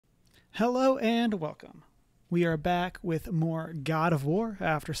Hello and welcome. We are back with more God of War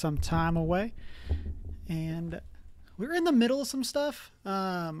after some time away, and we're in the middle of some stuff.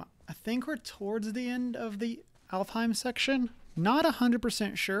 I think we're towards the end of the Alfheim section. Not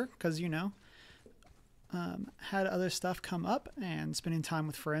 100% sure, because, had other stuff come up and spending time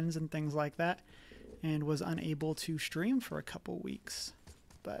with friends and things like that, and was unable to stream for a couple weeks.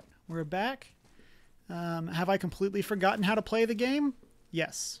 But we're back. Have I completely forgotten how to play the game?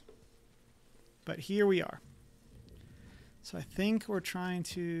 Yes. But here we are. So I think we're trying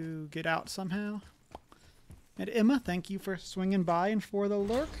to get out somehow. And Emma, thank you for swinging by and for the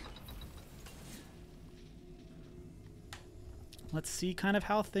lurk. Let's see kind of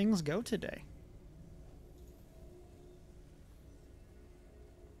how things go today.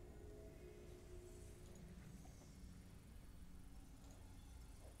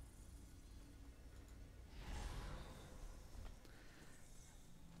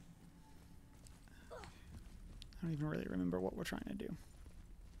 I don't even really remember what we're trying to do.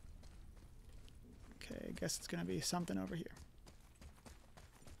 Okay, I guess it's going to be something over here.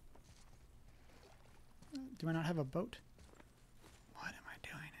 Do I not have a boat? What am I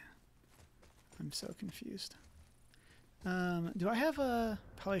doing? I'm so confused. Do I have a...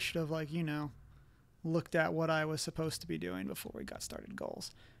 Probably should have, looked at what I was supposed to be doing before we got started. Goals.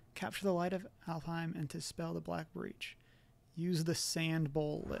 Capture the light of Alfheim and to dispel the Black Breach. Use the Sand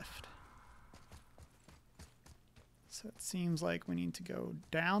Bowl lift. So it seems like we need to go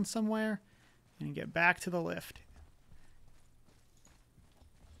down somewhere and get back to the lift.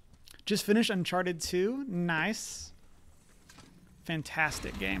 Just finished Uncharted 2. Nice.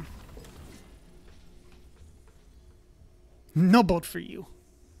 Fantastic game. No boat for you.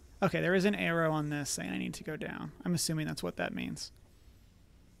 Okay, there is an arrow on this saying I need to go down. I'm assuming that's what that means.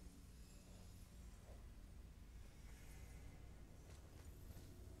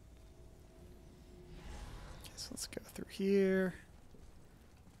 So let's go through here.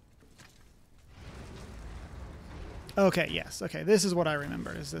 Okay, yes. Okay, this is what I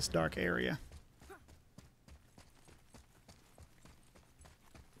remember, is this dark area.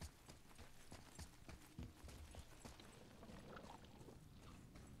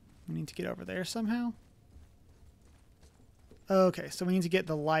 We need to get over there somehow. Okay, so we need to get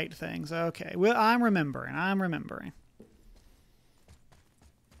the light things. Okay, well, I'm remembering.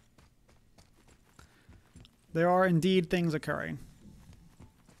 There are indeed things occurring.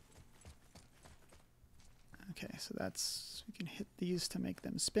 Okay, so that's... We can hit these to make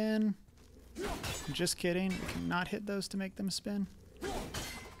them spin. Just kidding. We cannot hit those to make them spin.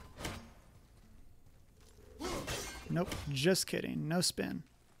 Nope, just kidding. No spin.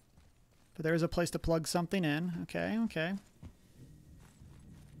 But there is a place to plug something in. Okay, okay.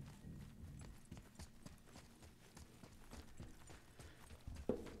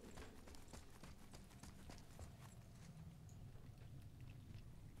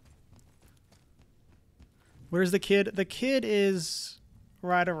 Where's the kid? The kid is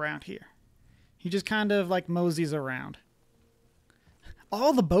right around here. He just kind of like moseys around.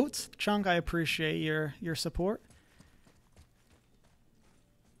 All the boats, Chunk, I appreciate your support.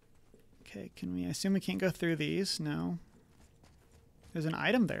 Okay, can we... I assume we can't go through these. No. There's an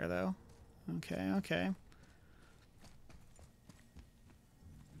item there, though. Okay, okay.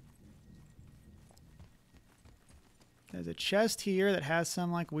 There's a chest here that has some,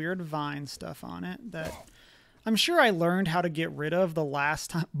 like, weird vine stuff on it that I'm sure I learned how to get rid of the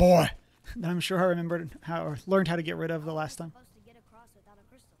last time. Boy! I'm sure I remembered how... Or learned how to get rid of the last time.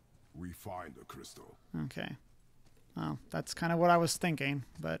 We find a crystal. Okay. Well, that's kind of what I was thinking,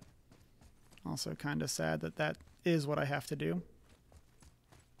 but... Also kind of sad that that is what I have to do.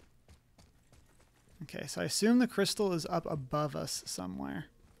 Okay, so I assume the crystal is up above us somewhere,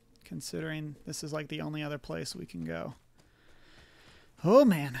 considering this is like the only other place we can go. Oh,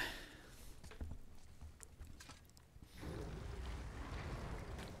 man.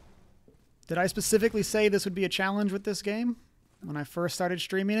 Did I specifically say this would be a challenge with this game when I first started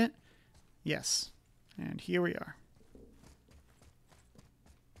streaming it? Yes. And here we are.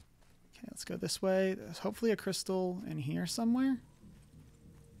 Let's go this way. There's hopefully a crystal in here somewhere.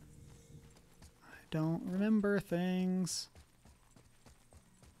 I don't remember things.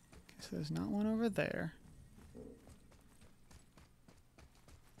 Okay, so there's not one over there.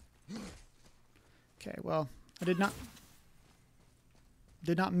 Okay, well, I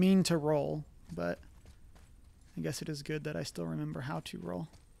did not mean to roll, but I guess it is good that I still remember how to roll.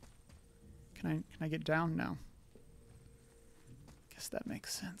 Can I get down? No. Guess that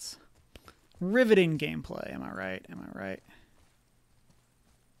makes sense. Riveting gameplay, am I right? Am I right?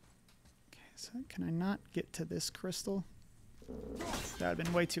 Okay, so can I not get to this crystal? That would have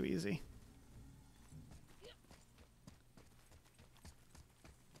been way too easy.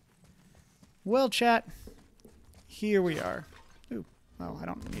 Well, chat, here we are. Ooh, well, I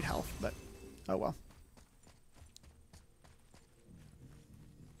don't need health, but oh well.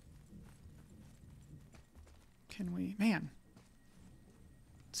 Can we... Man.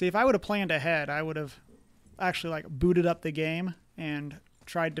 See, if I would have planned ahead, I would have actually, like, booted up the game and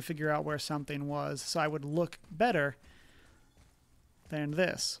tried to figure out where something was so I would look better than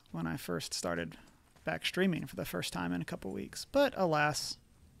this when I first started back streaming for the first time in a couple weeks. But alas,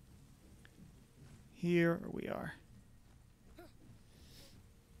 here we are.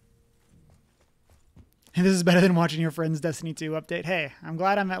 And this is better than watching your friend's Destiny 2 update. Hey, I'm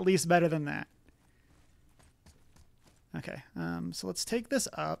glad I'm at least better than that. Okay, so let's take this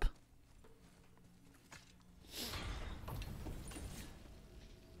up.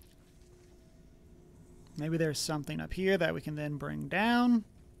 Maybe there's something up here that we can then bring down.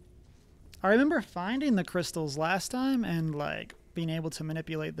 I remember finding the crystals last time and like being able to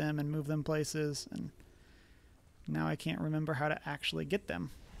manipulate them and move them places, and now I can't remember how to actually get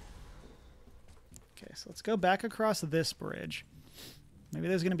them. Okay, so let's go back across this bridge. Maybe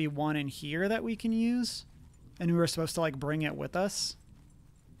there's going to be one in here that we can use, and we were supposed to like bring it with us.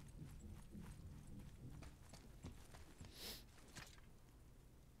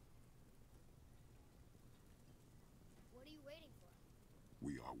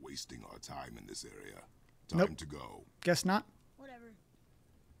 We are wasting our time in this area. Time to go. Guess not. Whatever.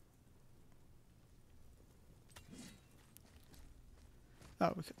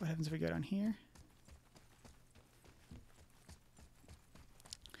 Oh, what happens if we go down here?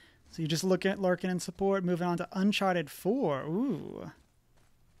 So you just look at lurking and support, moving on to Uncharted 4. Ooh.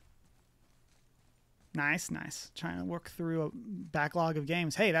 Nice, nice. Trying to work through a backlog of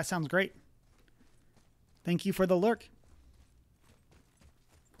games. Hey, that sounds great. Thank you for the lurk.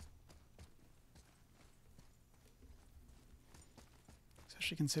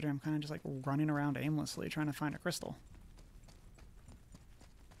 Especially considering I'm kind of just like running around aimlessly trying to find a crystal.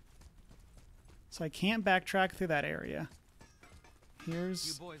 So I can't backtrack through that area.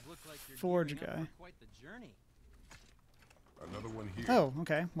 Here's Forge guy. Another one here. Oh,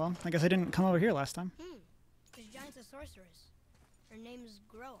 okay. Well, I guess I didn't come over here last time. This giant's a sorceress. Her name is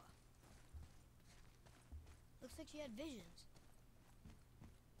Groa. Looks like she had visions.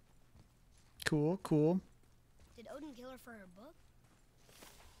 Cool, cool. Did Odin kill her for her book?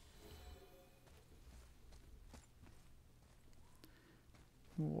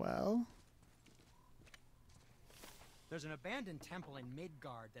 Well... There's an abandoned temple in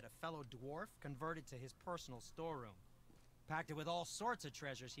Midgard that a fellow dwarf converted to his personal storeroom. Packed it with all sorts of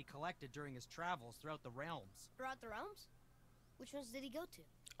treasures he collected during his travels throughout the realms. Throughout the realms? Which ones did he go to?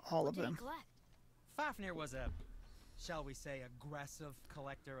 All What of did them. he collect? Fafnir was a, shall we say, aggressive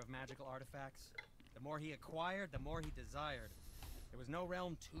collector of magical artifacts. The more he acquired, the more he desired. There was no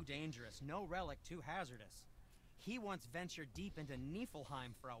realm too dangerous, no relic too hazardous. He once ventured deep into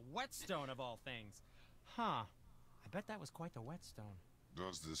Niflheim for a whetstone of all things. Huh. I bet that was quite the whetstone.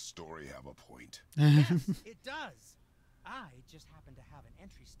 Does this story have a point? Yes, it does. I just happen to have an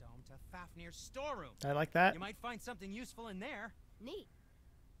entry stone to Fafnir's storeroom. I like that. You might find something useful in there. Neat.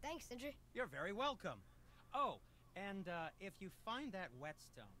 Thanks, Sindri. You're very welcome. Oh, and if you find that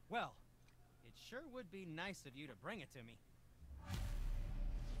whetstone, well, it sure would be nice of you to bring it to me.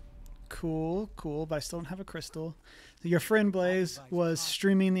 Cool, cool, but I still don't have a crystal. So your friend Blaze was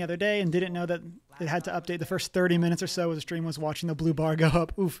streaming the other day and didn't know that it had to update the first 30 minutes or so of the stream was watching the blue bar go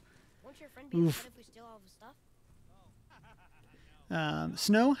up. Oof. Won't your friend be upset if we steal all of his stuff?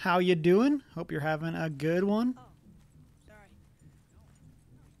 Snow, how you doing? Hope you're having a good one. Oh, sorry.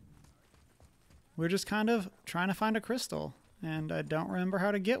 We're just kind of trying to find a crystal, and I don't remember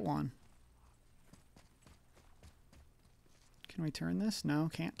how to get one. Can we turn this? No,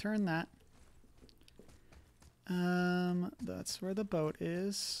 can't turn that. That's where the boat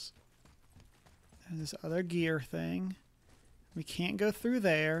is. There's this other gear thing. We can't go through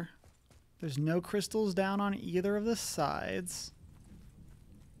there. There's no crystals down on either of the sides.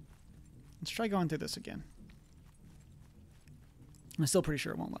 Let's try going through this again. I'm still pretty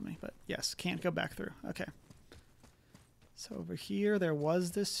sure it won't let me, but yes, can't go back through. Okay. So over here, there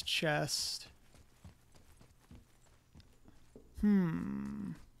was this chest.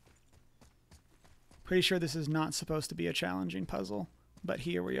 Pretty sure this is not supposed to be a challenging puzzle, but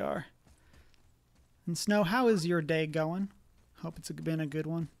here we are. And Snow, how is your day going? Hope it's been a good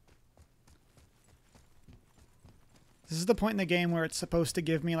one. This is the point in the game where it's supposed to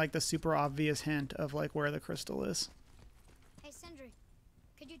give me like the super obvious hint of like where the crystal is. Hey, Sindri.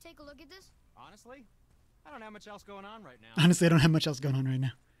 Could you take a look at this? Honestly, I don't have much else going on right now. Honestly, I don't have much else going on right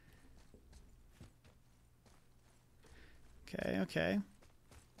now. Okay, okay.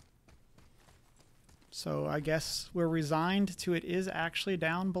 So I guess we're resigned to it is actually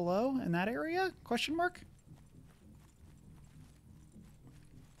down below in that area? Question mark?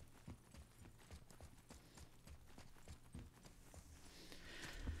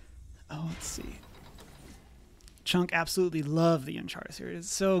 Oh, let's see. Chunk absolutely loved the Uncharted series.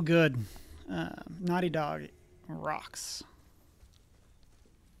 It's so good. Naughty Dog rocks.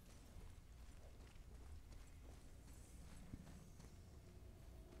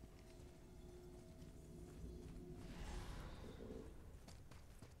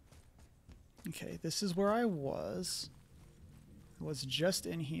 Okay, this is where I was. I was just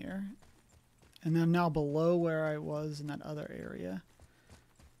in here. And I'm now below where I was in that other area.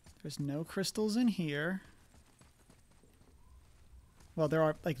 There's no crystals in here. Well, there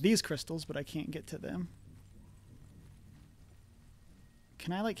are like these crystals, but I can't get to them.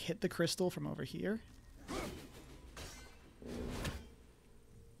 Can I like hit the crystal from over here?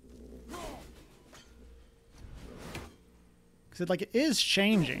 Because it is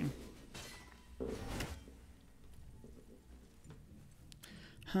changing.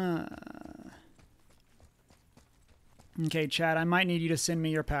 Huh. Okay, chat, I might need you to send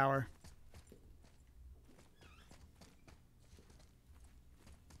me your power.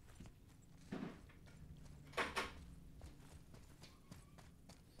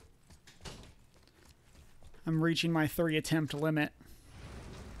 I'm reaching my 3 attempt limit.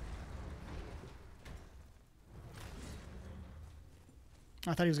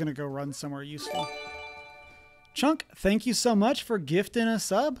 I thought he was going to go run somewhere useful. Chunk, thank you so much for gifting a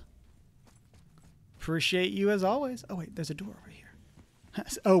sub. Appreciate you as always. Oh, wait, there's a door over here.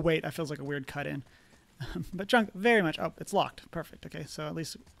 Oh, wait, that feels like a weird cut in. But Chunk, very much. Oh, it's locked. Perfect. Okay, so at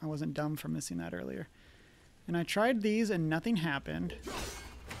least I wasn't dumb for missing that earlier. And I tried these and nothing happened.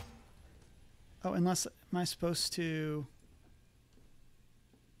 Oh, unless, am I supposed to...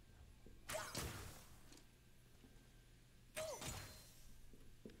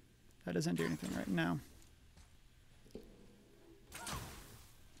 That doesn't do anything right now.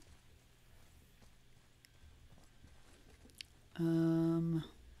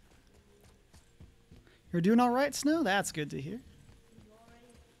 You're doing all right, Snow? That's good to hear.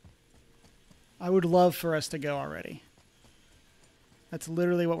 I would love for us to go already. That's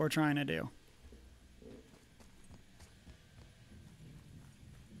literally what we're trying to do.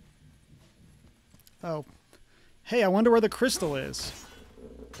 Oh. Hey, I wonder where the crystal is.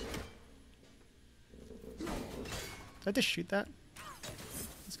 Did I just shoot that?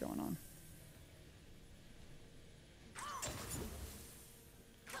 What's going on?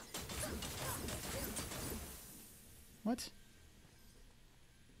 What?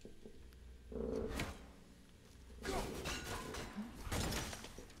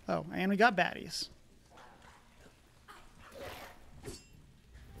 Oh, and we got baddies.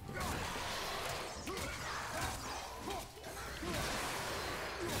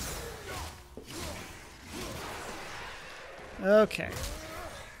 Okay.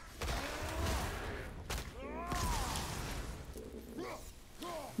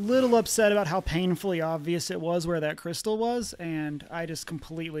 Little upset about how painfully obvious it was where that crystal was, and I just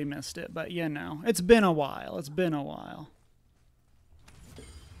completely missed it. But you know, it's been a while. It's been a while.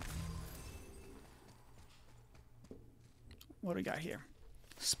 What do we got here?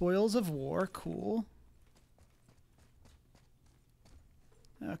 Spoils of War. Cool.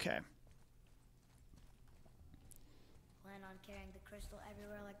 Okay. Plan on carrying the crystal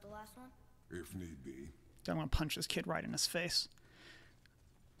everywhere like the last one? If need be. Don't want to punch this kid right in his face.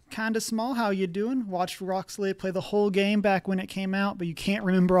 Kinda Small, how you doing? Watched Roxley play the whole game back when it came out, but you can't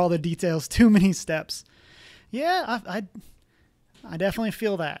remember all the details. Too many steps. Yeah, I definitely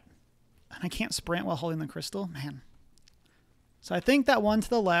feel that. And I can't sprint while holding the crystal. Man. So I think that one to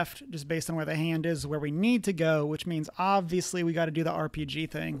the left, just based on where the hand is where we need to go, which means obviously we got to do the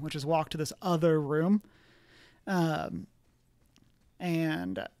RPG thing, which is walk to this other room. And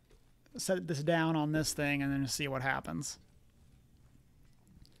set this down on this thing and then see what happens.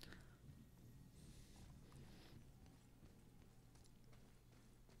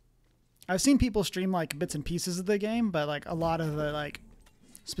 I've seen people stream like bits and pieces of the game, but like a lot of the like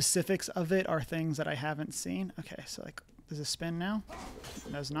specifics of it are things that I haven't seen. Okay, so like, does it spin now?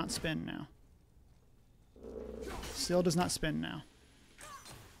 It does not spin now. Still does not spin now.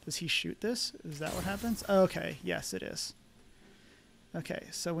 Does he shoot this? Is that what happens? Okay, yes it is. Okay,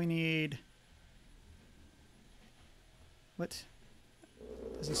 so we need... What?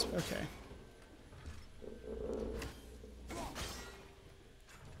 Is this... Okay.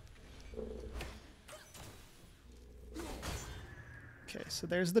 Okay, so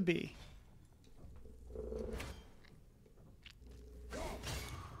there's the B.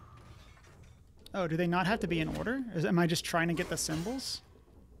 Oh, do they not have to be in order? Am I just trying to get the symbols?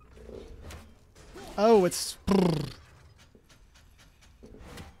 Oh, it's...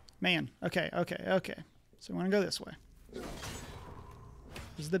 Man, okay. So we want to go this way. This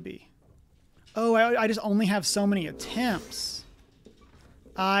is the B. Oh, I just only have so many attempts.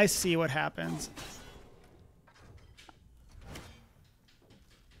 I see what happens.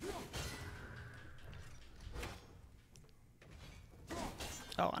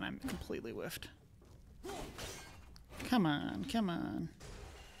 Oh, and I'm completely whiffed. Come on, come on.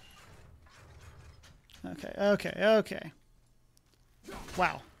 Okay.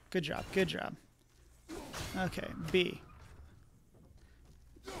 Wow, good job. Okay, B.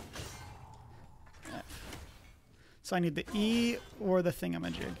 F. So I need the E or the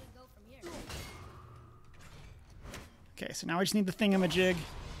thingamajig. Okay, so now I just need the thingamajig.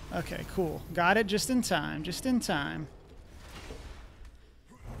 Okay, cool. Got it just in time,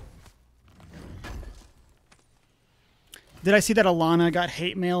 Did I see that Alana got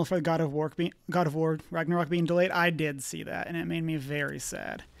hate mail for God of War Ragnarok being delayed? I did see that, and it made me very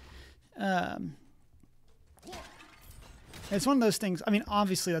sad. It's one of those things. I mean,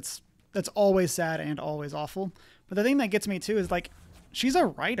 obviously that's always sad and always awful. But the thing that gets me too is like, she's a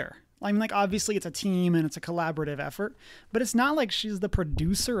writer. I mean, like obviously it's a team and it's a collaborative effort, but it's not like she's the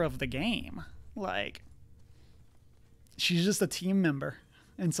producer of the game. Like, she's just a team member,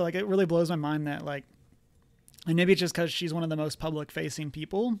 and so like it really blows my mind that like. And maybe it's just because she's one of the most public-facing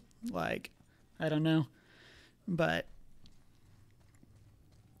people. Like, I don't know. But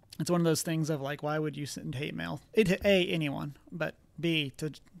it's one of those things of, like, why would you send hate mail? A, anyone. But B,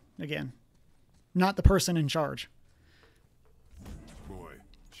 to, again, not the person in charge. Boy,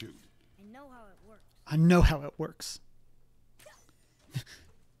 shoot. I know how it works. I know how it works.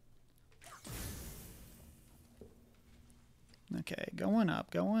 Okay, going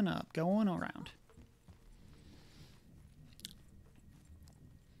around.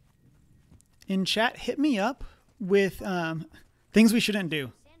 In chat, hit me up with things we shouldn't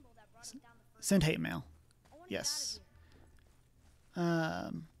do. Send hate mail. Yes.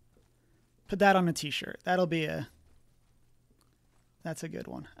 Put that on a t-shirt. That'll be that's a good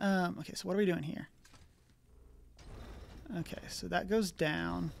one. Okay, so what are we doing here? Okay, so that goes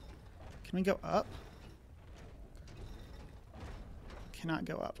down. Can we go up? Cannot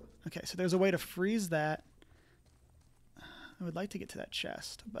go up. Okay, so there's a way to freeze that. I would like to get to that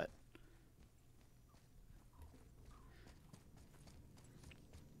chest, but...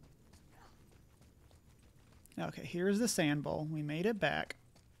 Okay, here's the sand bowl. We made it back.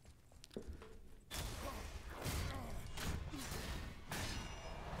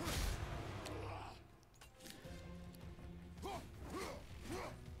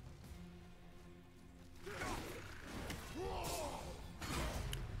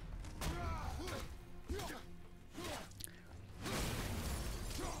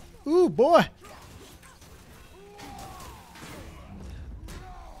 Ooh, boy!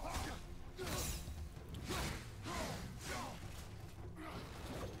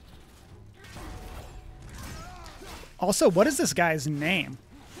 Also, what is this guy's name?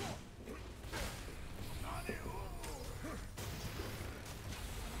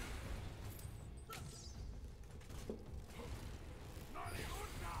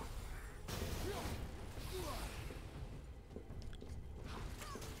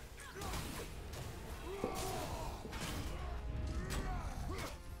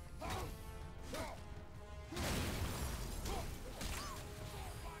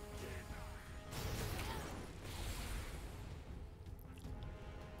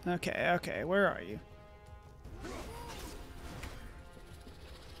 Okay, where are you?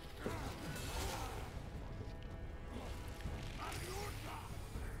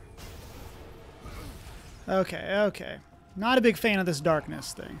 Okay. Not a big fan of this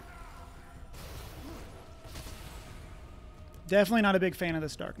darkness thing. Definitely not a big fan of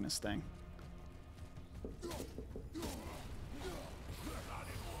this darkness thing.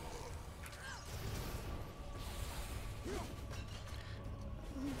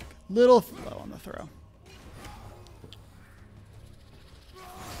 Little low on the throw.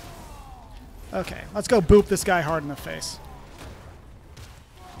 Okay, let's go boop this guy hard in the face.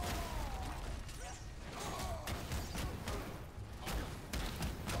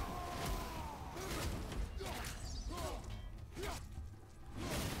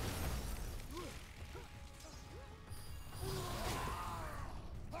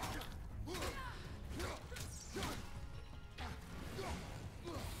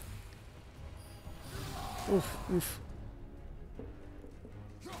 Oof.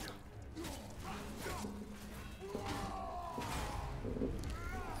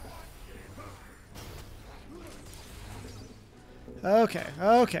 Okay,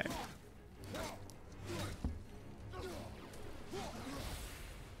 okay.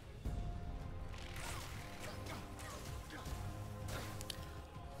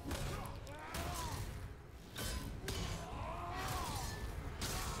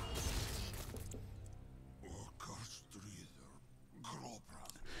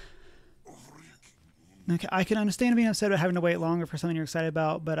 Okay, I can understand being upset about having to wait longer for something you're excited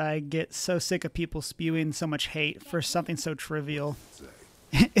about, but I get so sick of people spewing so much hate for something so trivial.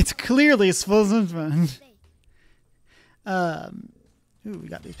 It's clearly supposed to be fun. Ooh, we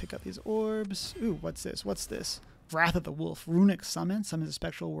got these. Pick up these orbs. Ooh, what's this? What's this? Wrath of the Wolf. Runic summon. Summons a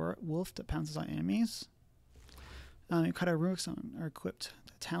spectral wolf that pounces on enemies. You cut a runic summon are equipped.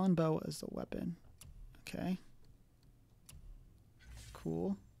 The Talon bow as the weapon. Okay.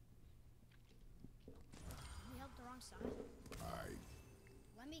 Cool. We helped the wrong side.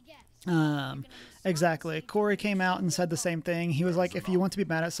 Let me guess. Exactly. Corey came out and said the same thing. He was like, if you want to be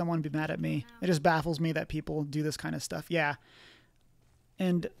mad at someone, be mad at me. It just baffles me that people do this kind of stuff. Yeah.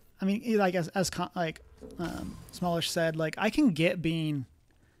 And I mean, like Smallish said, like, I can get being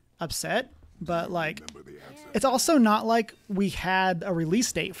upset, but like, it's also not like we had a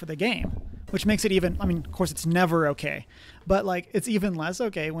release date for the game, which makes it even, I mean, of course it's never okay, but like, it's even less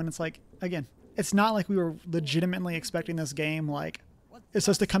okay when it's like, again, it's not like we were legitimately expecting this game. Like, it's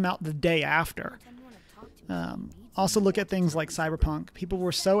supposed to come out the day after. Also look at things like Cyberpunk. People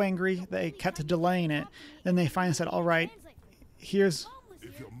were so angry they kept delaying it. Then they finally said, all right, here's...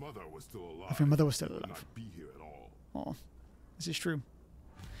 If your mother was still alive, if your mother was still you would alive. not be here at all. Oh, this is true.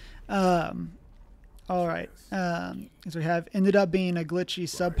 All right. So we have ended up being a glitchy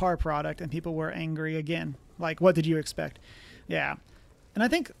subpar product, and people were angry again. Like, what did you expect? Yeah. And I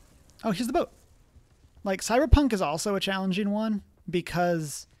think... Oh, here's the boat. Like, Cyberpunk is also a challenging one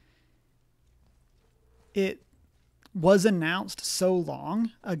because it was announced so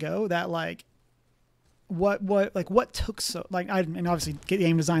long ago that, like, what took so, like, and obviously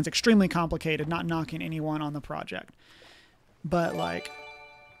game design's extremely complicated, not knocking anyone on the project, but like,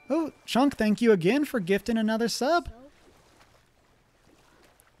 oh, Chunk, thank you again for gifting another sub.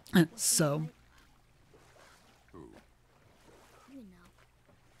 So Who? You know.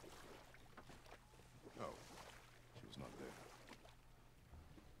 Oh, she was not there.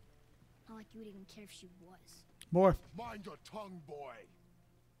 Not like you would even care if she was. more. Mind your tongue, boy.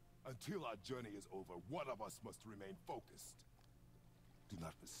 Until our journey is over, one of us must remain focused. Do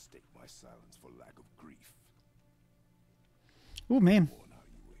not mistake my silence for lack of grief. Oh man. Mourn how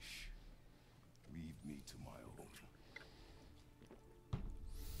you wish. Leave me to my own.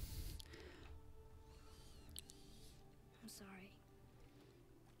 I'm sorry.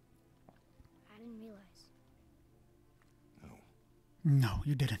 I didn't realize. No, No,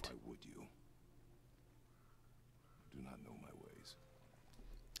 you didn't. why would you? Do not know my ways.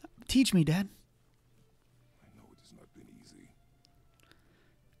 Teach me, Dad. I know it has not been easy.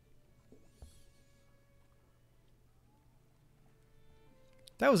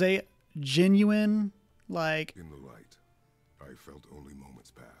 That was a genuine, like, In the light, I felt only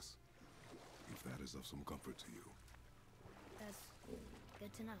moments pass. If that is of some comfort to you. That's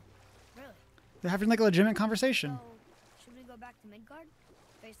good to know. Really? they're having like a legitimate conversation. So, should we go back to Midgard?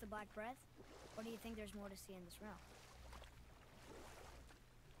 Face the Black Breath? Or do you think there's more to see in this realm?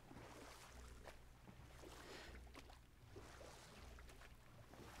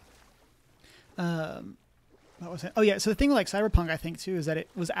 What was it? Oh yeah, so the thing with like Cyberpunk, I think too, is that it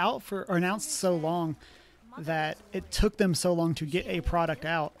was out for or announced so long that it took them so long to get a product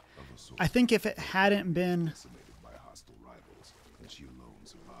out. Of a sort I think if it hadn't been decimated by hostile rivals, and she alone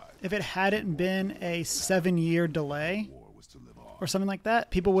survived. if it hadn't been a 7-year delay War was to live on. or something like that,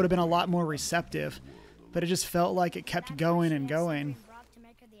 people would have been a lot more receptive. But it just felt like it kept going and going. To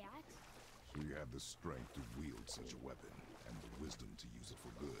make her the axe? She had the strength to wield such a weapon, and the wisdom to use it for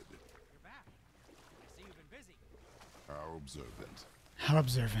good. You're back. I see you've been busy. How observant. How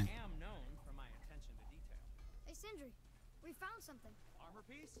observant. I am known for my attention to detail. Hey, Sindri, we found something. Armor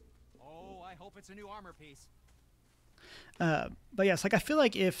piece? Oh, I hope it's a new armor piece. But yes, like I feel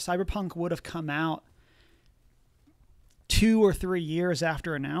like if Cyberpunk would have come out 2 or 3 years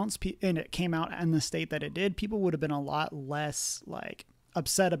after announced, and it came out in the state that it did, people would have been a lot less like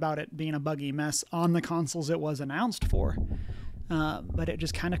upset about it being a buggy mess on the consoles it was announced for. But it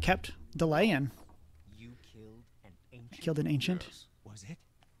just kind of kept delaying. You killed an ancient? Killed an ancient. Yes. Was it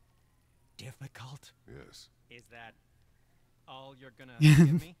difficult? Yes. Is that all you're gonna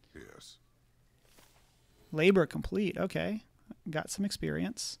give me? Yes. Labor complete. Okay, got some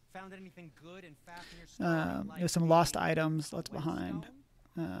experience. Found anything good and fast in your story? Like There's some lost the items left behind.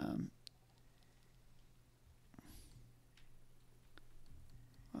 Whetstone?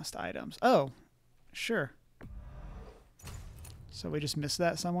 Lost items. Oh, sure. So we just missed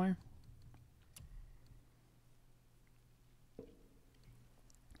that somewhere.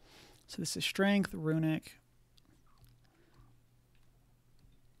 So this is strength, runic.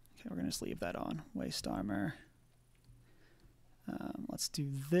 Okay, we're going to just leave that on. Waist armor. Let's do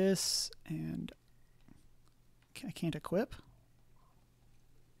this, and I can't equip.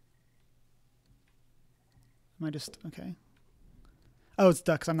 Am I just, okay. Oh, it's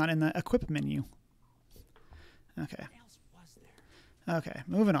stuck because I'm not in the equip menu. Okay. Okay,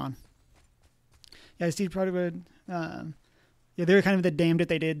 moving on. Yeah, Steve probably would. Yeah, they were kind of the damned if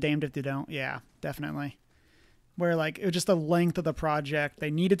they did, damned if they don't. Yeah, definitely. Where like it was just the length of the project.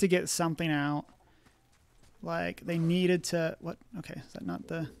 They needed to get something out. Like they needed to what? Okay, is that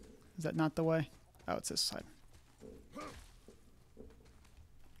not the way? Oh, it's this side.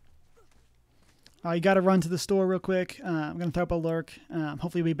 You got to run to the store real quick. I'm gonna throw up a lurk.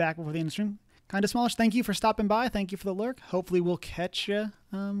 Hopefully, we'll be back before the end of the stream. Kind of smallish. Thank you for stopping by. Thank you for the lurk. Hopefully, we'll catch you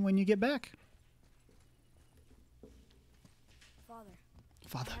when you get back.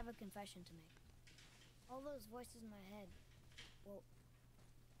 Father, I have a confession to make. All those voices in my head, well,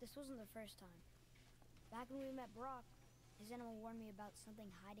 this wasn't the first time. Back when we met Brock, his animal warned me about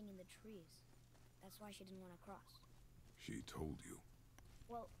something hiding in the trees. That's why she didn't want to cross. She told you.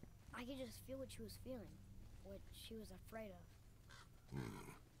 Well, I could just feel what she was feeling, what she was afraid of.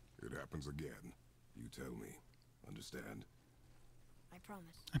 It happens again. You tell me. Understand? I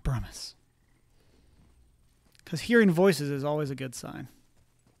promise. I promise. Because hearing voices is always a good sign.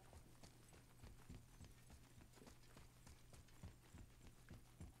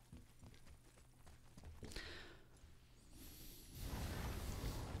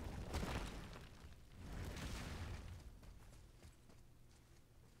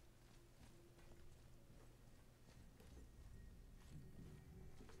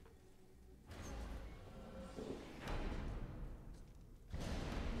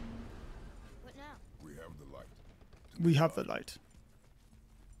 We have the light.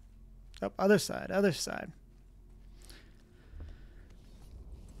 Oh, other side, other side.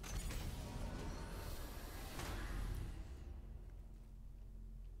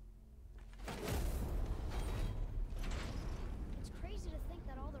 It's crazy to think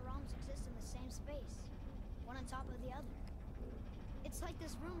that all the realms exist in the same space, one on top of the other. It's like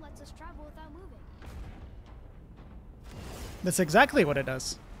this room lets us travel without moving. That's exactly what it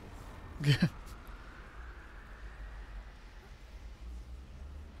does.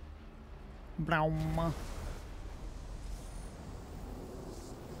 Bloom.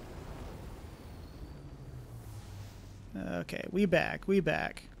 Okay, we back.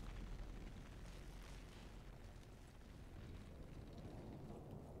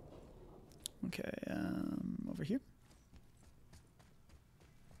 Okay, over here.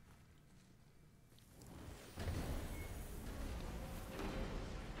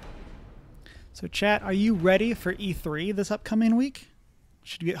 So chat, are you ready for E3 this upcoming week?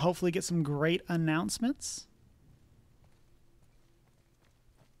 Should we hopefully get some great announcements?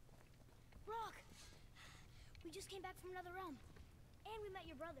 Brock! We just came back from another realm. And we met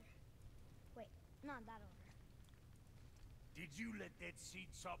your brother. Wait, not that order. Did you let that seed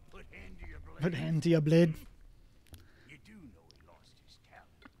sop put hand to your blade? Put hand to your blade. You do know he lost his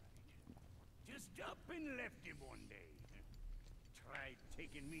talent, right? Just up and left him one day. Tried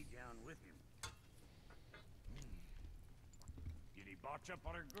taking me down with him. Did he botch up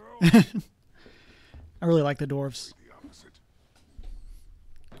on her girl? I really like the dwarves. The opposite.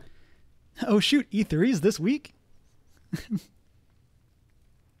 Oh shoot, E3 is this week? Yeah,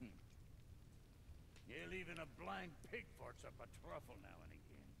 even a blind pig farts up a truffle now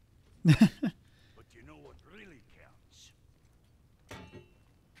and again. But you know what really counts?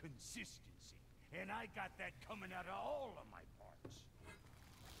 Consistency. And I got that coming out of all of my parts.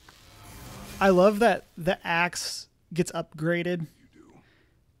 I love that the axe gets upgraded. You do.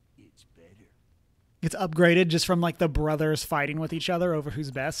 It's better. Gets upgraded just from like the brothers fighting with each other over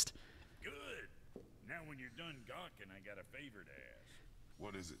who's best. Good. Now when you're done gawking, I got a favor to ask.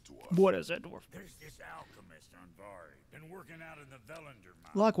 What is it, dwarf? What is it, dwarf? There's this alchemist on Vari. Been working out in the Velander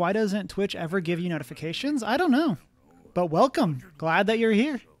Mountain. Luck, why doesn't Twitch ever give you notifications? I don't know. But welcome. Glad that you're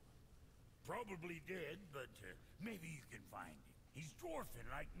here. Probably dead, but maybe you can find him. He's dwarfing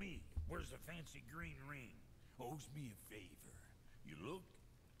like me. Wears a fancy green ring. Owes me a favor. You look?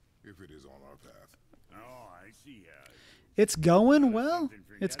 If it is on our path. Oh, I see how. It's going well.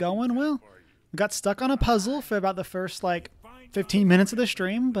 It's going well. We got stuck on a puzzle for about the first like 15 minutes of the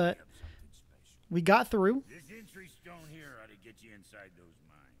stream, but we got through. This entry stone here ought to get you inside those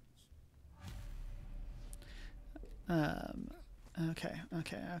Okay,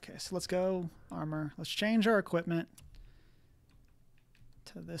 okay, okay. So let's go armor. Let's change our equipment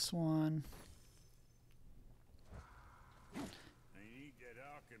to this one. I need that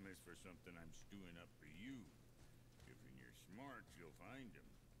alchemist for something I'm stewing up for you. If you're smart, you'll find him.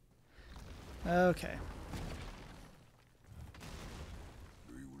 Okay.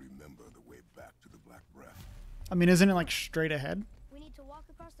 Do you remember the way back to the Black Breath? I mean, isn't it like straight ahead? We need to walk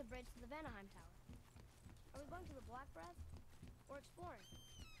across the bridge to the Vanaheim Tower. Are we going to the Black Breath? Or exploring?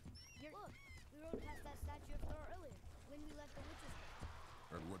 Look, we rode past that statue of Thor earlier, when we left the witch's hut.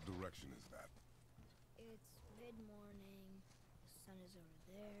 And what direction is that? It's mid-morning, the sun is over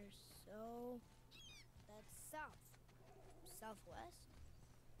there, so... that's south. Southwest?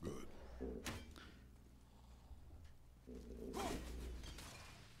 Good.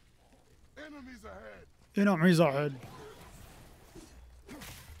 Enemies ahead! Enemies ahead.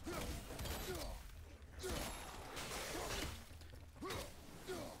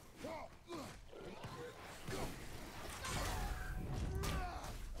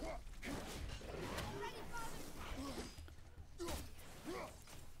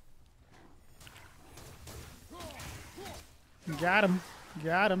 Got him.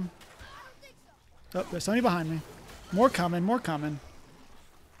 Got him. Oh, there's somebody behind me. More coming, more coming.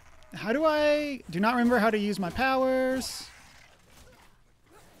 How do I... do not remember how to use my powers.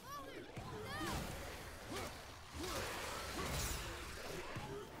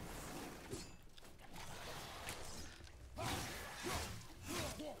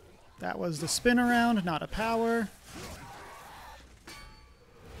 That was the spin around, not a power.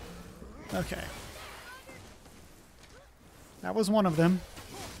 Okay. That was one of them.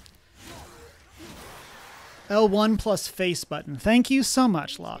 L1 plus face button. Thank you so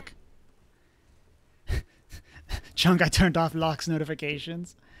much, Locke. Chunk, I turned off Locke's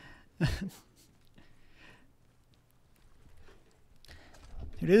notifications. It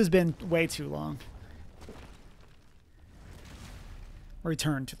has been way too long.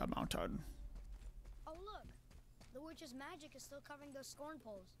 Return to the mountain. Oh, look. The witch's magic is still covering those scorn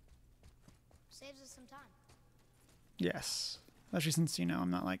poles. Saves us some time. Yes. Especially since, you know, I'm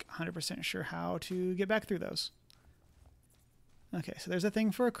not like 100% sure how to get back through those. Okay, so there's a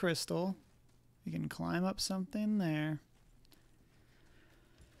thing for a crystal. You can climb up something there.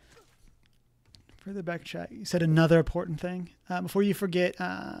 Further back chat, you said another important thing. Before you forget,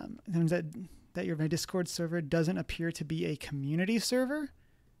 that your Discord server doesn't appear to be a community server.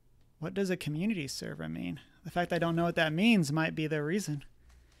 What does a community server mean? The fact I don't know what that means might be the reason.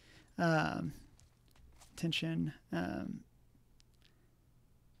 Attention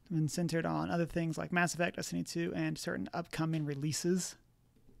been centered on other things like Mass Effect, Destiny 2, and certain upcoming releases.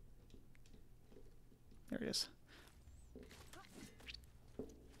 There it is.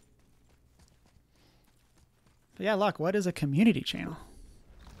 But yeah, Locke, what is a community channel?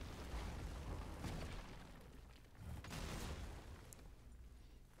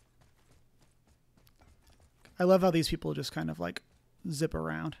 I love how these people just kind of like zip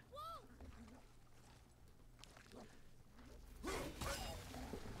around.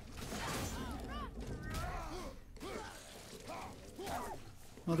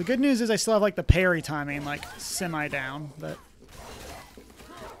 Well, the good news is I still have like the parry timing like semi down, but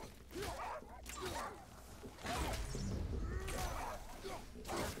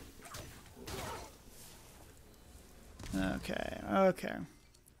okay.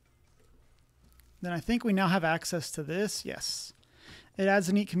 Then I think we now have access to this. Yes. It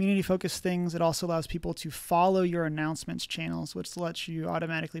adds neat community-focused things. It also allows people to follow your announcements channels, which lets you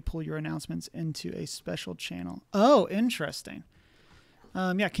automatically pull your announcements into a special channel. Oh, interesting.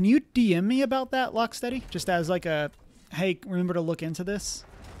 Yeah, can you DM me about that, Locksteady? Just as like a, hey, remember to look into this?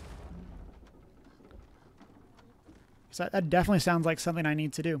 So that definitely sounds like something I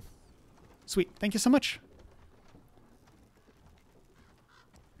need to do. Sweet. Thank you so much.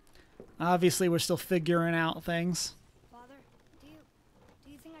 Obviously, we're still figuring out things. Father, do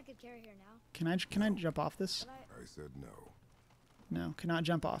you think I could carry her now? Can I jump off this? I said no. No, cannot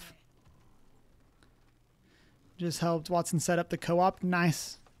jump off. Just helped Watson set up the co-op.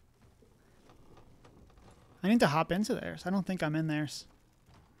 Nice. I need to hop into theirs. I don't think I'm in theirs.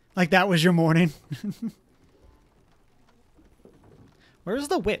 Like that was your morning. Where's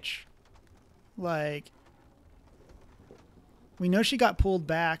the witch? Like, we know she got pulled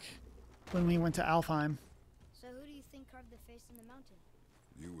back when we went to Alfheim. So who do you think carved the face in the mountain?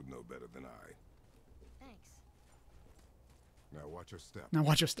 You would know better than I. Thanks. Now watch your step. Now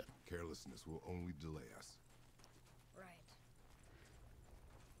watch your step. Carelessness will only delay us. Right.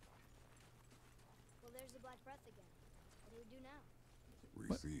 Well, there's the Black Breath again. What do we do now?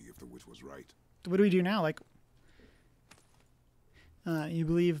 We see if the witch was right. What do we do now? Like, You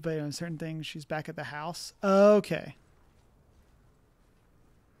believe, but on certain things, she's back at the house. Okay.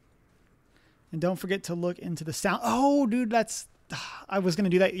 And don't forget to look into the sound. Oh, dude, that's... I was going to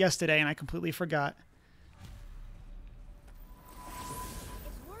do that yesterday, and I completely forgot.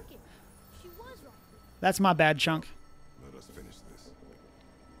 It's working. She was right. That's my bad, Chunk. Let us finish this.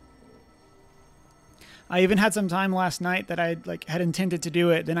 I even had some time last night that I had intended to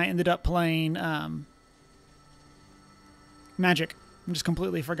do it. Then I ended up playing Magic. I just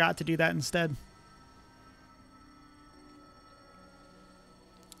completely forgot to do that instead.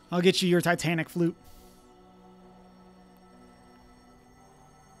 I'll get you your Titanic flute.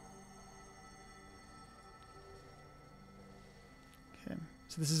 Okay,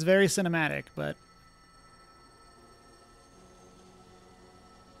 so this is very cinematic, but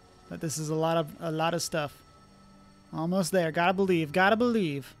this is a lot of stuff. Almost there. Gotta believe. Gotta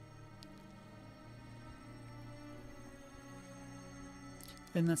believe.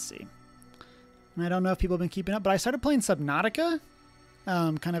 And let's see. And I don't know if people have been keeping up, but I started playing Subnautica,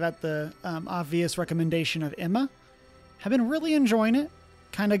 kind of at the obvious recommendation of Emma. Have been really enjoying it.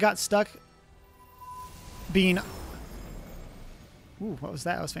 Kind of got stuck being... Ooh, what was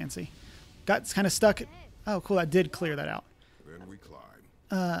that? That was fancy. Got kind of stuck... Oh, cool. That did clear that out. Then we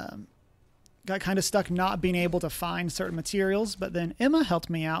climb. Got kind of stuck not being able to find certain materials, but then Emma helped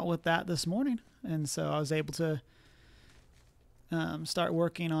me out with that this morning. And so I was able to start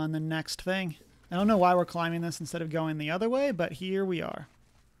working on the next thing. I don't know why we're climbing this instead of going the other way, but here we are.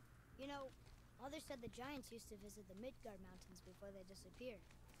 You know, Mother said the giants used to visit the Midgard Mountains before they disappeared.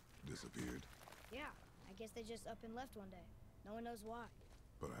 Disappeared. Yeah, I guess they just up and left one day. No one knows why.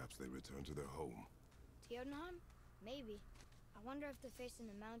 Perhaps they returned to their home. Jotunheim? Maybe. I wonder if the face in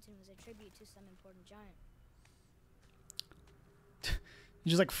the mountain was a tribute to some important giant.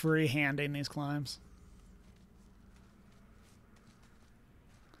 Just like free-handing these climbs.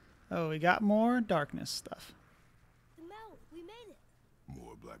 Oh, we got more darkness stuff. The mount! We made it!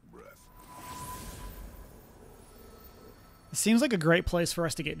 More black breath. It seems like a great place for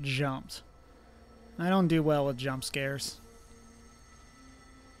us to get jumped. I don't do well with jump scares.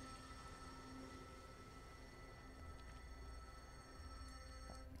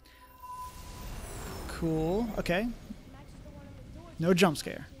 Cool. Okay. Matches the one on the door. No jump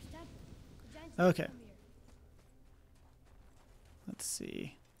scare. The giants Okay. come here. Let's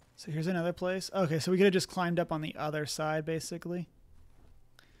see. So here's another place. Okay, so we could have just climbed up on the other side, basically.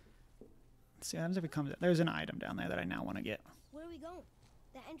 Let's see what happens if we come down. There's an item down there that I now want to get. Where are we going?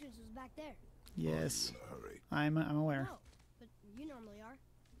 The entrance was back there. Yes, In a hurry. I'm aware. No, but you normally are.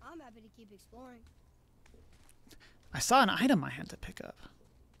 I'm happy to keep exploring. I saw an item I had to pick up.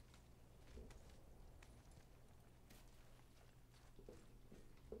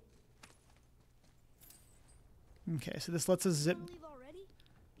 Okay, so this lets us zip. Wanna leave already?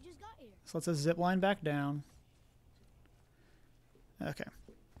 We just got here. This lets us zip line back down. Okay.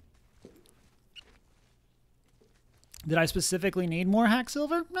 Did I specifically need more hack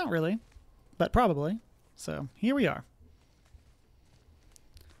silver? Not really, but probably. So here we are.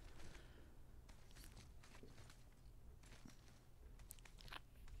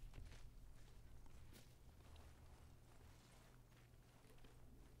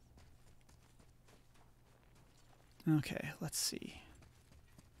 Okay, let's see.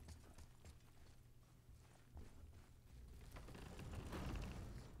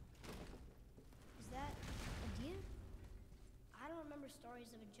 Is that a deer? I don't remember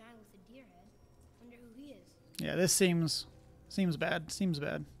stories of a giant with a deer head. Wonder who he is. Yeah, this seems bad. Seems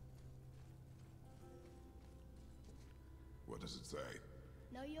bad. What does it say?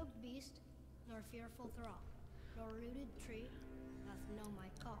 No yoked beast, nor fearful thrall, nor rooted tree, doth know my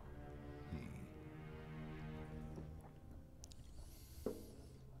call.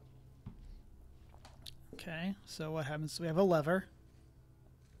 Okay, so what happens? We have a lever.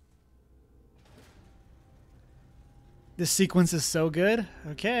 This sequence is so good.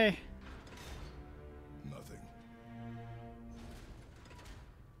 Okay. Nothing.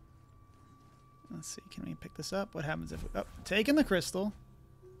 Let's see. Can we pick this up? What happens if we... Oh, taking the crystal.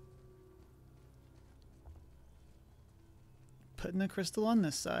 Putting the crystal on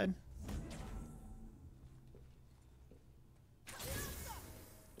this side.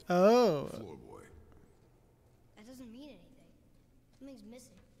 Oh. Floor boy. That doesn't mean anything. Something's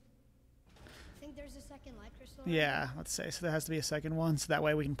missing. Think there's a second light crystal? Yeah, let's say. So there has to be a second one. So that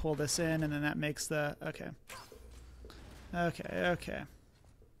way we can pull this in and then that makes the... Okay. Okay.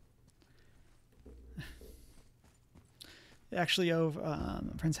 Actually, over a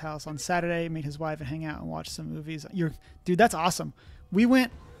friend's house on Saturday, meet his wife and hang out and watch some movies. Dude, that's awesome. We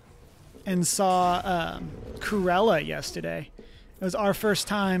went and saw Cruella yesterday, It was our first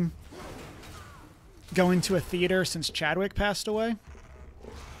time going to a theater since Chadwick passed away.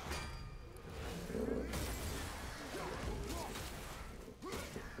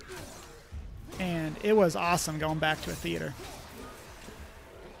 And it was awesome going back to a theater.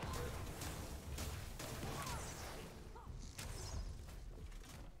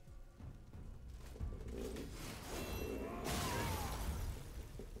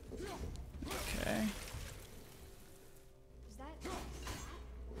 Okay. Is that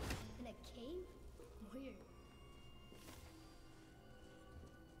in a cave? Weird.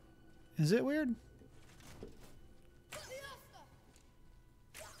 Is it weird?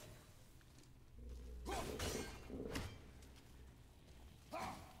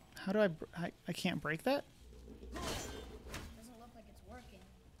 How do I can't break that? Doesn't look like it's working.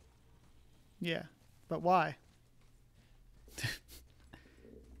 Yeah, but why?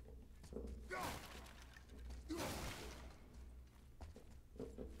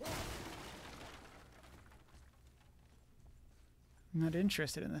 I'm not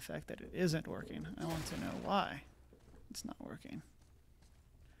interested in the fact that it isn't working. I want to know why it's not working.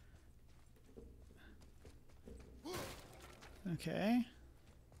 Okay.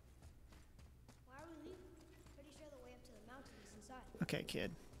 Why are we leaving? Pretty sure the way up to the mountain is inside. Okay,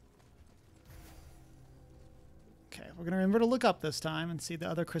 kid. Okay, we're going to remember to look up this time and see the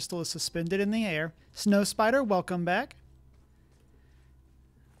other crystal is suspended in the air. Snow Spider, welcome back.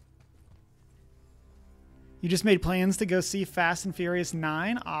 You just made plans to go see Fast and Furious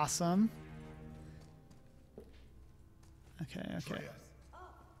 9? Awesome. Okay. Oh, how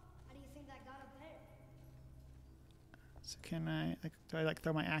do you think that got up there? So can I, like, do I like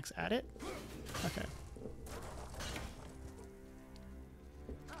throw my axe at it? Okay.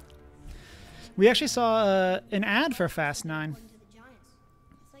 We actually saw an ad for Fast 9. According to the Giants.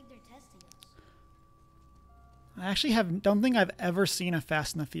 It's like they're testing us. I actually don't think I've ever seen a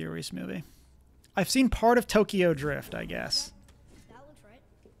Fast and the Furious movie. I've seen part of Tokyo Drift, I guess. That looks right.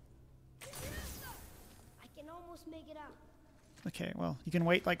 I can almost make it out. Okay, well, you can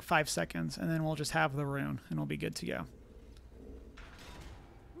wait like 5 seconds, and then we'll just have the rune, and we'll be good to go.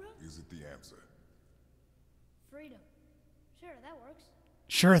 Is it the answer? Freedom. Sure, that works.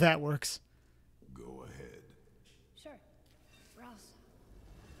 Sure, that works. Go ahead. Sure. Rouse.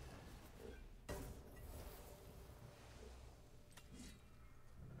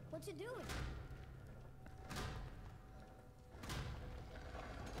 What's it doing?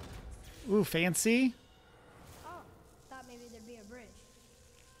 Ooh, fancy. Oh, thought maybe there'd be a bridge.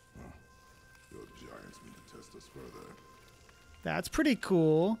 Your giants mean to test us further. That's pretty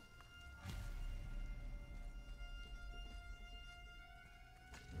cool.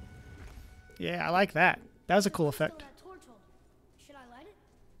 Yeah, I like that. That was a cool effect. That torch holder. Should I light it?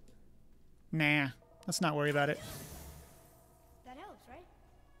 Nah, let's not worry about it. That helps, right?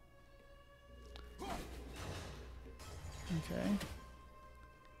 Okay.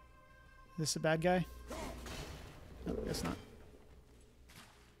 Is this a bad guy? No, I guess not.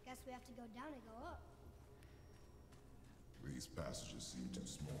 Guess we have to go down and go up. These passages seem too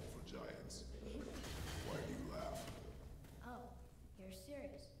small for giants. Why do you laugh? Oh, you're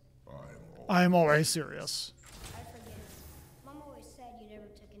serious. I'm always serious. I forget. Mom always said you never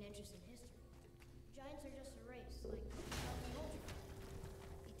took an interest in history. Giants are just a race, like elves and ultra.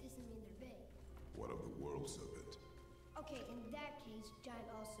 It doesn't mean they're big. What of the world serpent? Okay, in that case, giant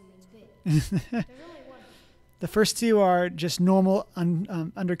also means big. There's only one. The first two are just normal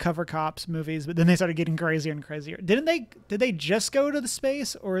undercover cops movies, but then they started getting crazier and crazier. Did they just go to the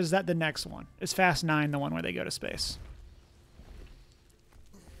space, or is that the next one? Is Fast 9 the one where they go to space?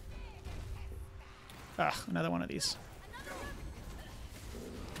 Ugh, another one of these.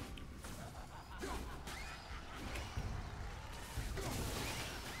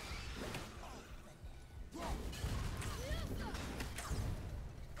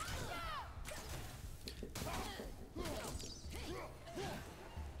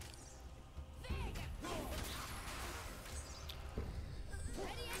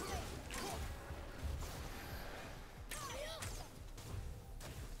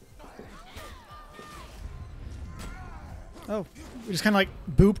 Oh, we just kind of like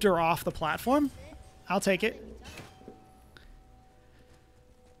booped her off the platform. I'll take it.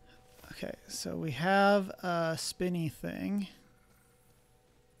 Okay, so we have a spinny thing.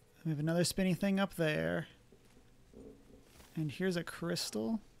 We have another spinny thing up there. And here's a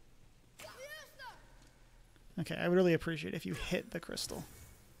crystal. Okay, I would really appreciate it if you hit the crystal.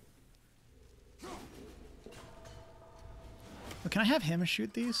 Oh, can I have him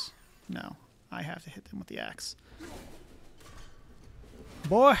shoot these? No, I have to hit them with the axe.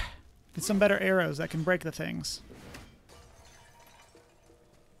 Boy, get some better arrows that can break the things.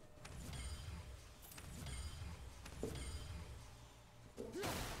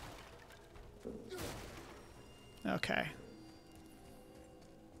 Okay.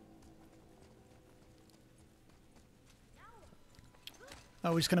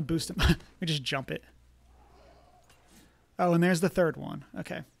 Oh, we're just gonna boost him. We just jump it. Oh, and there's the third one.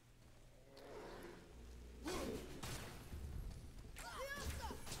 Okay.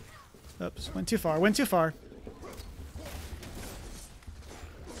 Oops, went too far. Went too far.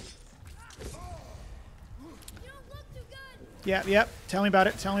 Yep, yep. Tell me about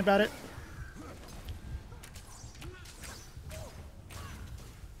it. Tell me about it.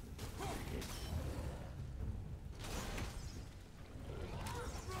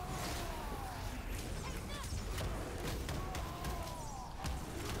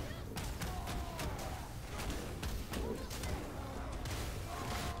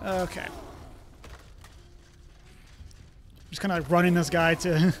 Okay. Just kind of like running this guy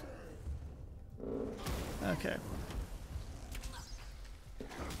to... Okay.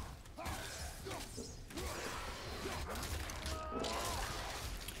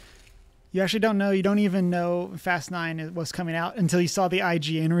 You actually don't know. You don't even know Fast 9 was coming out until you saw the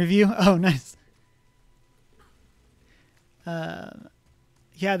IGN review. Oh, nice.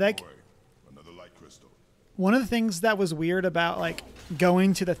 Yeah, that... Boy, another light crystal. One of the things that was weird about like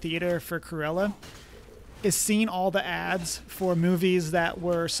going to the theater for Cruella is seeing all the ads for movies that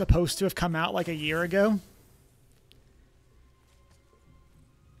were supposed to have come out like a year ago.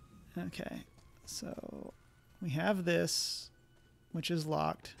 Okay, so we have this, which is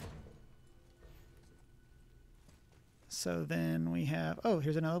locked. So then we have, oh,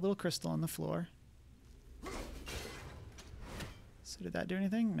 here's another little crystal on the floor. So did that do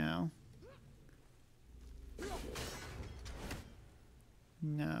anything? No.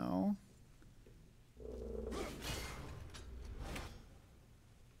 No.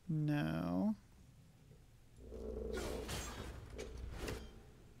 No.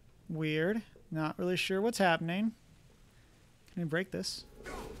 Weird. Not really sure what's happening. Can we break this?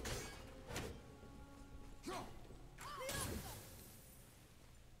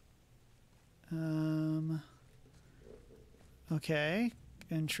 Okay.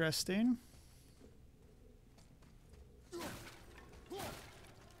 Interesting.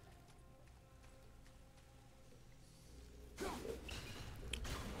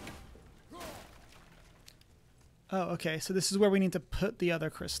 Oh, okay. So this is where we need to put the other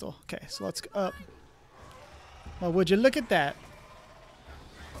crystal. Okay, so let's go up. Well, would you look at that?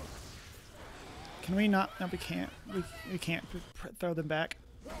 Can we not? No, we can't. We can't throw them back.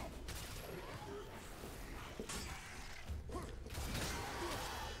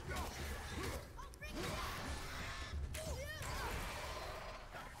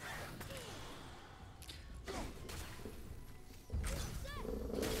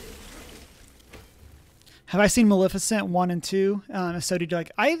 Have I seen Maleficent 1 and 2? So did you like?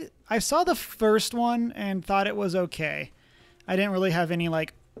 I saw the first one and thought it was okay. I didn't really have any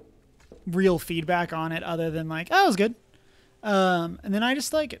like real feedback on it other than like, oh, it was good. And then I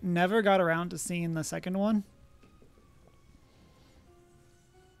just like never got around to seeing the second one.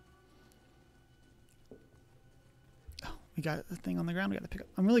 Oh, we got the thing on the ground. We got to pick up.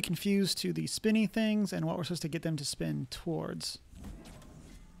 I'm really confused to the spinny things and what we're supposed to get them to spin towards.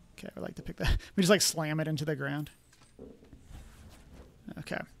 Okay, I like to pick that. We just like slam it into the ground.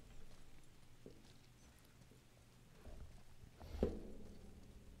 Okay.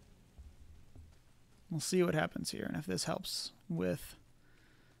 We'll see what happens here and if this helps with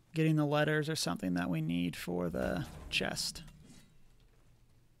getting the letters or something that we need for the chest.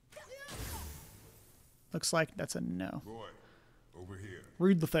 Looks like that's a no. Boy, over here.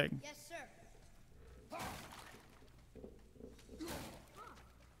 Read the thing. Yes, sir.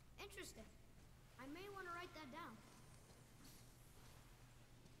 Interesting. I may want to write that down.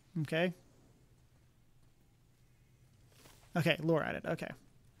 Okay. Okay, lore added. Okay.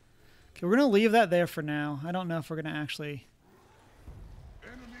 Okay, we're going to leave that there for now. I don't know if we're going to actually...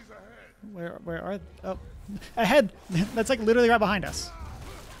 Enemies ahead. Where are... Oh, ahead! That's like literally right behind us.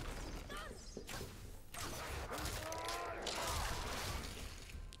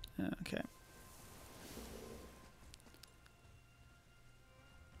 Okay.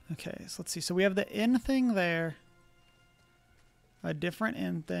 Okay, so let's see. So we have the in thing there. A different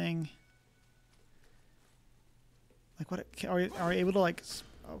in thing. Like what? Are we able to like...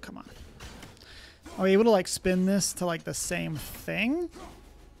 Oh, come on. Are we able to like spin this to like the same thing?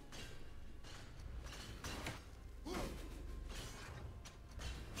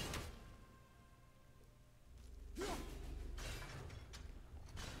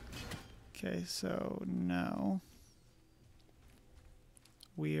 Okay, so no.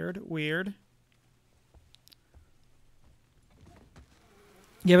 Weird, weird.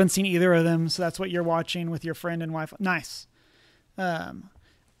 You haven't seen either of them, so that's what you're watching with your friend and wife. Nice. I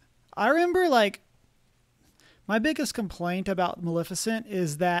remember, like, my biggest complaint about Maleficent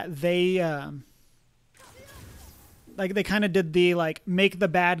is that they, like, they kind of did the, like, make the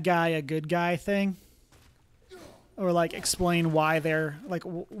bad guy a good guy thing. Or, like, explain why they're, like,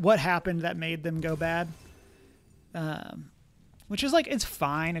 what happened that made them go bad. Which is, like, it's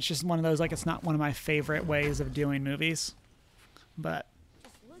fine. It's just one of those, like, it's not one of my favorite ways of doing movies. But...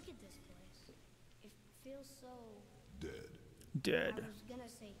 Just look at this place. It feels so... Dead. I was gonna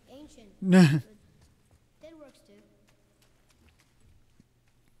say ancient, but dead works too.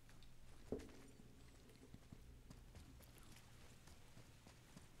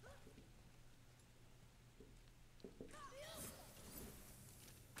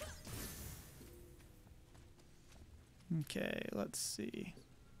 Okay, let's see.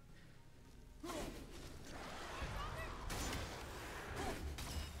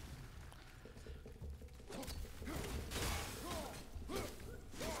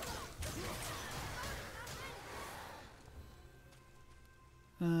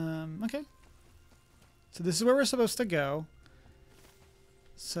 Okay. So this is where we're supposed to go.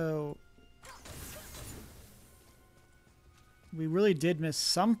 So we really did miss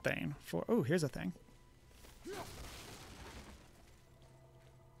something for... Oh, here's a thing.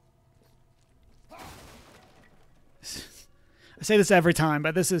 I say this every time,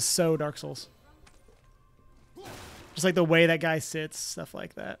 but this is so Dark Souls. Just like the way that guy sits, stuff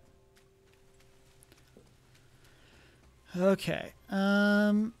like that. Okay.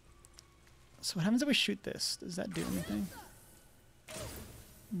 So what happens if we shoot this? Does that do anything?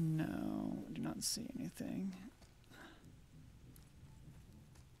 No, I do not see anything.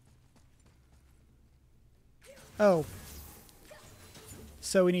 Oh.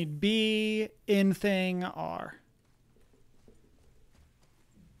 So we need B, in thing, R.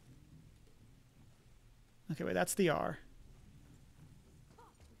 Okay, wait, that's the R.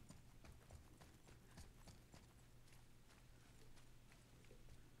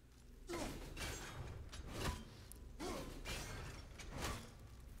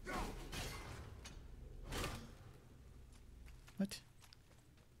 What?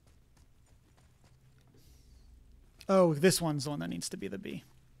 Oh, this one's the one that needs to be the B.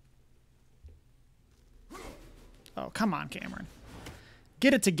 Oh, come on, Cameron.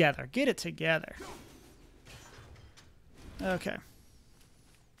 Get it together. Get it together. Okay.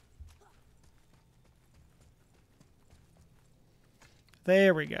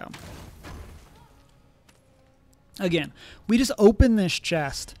 There we go. Again, we just open this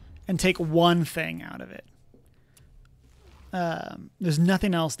chest and take one thing out of it. There's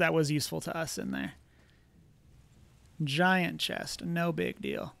nothing else that was useful to us in there. Giant chest, no big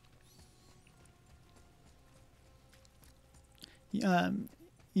deal.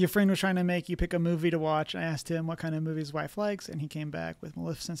 Your friend was trying to make you pick a movie to watch. I asked him what kind of movie his wife likes, and he came back with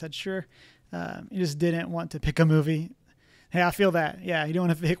Maleficent and said, sure. He just didn't want to pick a movie. Hey, I feel that. Yeah, you don't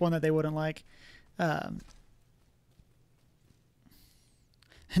want to pick one that they wouldn't like.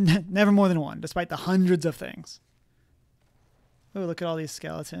 Never more than one, despite the hundreds of things. Oh, look at all these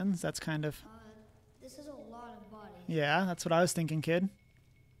skeletons. That's kind of... This is a lot of bodies. Yeah, that's what I was thinking, kid.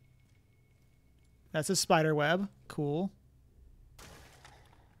 That's a spider web. Cool.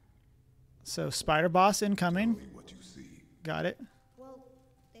 So, spider boss incoming. Tell me what you see. Got it. Well,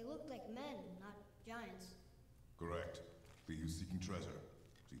 they look like men, not giants. Correct. Thieves seeking treasure.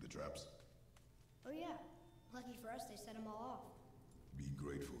 See the traps? Oh yeah. Lucky for us, they set them all off. Be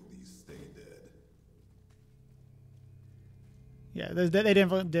grateful these stay dead. Yeah, they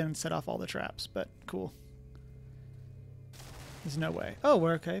didn't set off all the traps, but cool. There's no way. Oh,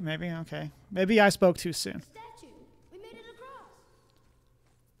 we're okay. Maybe, okay. Maybe I spoke too soon. Statue! We made it across!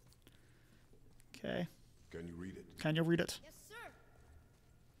 Okay. Can you read it? Can you read it? Yes, sir!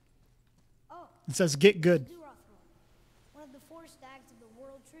 Oh, It says, get good. Durothor, one of the four stags of the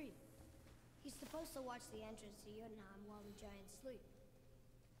World Tree. He's supposed to watch the entrance to Jotunheim while the giants sleep.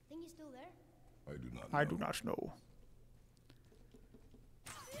 Think he's still there? I do not know. I do not know.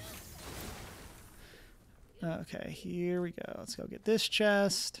 Okay, here we go. Let's go get this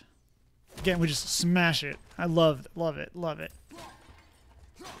chest. Again, we just smash it. I love it, love it, love it.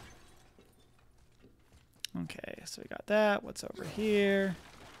 Okay, so we got that. What's over here?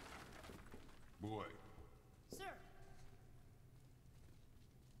 Boy, Sir!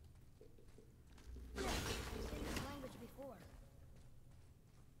 He's in this language before.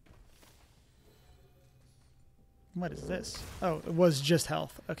 What is this? Oh, it was just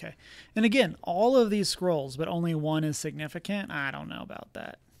health. Okay. And again, all of these scrolls, but only one is significant. I don't know about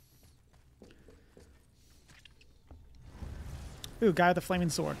that. Ooh, guy with the flaming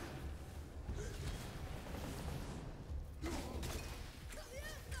sword.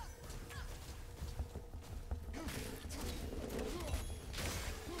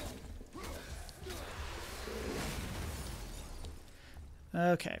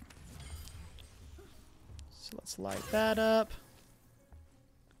 Okay. So let's light that up.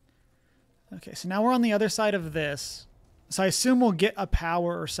 Okay, so now we're on the other side of this. So I assume we'll get a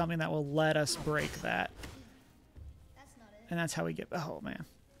power or something that will let us break that. That's not it. And that's how we get... Oh, man.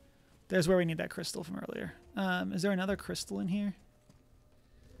 There's where we need that crystal from earlier. Is there another crystal in here?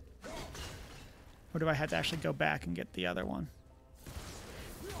 Or do I have to actually go back and get the other one?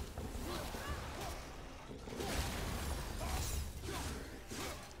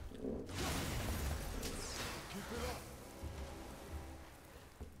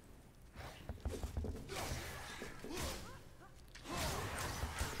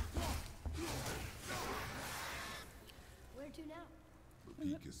 Where to now? The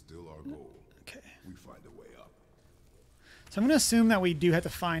peak is still our goal. Okay. We find a way up. So I'm going to assume that we do have to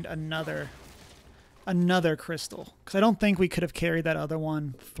find another crystal, because I don't think we could have carried that other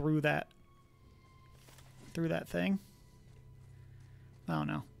one through that thing. I don't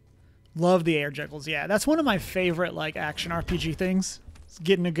know. Love the air juggles. Yeah, that's one of my favorite like action RPG things. It's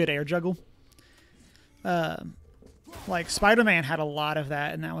getting a good air juggle. Like Spider-Man had a lot of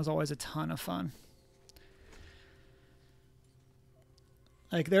that, and that was always a ton of fun.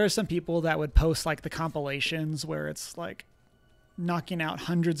 Like there are some people that would post like the compilations where it's like knocking out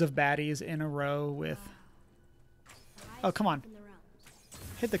hundreds of baddies in a row with... Oh, come on.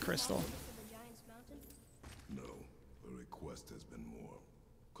 Hit the crystal. No, the request has been more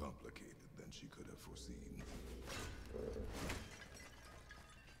complicated than she could have foreseen.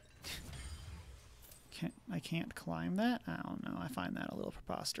 I can't climb that? I don't know. I find that a little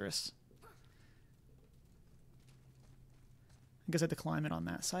preposterous. I guess I have to climb it on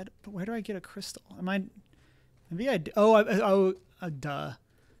that side. But where do I get a crystal? Am I... Maybe I... Duh.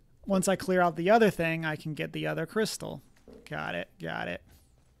 Once I clear out the other thing, I can get the other crystal. Got it. Got it.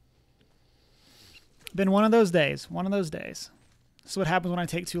 Been one of those days. One of those days. This is what happens when I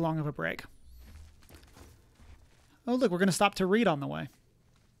take too long of a break. Oh, look. We're going to stop to read on the way.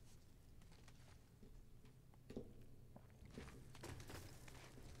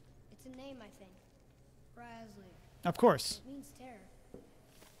 It's a name, I think. Rasley. Of course. It means terror.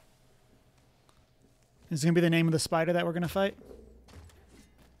 Is it going to be the name of the spider that we're going to fight?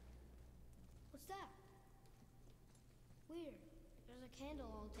 What's that? Weird. There's a candle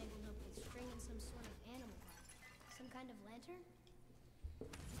all tangled up with string and some sort of animal part. Some kind of lantern?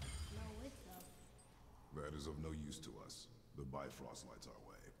 No wick, though. That is of no use to us. The Bifrost lights our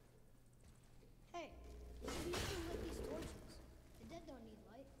way. Hey, maybe you can lit these torches. The dead don't need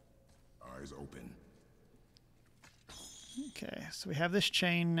light. Eyes open. Okay, so we have this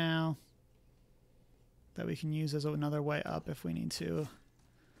chain now that we can use as another way up if we need to.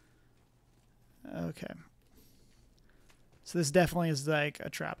 Okay. So this definitely is like a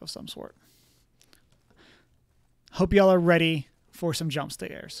trap of some sort. Hope y'all are ready for some jump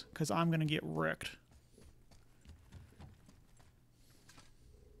scares, because I'm going to get wrecked.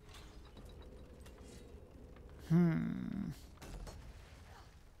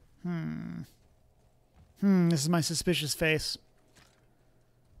 This is my suspicious face.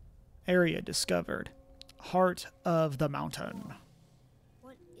 Area discovered. Heart of the mountain.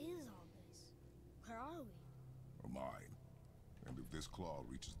 What is all this? Where are we? A mine. And if this claw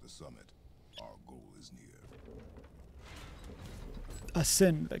reaches the summit, our goal is near.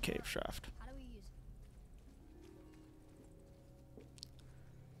 Ascend the cave shaft. How do we use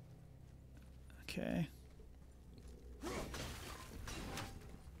it? Okay.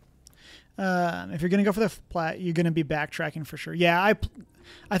 If you're gonna go for the plat, you're gonna be backtracking for sure. Yeah,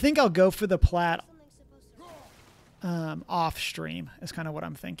 I think I'll go for the plat Something's supposed to... off stream is kind of what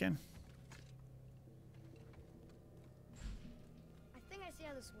I'm thinking. I think I see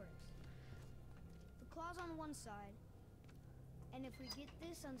how this works. The claw's on one side, and if we get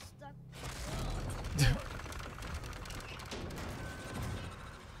this unstuck...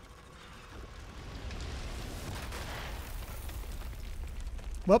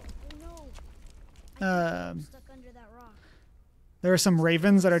 Whoop. Oh no! I think I'm stuck under that rock. There are some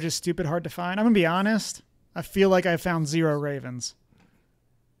ravens that are just stupid hard to find. I'm gonna be honest. I feel like I found 0 ravens.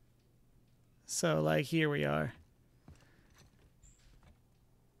 So like here we are.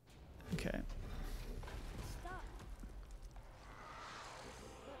 Okay. Stop.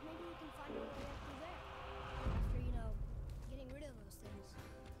 But maybe we can find a way up through there. After, you know, getting rid of those things.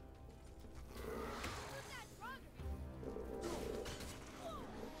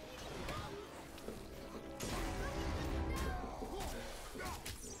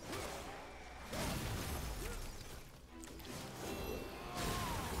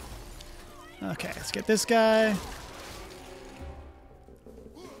 Okay, let's get this guy.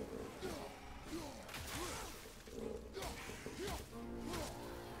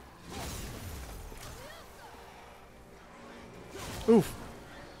 Oof.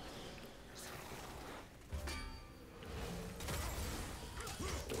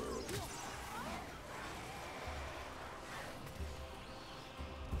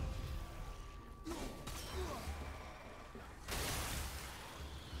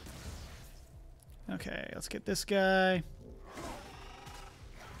 Okay, let's get this guy.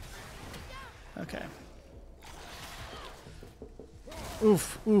 Okay.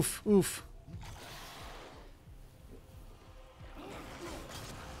 Oof, oof, oof.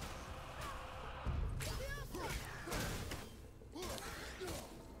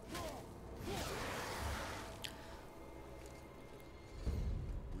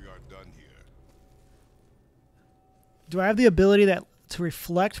 We are done here. Do I have the ability to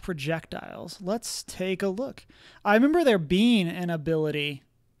reflect projectiles? Let's take a look. I remember there being an ability,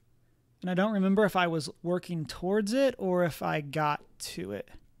 and I don't remember if I was working towards it or if I got to it.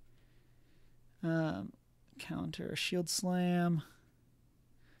 Counter, shield slam,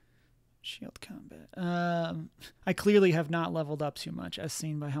 shield combat. I clearly have not leveled up too much, as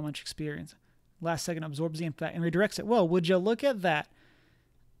seen by how much experience. Last second absorbs the impact and redirects it. Whoa, would you look at that?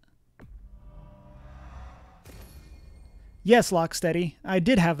 Yes, Locksteady. I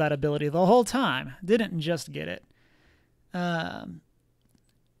did have that ability the whole time. Didn't just get it.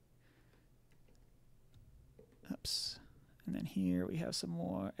 Oops. And then here we have some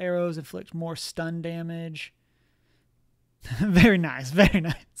more arrows, inflict more stun damage. Very nice, very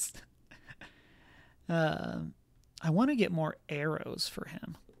nice. I want to get more arrows for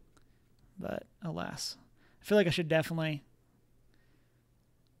him, but alas. I feel like I should definitely,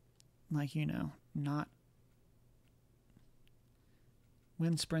 like, you know, not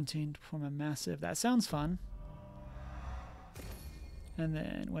when sprinting to perform a massive. That sounds fun. And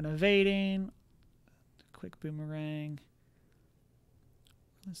then when evading, quick boomerang.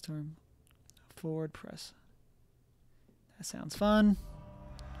 Let's turn forward press. That sounds fun.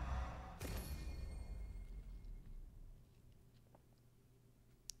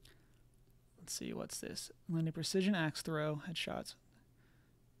 Let's see, what's this? When a precision axe throw, headshots.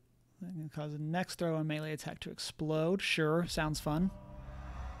 That can cause the next throw and melee attack to explode. Sure, sounds fun.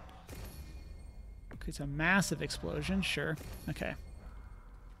 Creates a massive explosion. Sure. Okay.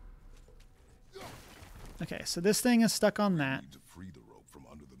 Okay, so this thing is stuck on that. Need to free the rope from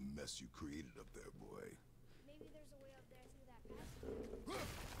under the mess you created up there, boy. Maybe there's a way up there through that path.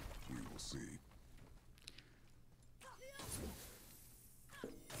 We will see.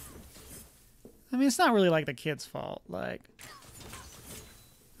 I mean, it's not really like the kid's fault. Like,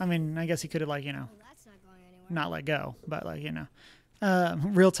 I mean, I guess he could have, like, you know, Well, that's not going anywhere. not let go, but, like, you know.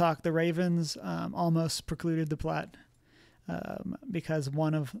 Real talk, the Ravens almost precluded the plat because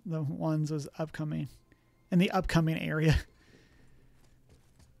one of the ones was upcoming in the upcoming area.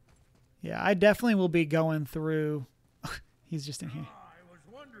 Yeah, I definitely will be going through. He's just in here. I was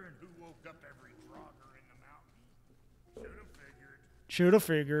wondering who woke up every frogger in the mountain. Should have figured. Should have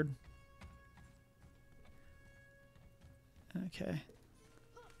figured. Okay.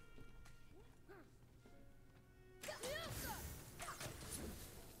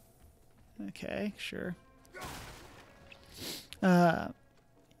 Okay, sure.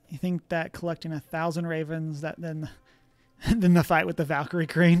 You think that collecting 1,000 ravens, that then the fight with the Valkyrie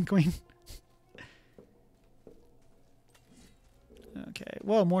Queen? Okay.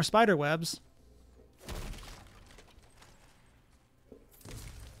 Whoa, more spider webs.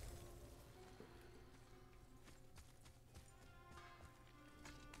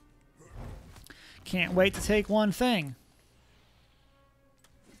 Can't wait to take one thing.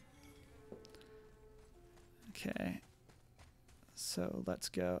 Okay. So let's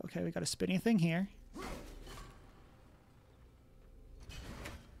go. Okay, we got a spinny thing here.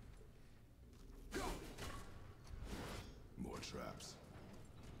 More traps.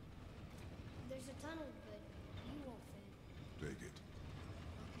 There's a tunnel, but you won't fit. Take it.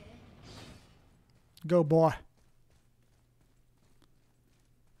 Okay. Go, boy.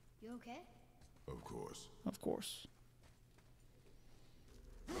 You okay? Of course. Of course.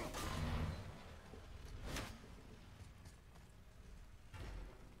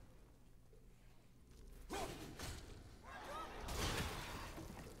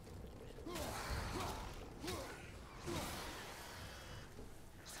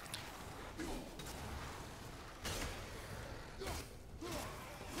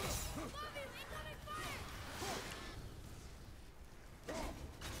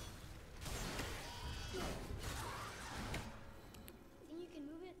 Think you can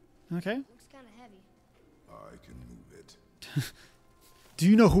move it? Okay. Looks kind of I can move it. Do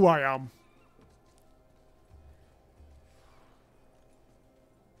you know who I am?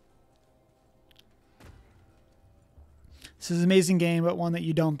 This is an amazing game, but one that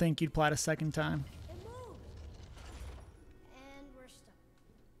you don't think you'd plat a second time. It moved! And we're stuck.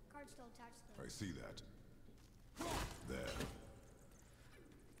 Card still attached to I see that. There.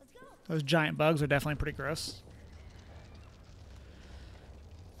 Let's go! Those giant bugs are definitely pretty gross.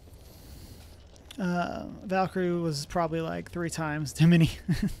 Valkyrie was probably like 3 times too many.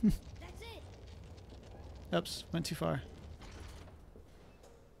 That's it! Oops, went too far.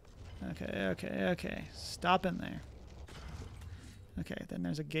 Okay. Stop in there. Okay, then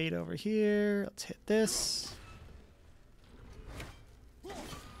there's a gate over here. Let's hit this. Maybe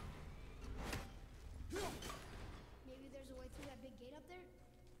there's a way through that big gate up there?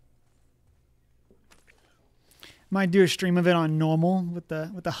 Might do a stream of it on normal with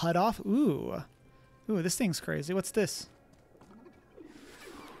the HUD off. Ooh, this thing's crazy. What's this?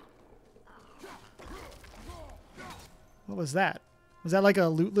 What was that? Was that like a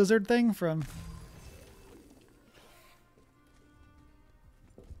loot lizard thing from?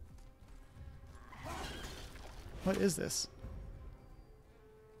 What is this?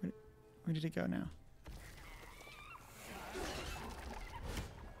 Where did it go now?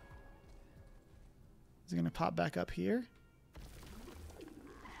 Is it going to pop back up here?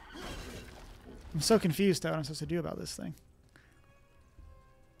 I'm so confused what I'm supposed to do about this thing.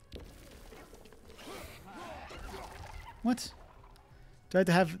 What? Do I have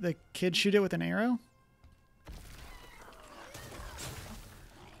to have the kid shoot it with an arrow?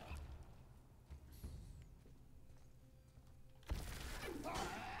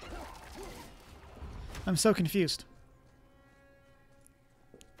 I'm so confused.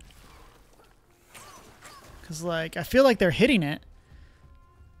 Because, like, I feel like they're hitting it.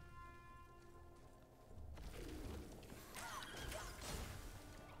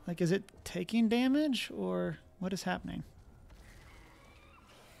 Like, is it taking damage, or what is happening?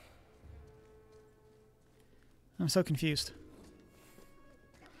 I'm so confused.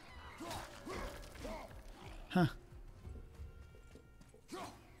 Huh.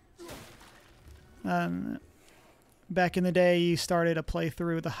 Back in the day, you started a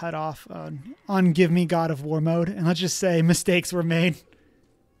playthrough with the HUD off on Give Me God of War mode, and let's just say mistakes were made.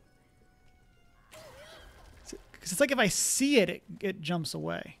 Because it's like if I see it, it jumps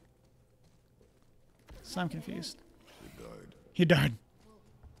away. So I'm confused. He died. He died.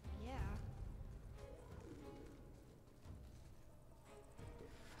 Yeah.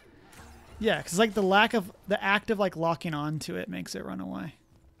 Yeah, because like the lack of the act of like locking on to it makes it run away.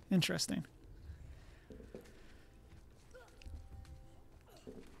 Interesting.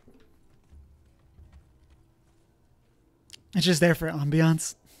 It's just there for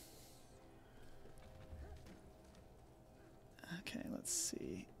ambiance. Okay, let's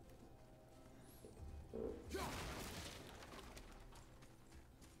see.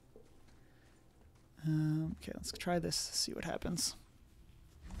 Okay, let's try this, see what happens.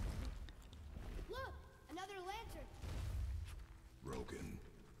 Look! Another lantern! Broken.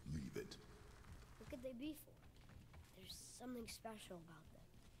 Leave it. What could they be for? There's something special about them.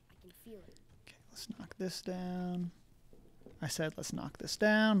 I can feel it. Okay, let's knock this down. I said let's knock this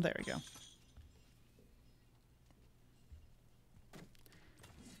down. There we go.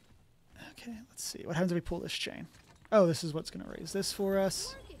 Okay, let's see. What happens if we pull this chain? Oh, this is what's going to raise this for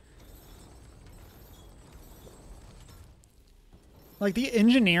us. Like the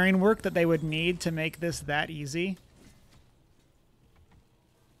engineering work that they would need to make this that easy.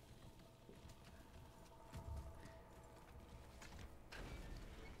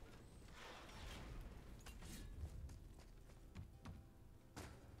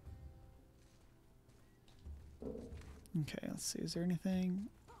 Okay, let's see. Is there anything?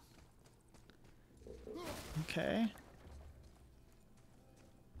 Okay.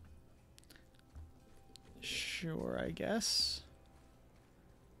 Sure, I guess.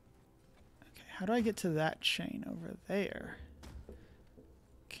 Okay, how do I get to that chain over there?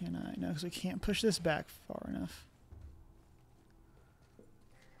 Can I? No, because we can't push this back far enough.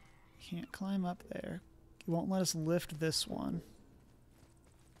 Can't climb up there. It won't let us lift this one.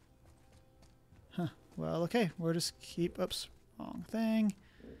 Huh. Well, okay. We'll just keep... Oops. Wrong thing.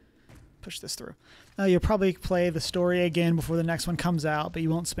 Push this through. You'll probably play the story again before the next one comes out, but you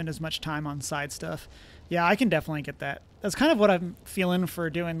won't spend as much time on side stuff. Yeah, I can definitely get that. That's kind of what I'm feeling for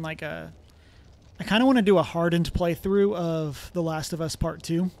doing like a... I kind of want to do a hardened playthrough of The Last of Us Part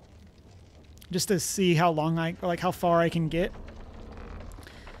 2. Just to see how long or like how far I can get.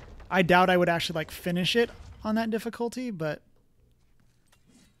 I doubt I would actually like finish it on that difficulty, but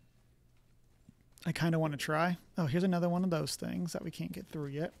I kind of want to try. Oh, here's another one of those things that we can't get through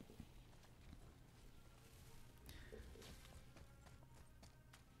yet.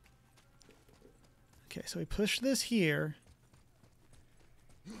 Okay, so we push this here.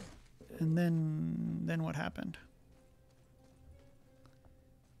 And then what happened?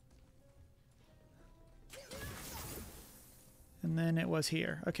 And then it was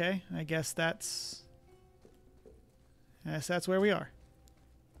here. Okay, I guess that's where we are.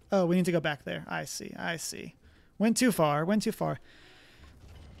 Oh, we need to go back there. I see. I see. Went too far. Went too far.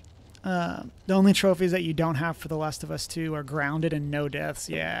 The only trophies that you don't have for The Last of Us 2 are grounded and no deaths.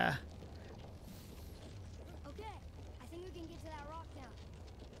 Yeah. Okay, I think we can get to that rock now.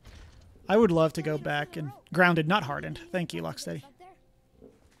 I would love to go back and grounded, not hardened. Thank you, Locksteady. Up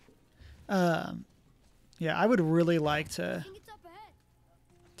there? Yeah, I would really like I to think it's up ahead.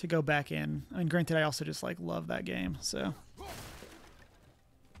 go back in. I mean, granted, I also just like love that game, so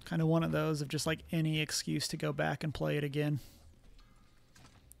kind of one of those of just like any excuse to go back and play it again.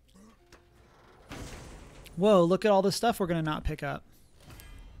 Whoa, look at all the stuff we're gonna not pick up.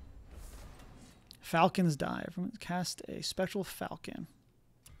 Falcon's die. Everyone cast a spectral falcon.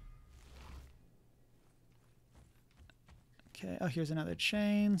 Okay, oh, here's another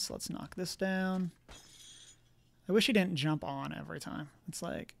chain, so let's knock this down. I wish he didn't jump on every time. It's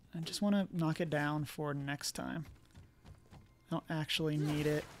like, I just want to knock it down for next time. I don't actually need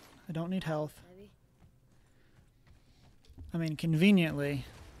it. I don't need health. Maybe. I mean, conveniently,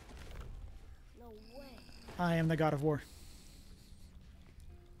 No way. I am the god of war.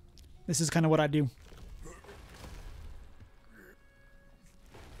 This is kind of what I do. You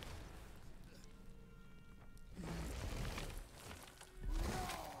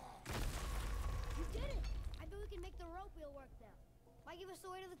did it! I bet we can make the rope wheel work now. Might give us the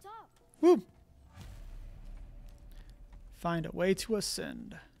way to the top. Woo! Find a way to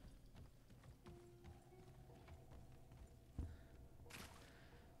ascend.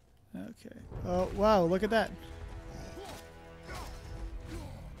 Okay. Oh, wow, look at that.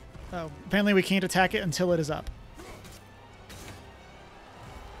 Oh, apparently we can't attack it until it is up.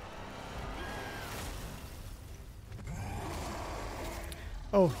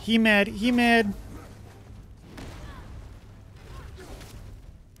 Oh, he mad. He mad.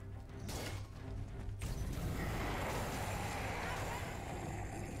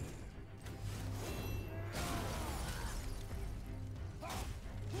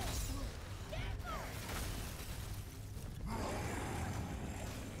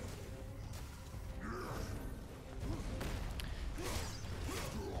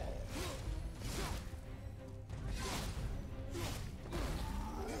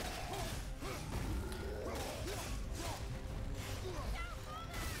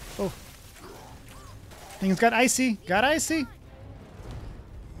 Oh. Things got icy. Got icy.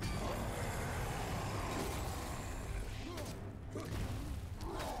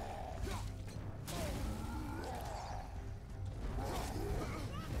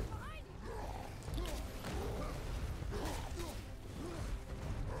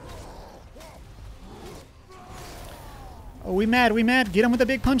 Oh, we mad. We mad. Get him with the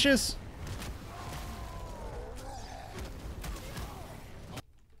big punches.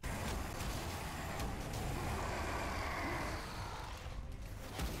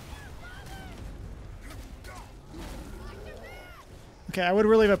 Okay, I would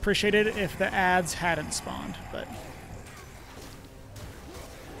really have appreciated it if the ads hadn't spawned, but...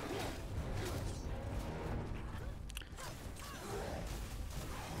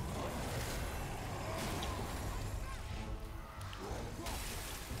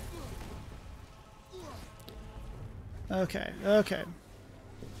 Okay, okay.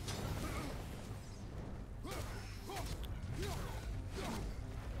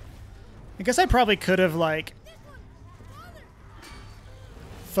 I guess I probably could have, like,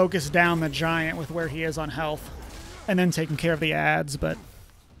 focused down the giant with where he is on health and then taken care of the ads, but...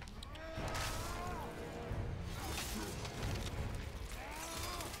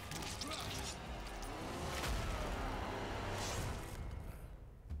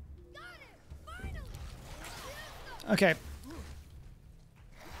 Okay.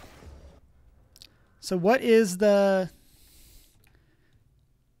 So what is the...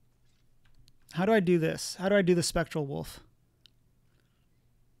 How do I do this? How do I do the spectral wolf?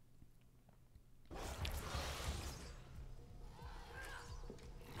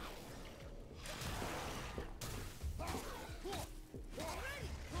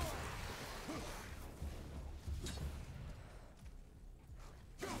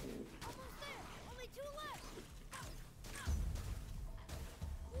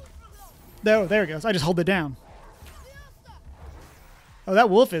 Oh, there it goes. I just hold it down. Oh, that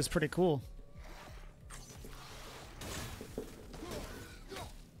wolf is pretty cool.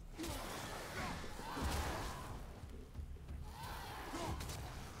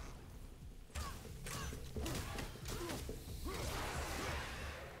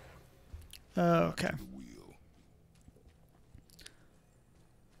 Oh, okay. The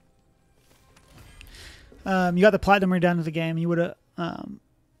wheel. You got the platinum redone of the game. You would have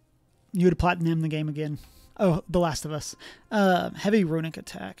platinum the game again. Oh, The Last of Us. Heavy runic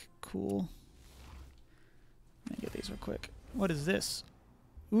attack. Cool. Let me get these real quick. What is this?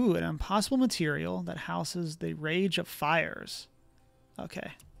 Ooh, an impossible material that houses the rage of fires.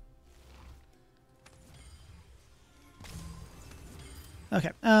 Okay.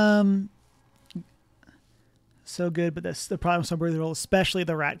 Okay. So good, but the problem with so brutal, especially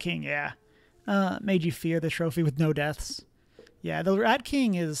the Rat King, yeah. Made you fear the trophy with no deaths. Yeah, the Rat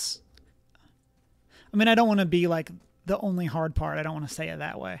King is... I mean, I don't want to be like the only hard part. I don't want to say it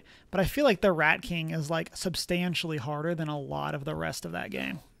that way. But I feel like the Rat King is like substantially harder than a lot of the rest of that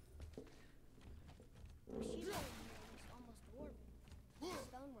game. Almost dwarven.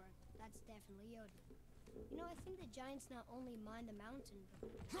 Stonework, that's definitely Yoda. You know, I think the giants not only mine the mountain, but...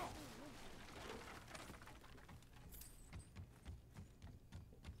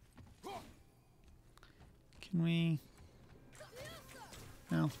 Can we...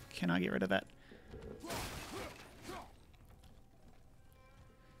 No, cannot get rid of that.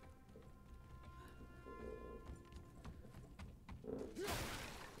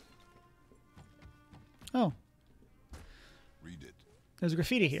 Oh, Read it. there's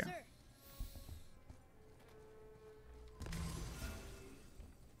graffiti Yes, here. sir.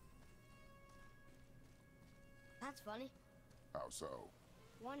 That's funny. How so?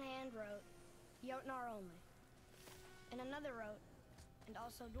 One hand wrote, Jotnar only. And another wrote, and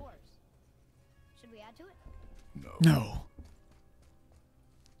also dwarves. Should we add to it? No. No.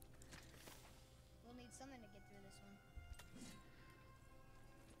 We'll need something to get through this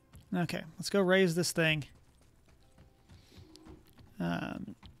one. Okay, let's go raise this thing.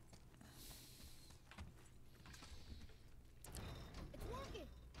 It's working!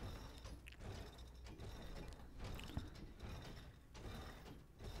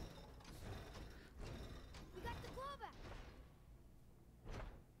 We got the claw back!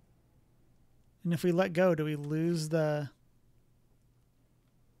 And if we let go, do we lose the...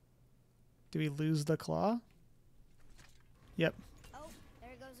 Do we lose the claw? Yep. Oh,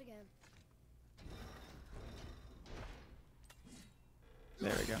 there it goes again.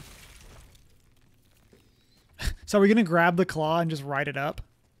 There we go. So are we going to grab the claw and just write it up?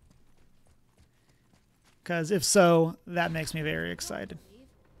 Because if so, that makes me very excited. Leave.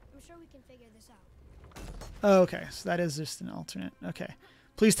 I'm sure we can figure this out. Oh, okay, so that is just an alternate. Okay.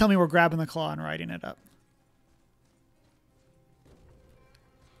 Please tell me we're grabbing the claw and writing it up.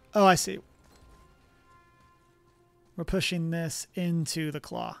 Oh, I see. We're pushing this into the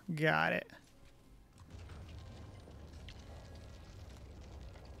claw. Got it.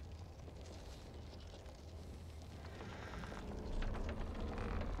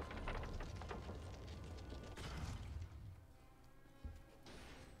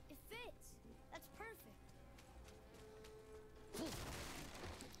 It fits! That's perfect!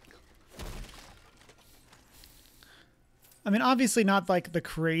 I mean, obviously not like the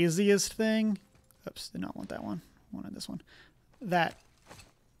craziest thing. Oops, did not want that one. Wanted this one. That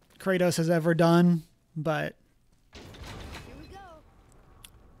Kratos has ever done, but Here we go!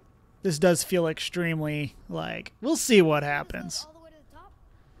 this does feel extremely like, we'll see what happens All the way to the top?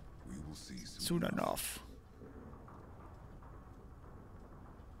 We will see soon enough.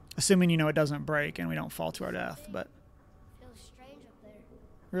 Assuming, you know, it doesn't break and we don't fall to our death, but Feels strange up there.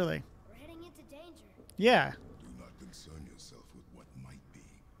 really. We're heading into danger. Yeah. Do not concern yourself with what might be.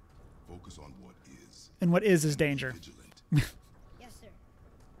 Focus on what is. And what is Be danger? vigilant. Yes, sir.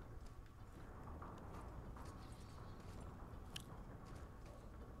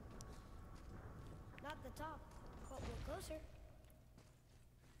 Not the top, but we're closer.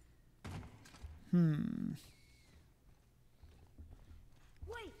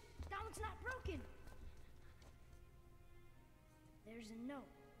 Wait, that one's not broken. There's a note.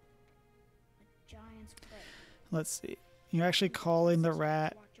 A giant's prayer. Let's see. You're actually calling the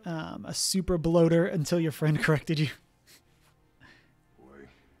rat a super bloater until your friend corrected you. Boy,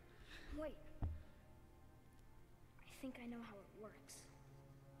 Wait. I think I know how it works.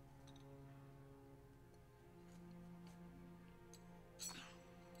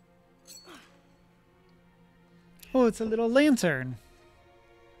 Oh, it's a little lantern.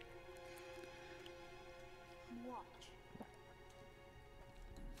 Watch.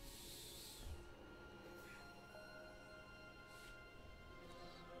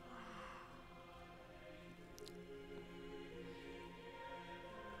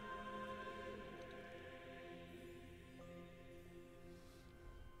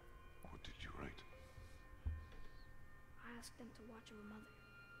 what did you write? I asked them to watch over Mother.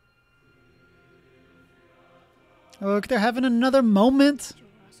 Look, they're having another moment.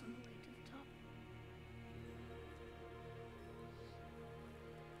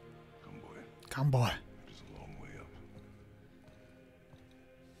 Come, boy. Come, boy. Just a long way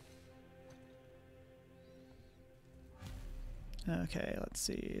up. Okay, let's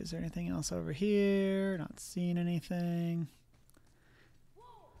see. Is there anything else over here? Not seeing anything.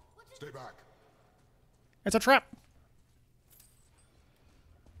 Stay back. It's a trap.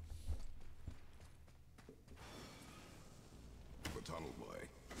 The tunnel, boy.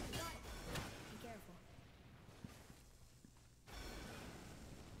 Be careful.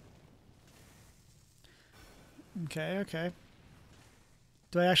 Okay, okay.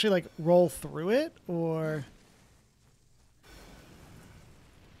 Do I actually, like, roll through it, or...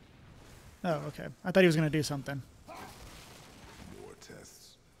 Oh, okay. I thought he was going to do something. More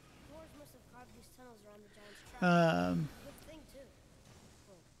tests. Dwarves must have carved these tunnels around the giant's trap. Good thing, too.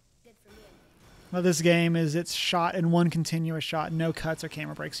 Well, good for me, anyway. Well, this game is it's shot in one continuous shot, no cuts or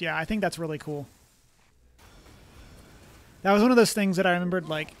camera breaks. Yeah, I think that's really cool. That was one of those things that I remembered,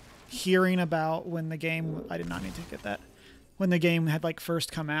 like, hearing about when the game... I did not need to get that. When the game had, like,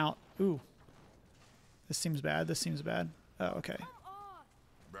 first come out. Ooh. This seems bad. This seems bad. Oh, okay.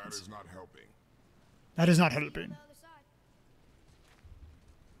 That is not helping. That is not helping.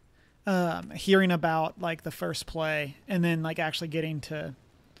 The other side. Hearing about, like, the first play and then, like, actually getting to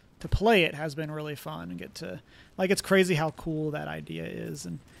play it has been really fun and get to... Like, it's crazy how cool that idea is.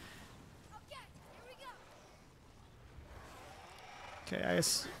 And Okay, here we go. okay, I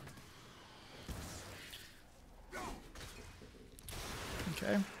guess...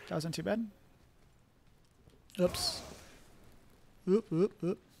 Okay, that wasn't too bad. Oops. Oop, oop,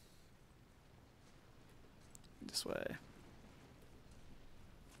 oop. This way.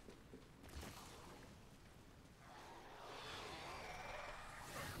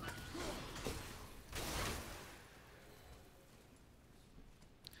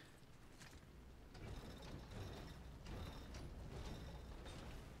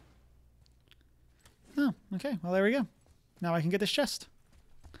 Oh, okay. Well, there we go. Now I can get this chest.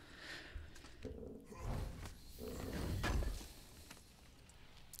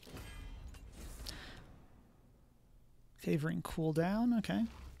 Favoring cooldown, okay.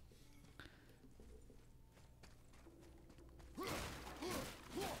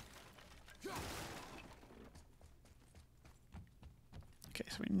 Okay,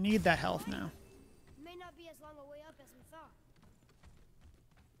 so we need that health now. May not be as long a way up as we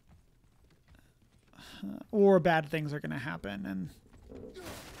thought. Or bad things are going to happen, and...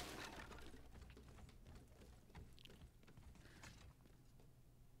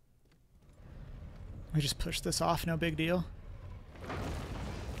 We just push this off, no big deal.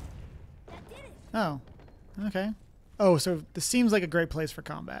 That did it. Oh, okay. Oh, so this seems like a great place for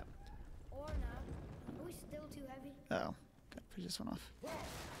combat. Or not. Are we still too heavy? Oh, okay, push this one off.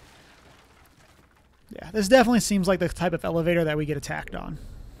 Yeah, this definitely seems like the type of elevator that we get attacked on.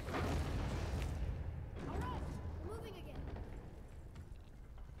 All right, we're moving again.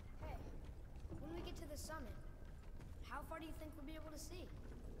 Hey, when we get to the summit, how far do you think we'll be able to see?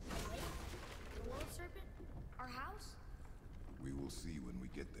 The lake? The world serpent? Our house? We will see when we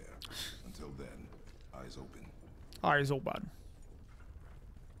get there. Until then, eyes open. Eyes open.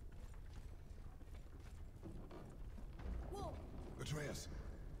 Whoa, Atreus,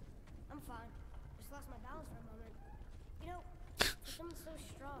 I'm fine. Just lost my balance for a moment. You know, for someone so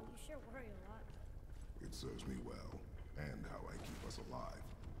strong, you sure worry a lot. it serves me well, and how I keep us alive.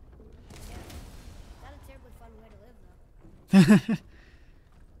 Yeah, not a terribly fun way to live, though.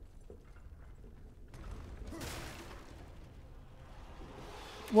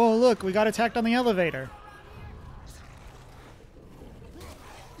 Whoa, look, we got attacked on the elevator.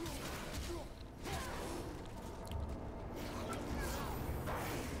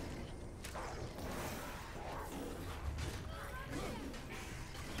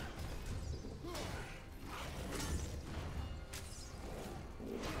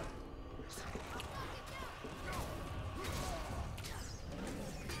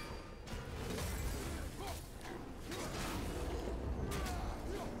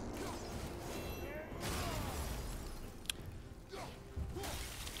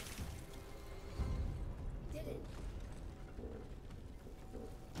 Did it?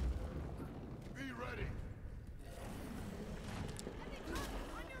 Be ready.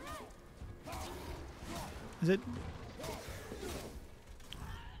 On your right! Is it?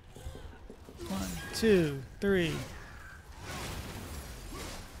 1, 2, 3.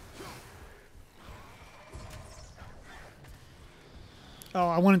 Oh,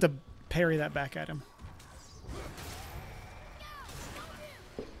 I wanted to parry that back at him.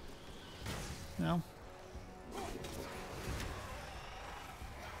 No?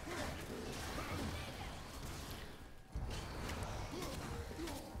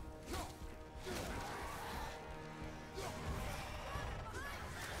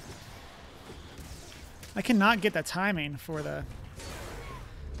 I cannot get the timing for the...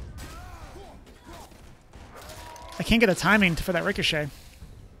 I can't get the timing for that ricochet.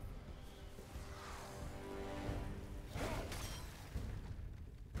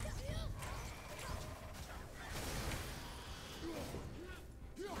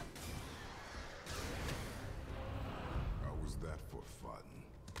 How was that for fun?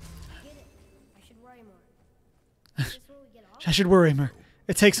 Get it. I should worry more. Is this where we get off? I should worry more.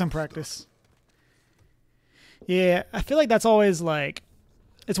 It takes some practice. Yeah, I feel like that's always like...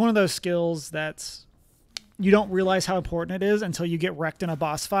 It's one of those skills that's... You don't realize how important it is until you get wrecked in a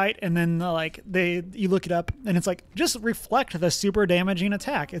boss fight, and then you look it up, and it's like, just reflect the super damaging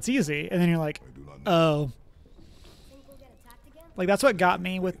attack. It's easy. And then you're like, oh. Think we'll get attacked again? Like, that's what got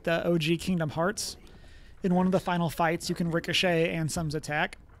me with the OG Kingdom Hearts. In one of the final fights, you can ricochet Ansem's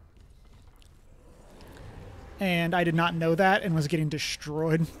attack. And I did not know that and was getting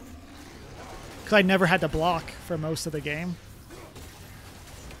destroyed. Because I never had to block for most of the game.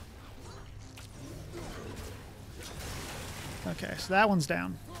 Okay, so that one's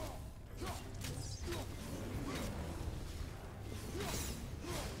down.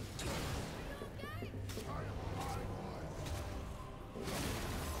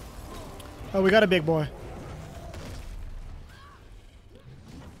 Oh, we got a big boy.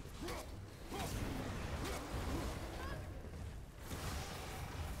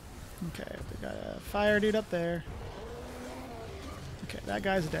 Okay, we got a fire dude up there. Okay, that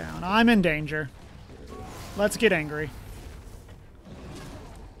guy's down. I'm in danger. Let's get angry.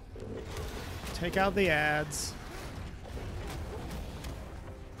 Take out the ads.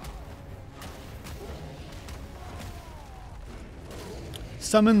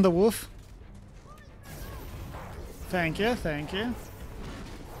 Summon the wolf. Thank you, thank you.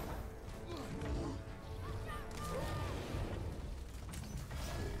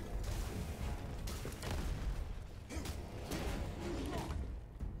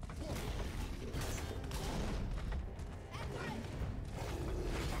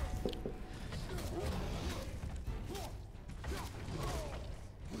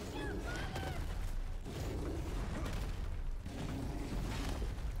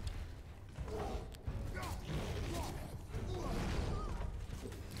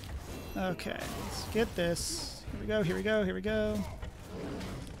 Okay, let's get this. Here we go, here we go, here we go.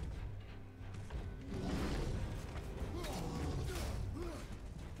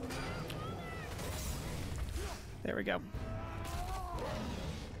 There we go.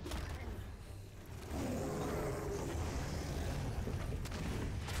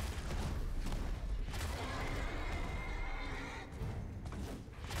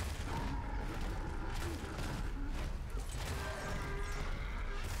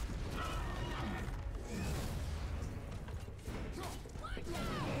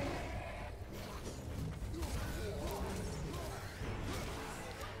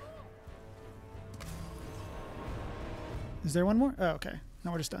 Is there one more? Oh, okay.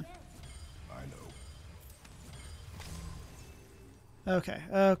 No, we're just done. I know. Okay,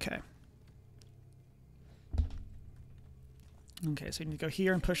 okay. Okay, so you need to go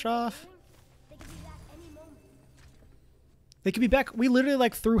here and push off. They could be back any moment. They could be back. We literally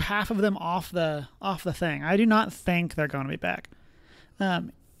like threw half of them off the thing. I do not think they're going to be back. I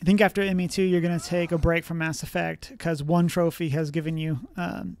think after ME2 you're going to take a break from Mass Effect because one trophy has given you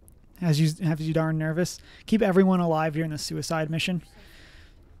has you darn nervous. Keep everyone alive during the suicide mission.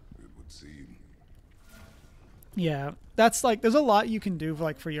 It would seem. Yeah, that's like there's a lot you can do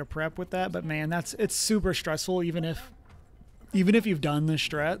for your prep with that, but man, it's super stressful even if you've done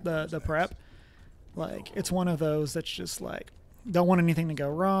the the prep. Like it's one of those that's just like don't want anything to go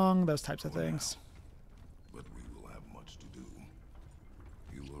wrong, those types of things. But we will have much to do.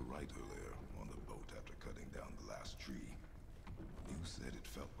 You were right earlier on the boat after cutting down the last tree. You said it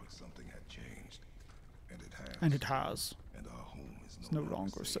felt like something had changed. And it has. And it has. And our home is It's no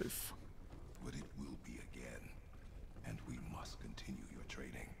longer safe. But it will be again. And we must continue your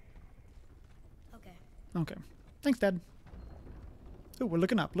training. Okay. Okay. Thanks, Dad. Oh, we're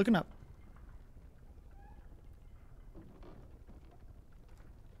looking up, looking up.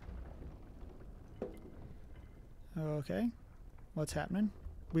 Okay. What's happening?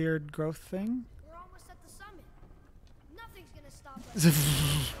 Weird growth thing? We're almost at the summit. Nothing's gonna stop us.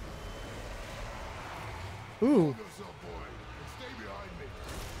 Ooh. Yourself, boy, and stay behind me.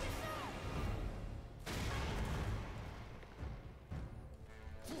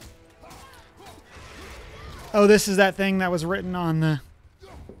 Oh, this is that thing that was written on the...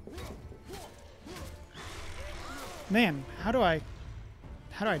 Man, how do I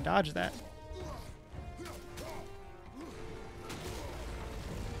dodge that?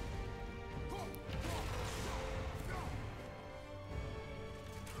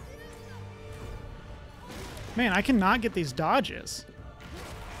 Man, I cannot get these dodges.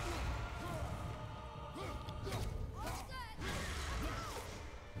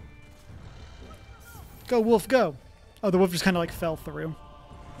 Go, wolf, go. Oh, the wolf just kind of like fell through.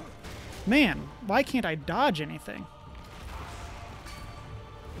 Man, why can't I dodge anything?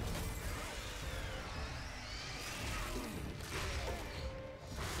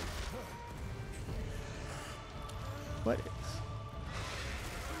 What is...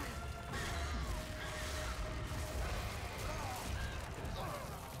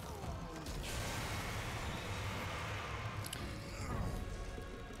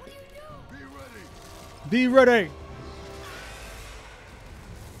 Be ready!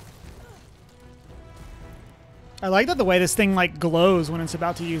 I like that the way this thing like glows when it's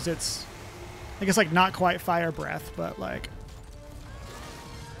about to use its, I guess like not quite fire breath, but like.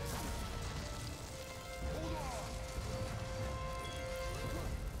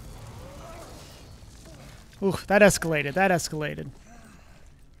 Ooh, that escalated. That escalated.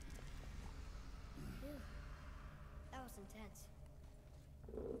 That was intense.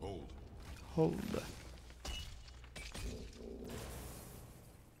 Hold. Hold.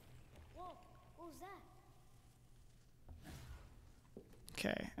 Whoa, what was that?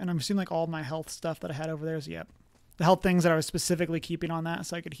 Okay, and I'm assuming like all my health stuff that I had over there is, yep. The health things that I was specifically keeping on that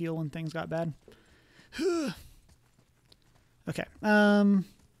so I could heal when things got bad. Okay,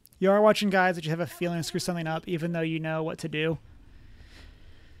 you are watching guides that you have a feeling to screw something up even though you know what to do.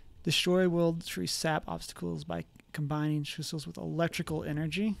 Destroy world tree sap obstacles by combining crystals with electrical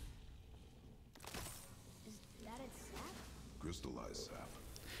energy. Is that its sap? Crystallized sap.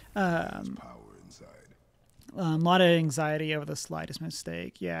 Um, There's power inside. A lot of anxiety over the slightest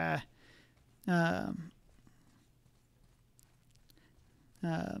mistake. Yeah.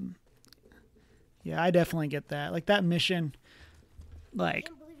 Yeah, I definitely get that. Like that mission, like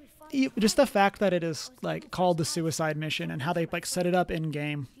Can't believe we finally just the fact that it is like called the suicide mission and how they like set it up in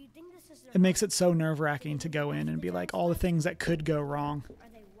game, Do you think this is their it makes it so nerve-wracking to go in and be like all the things that could go wrong. Are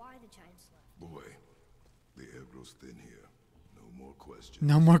they why the giants left? Boy, the air grows thin here. No more questions.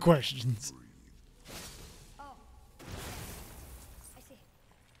 No more questions. Breathe. Oh. I see.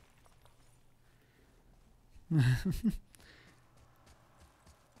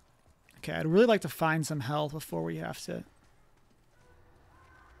 Okay, I'd really like to find some health before we have to. Do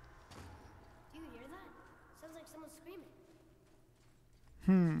you hear that? Sounds like someone's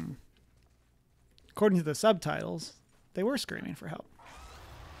screaming. According to the subtitles, they were screaming for help.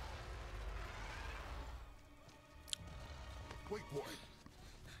 Wait, boy.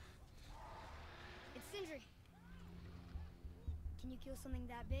 It's Sindri. Can you kill something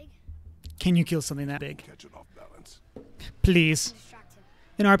that big? Can you kill something that big? Catch it off balance. Please. Distract him.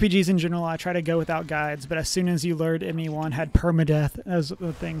 In RPGs in general, I try to go without guides, but as soon as you learned ME1 had permadeath as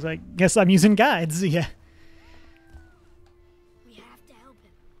the things, I guess I'm using guides. Yeah. We have to help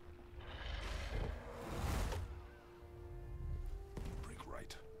him. Break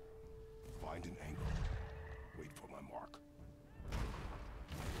right. Find an angle. Wait for my mark.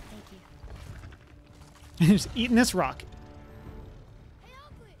 Thank you. Just eating this rock. Hey,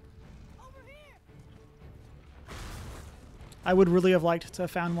 Ugly! Over here! I would really have liked to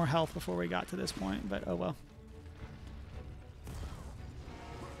have found more health before we got to this point, but oh well.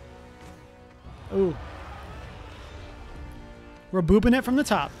 Ooh. We're booping it from the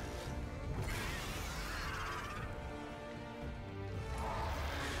top.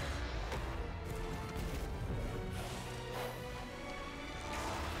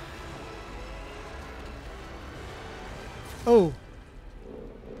 Oh.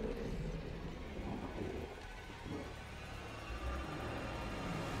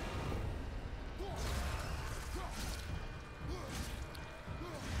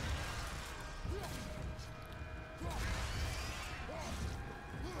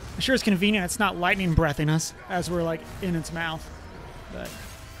 I'm sure it's convenient it's not lightning breathing us as we're like in its mouth. But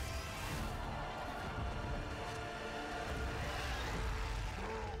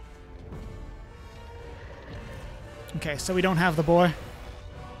okay, so we don't have the boy.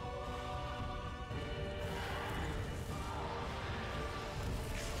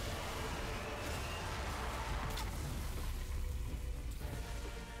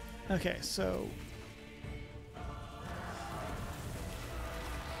 Okay, so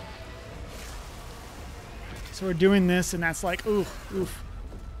we're doing this, and that's like, oof, oof.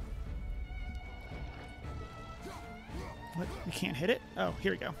 What? You can't hit it? Oh,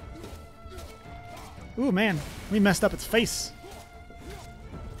 here we go. Ooh, man, we messed up its face.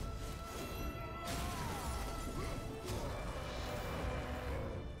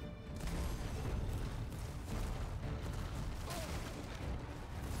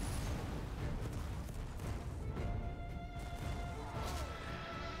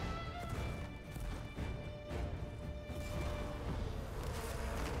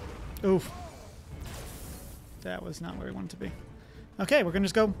 Oof. That was not where we wanted to be. Okay, we're gonna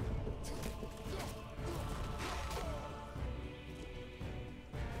just go.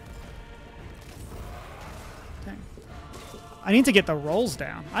 Dang. I need to get the rolls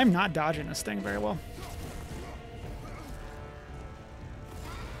down. I'm not dodging this thing very well.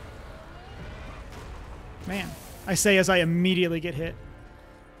 Man, I say as I immediately get hit.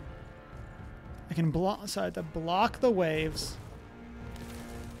 I can block, so I have to block the waves.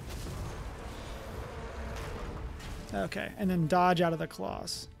 Okay, and then dodge out of the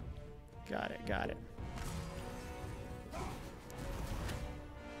claws. Got it, got it.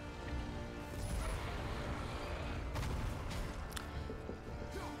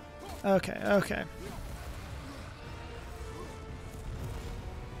 Okay, okay.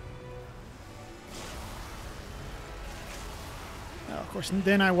 Oh, of course,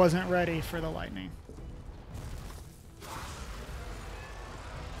 then I wasn't ready for the lightning.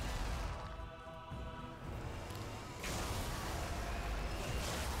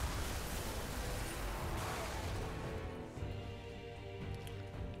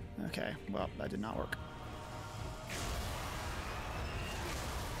 Okay, well, that did not work.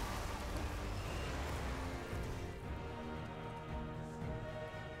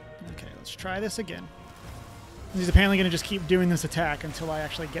 Okay, let's try this again. He's apparently going to just keep doing this attack until I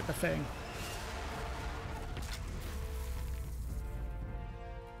actually get the thing.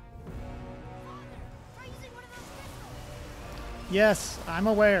 Yes, I'm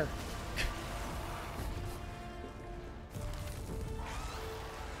aware.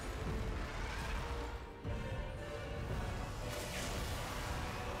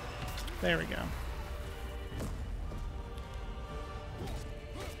 There we go.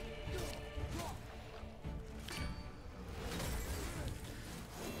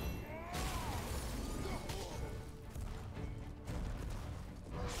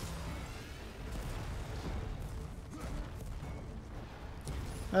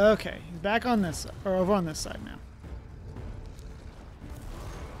 Okay, he's back on this, or over on this side now.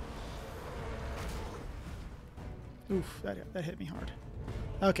 Oof, that hit me hard.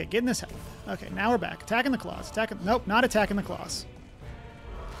 Okay, getting this health. Okay, now we're back. Attacking the claws. Attacking. Nope, not attacking the claws.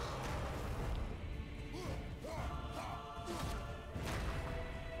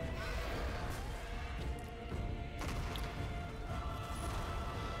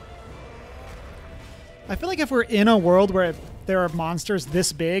 I feel like if we're in a world where there are monsters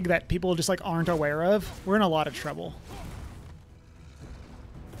this big that people just like aren't aware of, we're in a lot of trouble.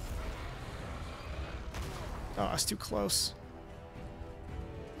 Oh, it's too close.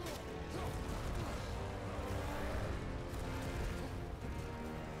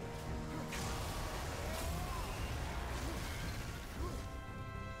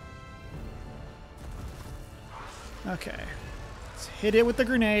 Okay. Let's hit it with the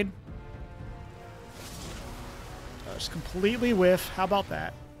grenade. Oh, just completely whiff. How about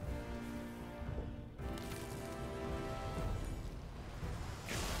that?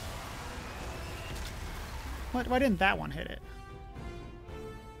 What? Why didn't that one hit it?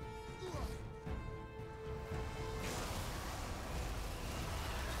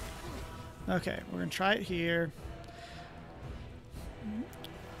 Okay, we're gonna try it here.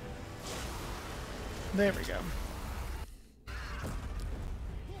 There we go.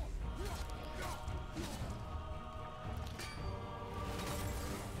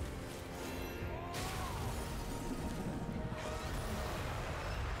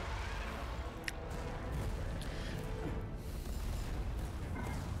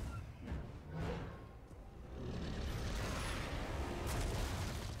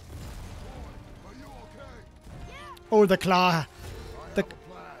 Oh, the claw.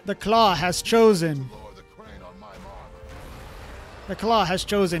 The claw has chosen. The claw has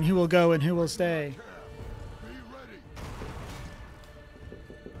chosen who will go and who will stay.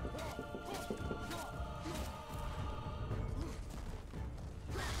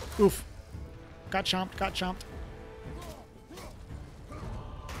 Oof. Got chomped, got chomped.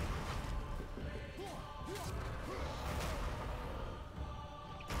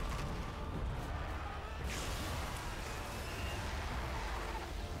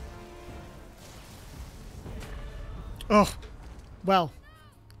 Oh, well.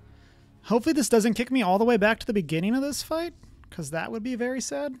 Hopefully this doesn't kick me all the way back to the beginning of this fight, because that would be very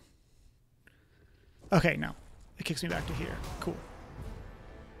sad. Okay, no. It kicks me back to here. Cool.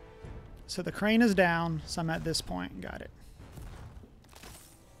 So the crane is down, so I'm at this point. Got it.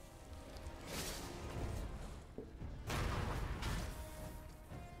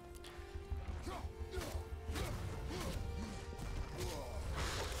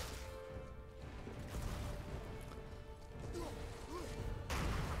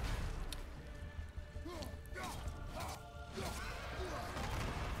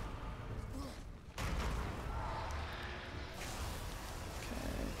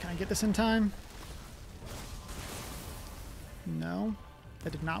 I get this in time? No.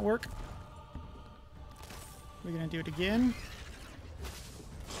 That did not work. We're going to do it again.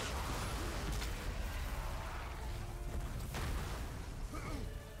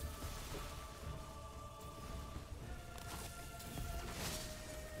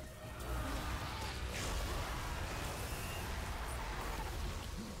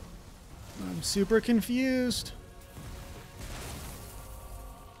 I'm super confused.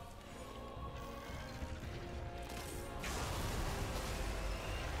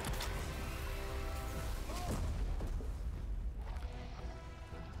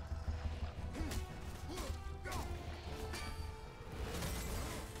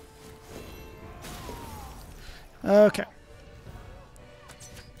 Okay.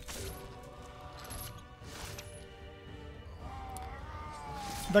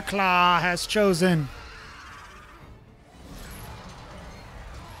 The claw has chosen.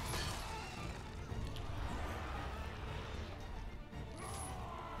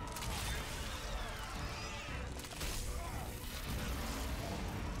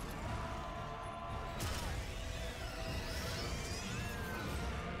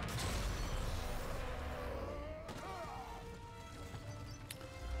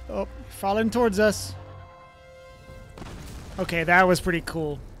 Oh, falling towards us. Okay, that was pretty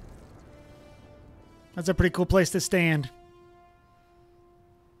cool. That's a pretty cool place to stand.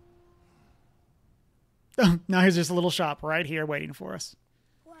 Oh, now here's just a little shop right here waiting for us.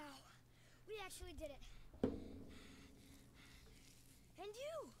 Wow, we actually did it. And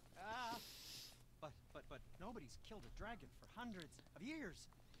you! But nobody's killed a dragon for hundreds of years.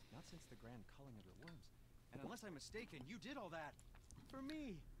 Not since the Grand Culling of the Worms. And unless I'm mistaken, you did all that for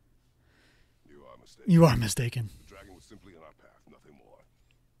me. You are mistaken. You are mistaken. The dragon was simply in our path, nothing more.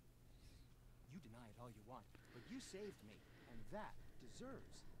 You deny it all you want, but you saved me, and that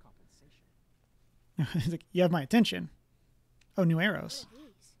deserves compensation. He's like, you have my attention. Oh, new arrows. What are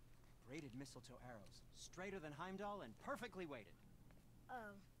these? Braided mistletoe arrows, straighter than Heimdall and perfectly weighted.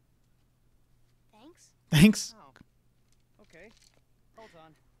 Oh. Thanks? Thanks. Oh. Okay. Hold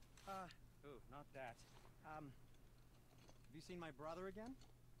on. Ooh, not that. Have you seen my brother again?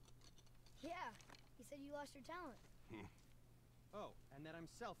 Yeah, he said you lost your talent. Oh, and that I'm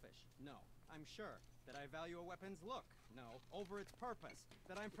selfish? No. I'm sure. That I value a weapon's look? No. Over its purpose?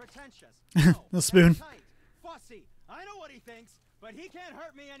 That I'm pretentious? No. The spoon. That I'm tight, fussy. I know what he thinks, but he can't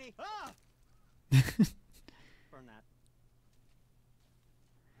hurt me any. Ah! Burn that.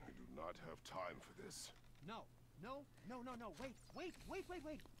 I do not have time for this. No. No. Wait.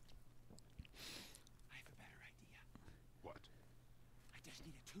 I have a better idea. What? I just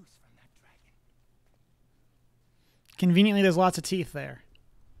need a tooth from that dragon. Conveniently, there's lots of teeth there.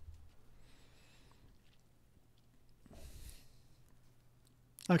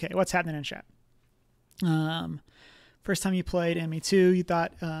 Okay, what's happening in chat? First time you played ME2, you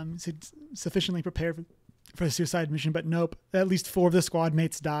thought sufficiently prepared for the suicide mission, but nope. At least 4 of the squad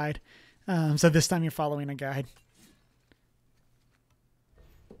mates died. So this time you're following a guide.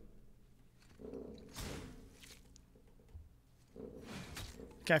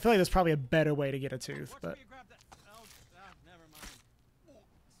 Okay, I feel like there's probably a better way to get a tooth, but... Never mind. Oh,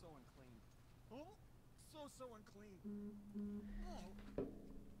 so unclean. Oh, so unclean.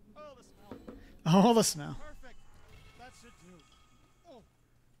 Oh, the smell. Oh, the smell. Perfect. That should do.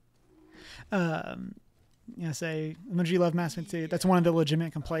 Yeah, say, as much as you love Mass Effect 2, that's one of the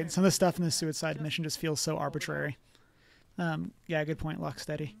legitimate complaints. Some of the stuff in the suicide mission just feels so arbitrary. Yeah, good point,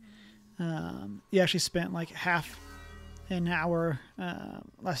 Locksteady. You actually spent like half an hour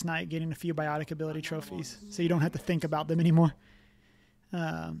last night getting a few biotic ability trophies, so you don't have to think about them anymore.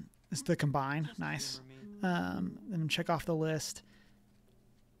 It's the combine. Nice. Then check off the list.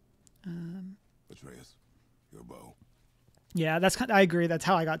 Atreus, your bow. Yeah, I agree. That's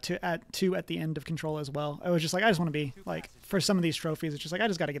how I got to at the end of Control as well. I was just like, I just want to be like, for some of these trophies, it's just like, I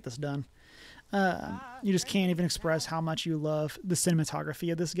just got to get this done. You just can't even express how much you love the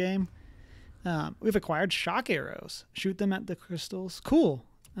cinematography of this game. We've acquired shock arrows. Shoot them at the crystals. Cool.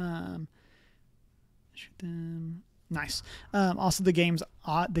 Shoot them. Nice. Also, the game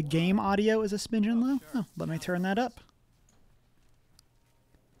audio is a smidgen low. Oh, let me turn that up.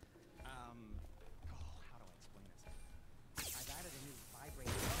 How do I explain this? I've added a new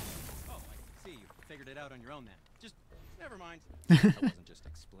vibrator. Oh, I see. You figured it out on your own then. Just, never mind. I wasn't just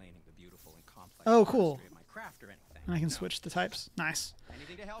explaining the beautiful and complex Oh, cool. history of my craft or anything. And I can switch the types. Nice.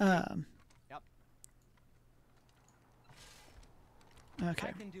 Anything to help you? Yep. Okay.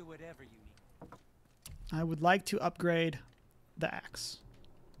 I can do whatever you need. I would like to upgrade the axe.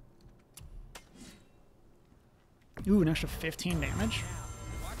 Ooh, an extra 15 damage. Now,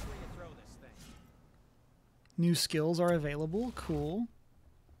 watch New skills are available. Cool.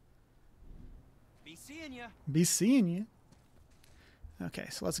 Be seeing ya. Be seeing you. Okay,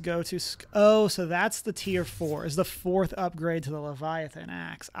 so let's go to... Oh, so that's the tier 4. Is the 4th upgrade to the Leviathan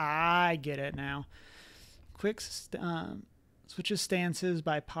axe. I get it now. Quick switches stances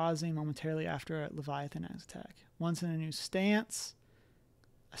by pausing momentarily after a Leviathan axe attack. Once in a new stance,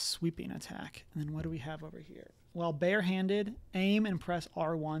 a sweeping attack. And then what do we have over here? While barehanded, aim and press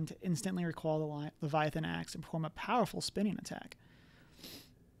R1 to instantly recall the Leviathan axe and perform a powerful spinning attack.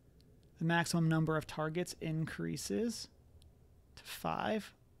 The maximum number of targets increases to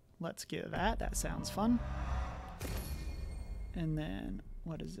 5. Let's get that. That sounds fun. And then,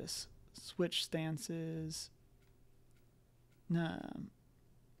 what is this? Switch stances.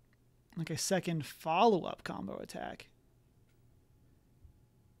 Like a second follow-up combo attack.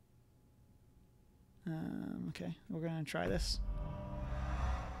 Okay, we're going to try this.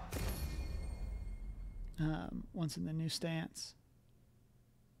 Once in the new stance.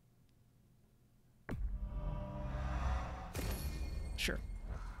 Sure.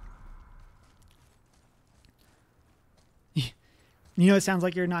 You know, it sounds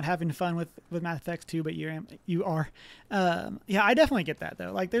like you're not having fun with Mass Effect 2, but you are. Yeah, I definitely get that,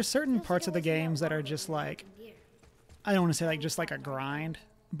 though. Like, there's certain parts of the games that are just like, I don't want to say like just like a grind,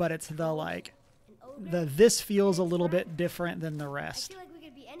 but it's the like, this feels a little bit different than the rest. I feel like we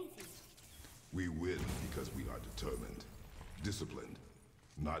could be anything. We win because we are determined, disciplined,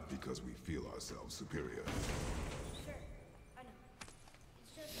 not because we feel ourselves superior. Sure, I know.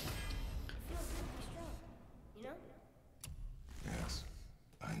 It's just, it feels good to be strong, you know? Yes,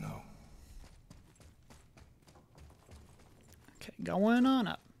 I know. Okay, going on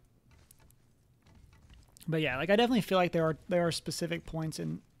up. But yeah, like I definitely feel like there are specific points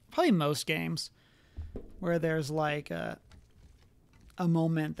in probably most games where there's like a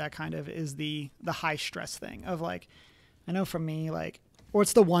moment that kind of is the high stress thing of like, I know for me, like, or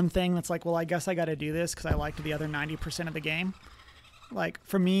it's the one thing that's like, well, I guess I got to do this because I liked the other 90% of the game. Like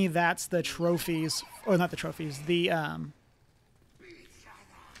for me, that's the trophies, or not the trophies, the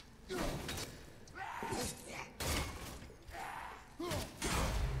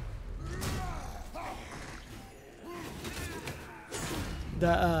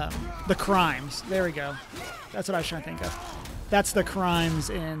crimes. There we go. That's what I was trying to think of. That's the crimes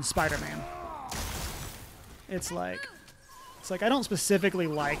in Spider-Man. It's like I don't specifically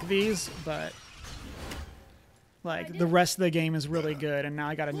like these, but like the rest of the game is really good, and now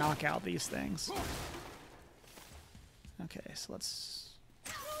I got to knock out these things. Okay, so let's.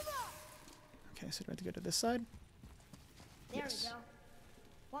 Okay, so do I have to go to this side? There Yes. we go.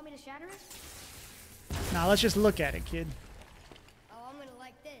 Want me to shatter it? Now let's just look at it, kid. Oh, I'm gonna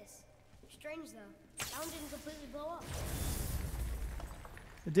like this. Strange though. That one didn't completely blow up.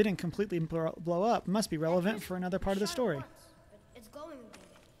 It didn't completely blow up. It must be relevant for another part of the Shot it story. once, but it's glowing again.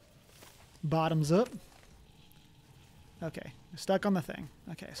 Bottoms up. Okay, we're stuck on the thing.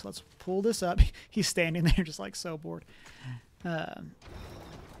 Okay, so let's pull this up. He's standing there just like so bored.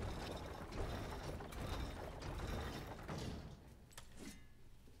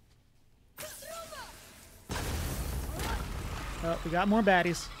 Oh, we got more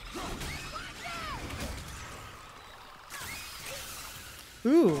baddies.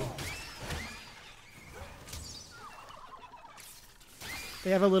 Ooh. They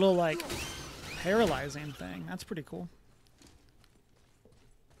have a little, like, paralyzing thing. That's pretty cool.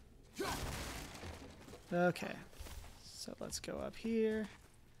 Okay. So let's go up here.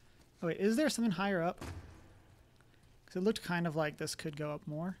 Oh, wait, is there something higher up? Because it looked kind of like this could go up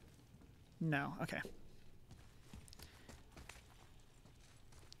more. No. Okay.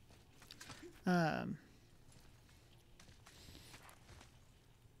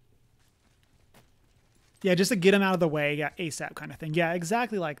 Yeah, just to get him out of the way, yeah, ASAP kind of thing. Yeah,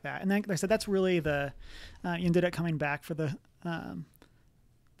 exactly like that. And then, like I said, that's really the you ended up coming back for the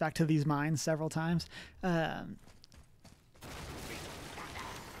back to these mines several times.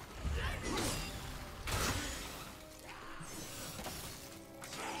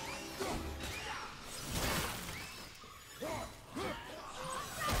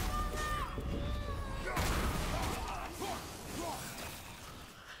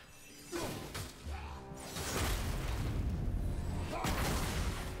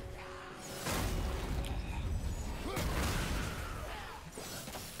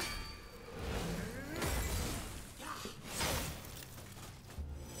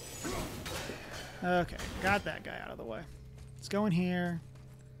 Okay, got that guy out of the way. Let's go in here.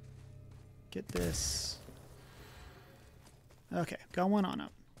 Get this. Okay, going on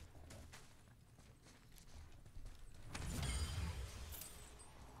up.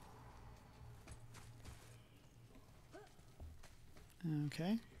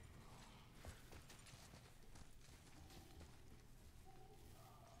 Okay.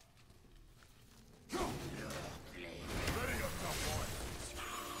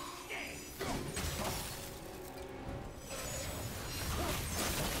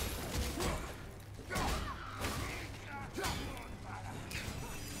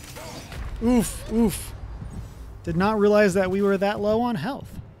 Oof, oof. Did not realize that we were that low on health.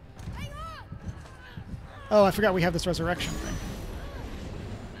 Oh, I forgot we have this resurrection thing.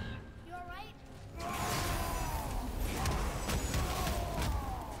 You alright?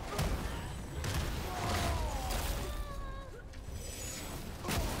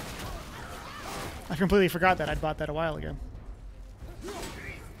 I completely forgot that. I'd bought that a while ago.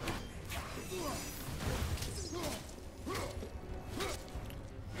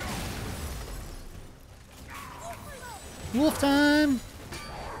 Wolf time!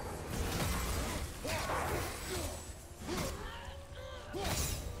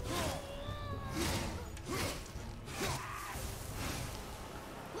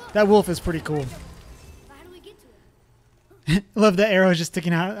 That wolf is pretty cool. How do we get to it? Love the arrow just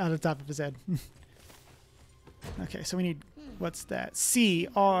sticking out of the top of his head. Okay, so we need, what's that?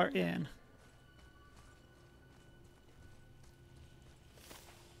 CRN.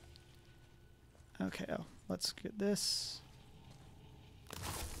 Okay, oh, let's get this.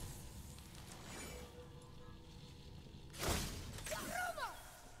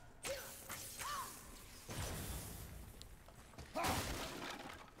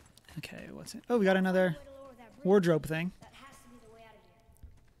 Okay, what's it? Oh, we got another Way to lower that bridge. wardrobe thing. That has to be the way out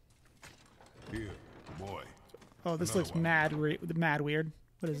of here. Here, boy. Oh, this Another looks one. mad weird.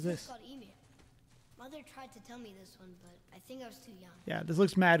 What is This this? is called Emir. Mother tried to tell me this one, but I think I was too young. Yeah, this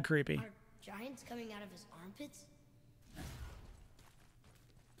looks mad creepy. Are giants coming out of his armpits?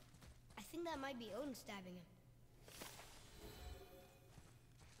 I think that might be Odin stabbing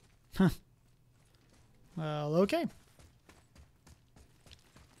him. Well, okay.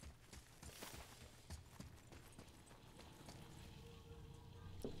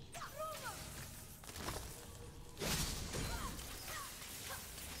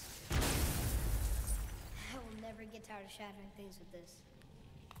 I will never get tired of shattering things with this.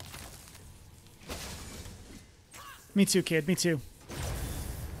 Me too, kid. Me too.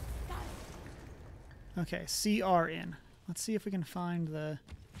 Okay, CRN. Let's see if we can find the...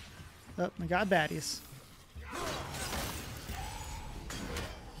 Oh, we got baddies.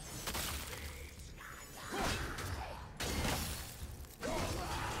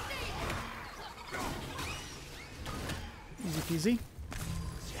 Easy peasy.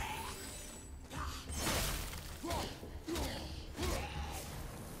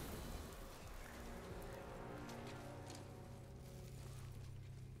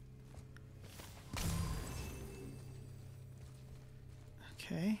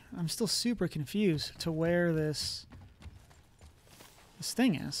 Okay, I'm still super confused to where this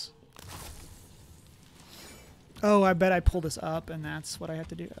thing is. Oh, I bet I pull this up and that's what I have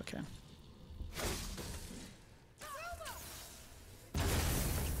to do. Okay.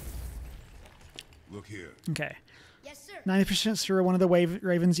 Look here. Okay. Yes, sir. 90% sure one of the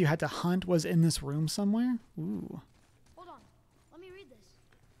ravens you had to hunt was in this room somewhere. Ooh. Hold on. Let me read this.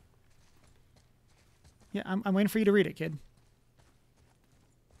 Yeah, I'm waiting for you to read it, kid.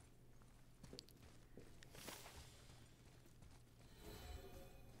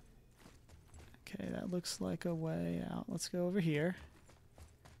 Okay, that looks like a way out. Let's go over here.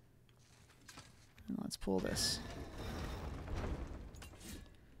 And let's pull this.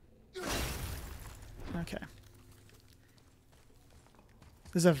 Okay.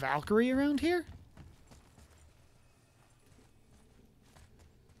 There's a Valkyrie around here?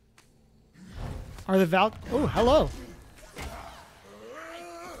 Are the Oh, hello.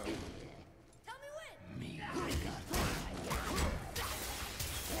 Tell me when.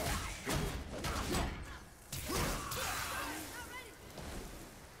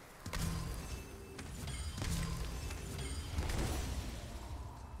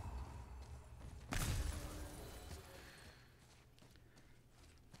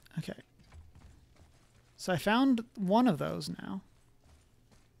 Okay. So I found one of those now.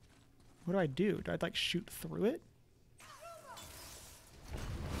 What do I do? Do I like shoot through it?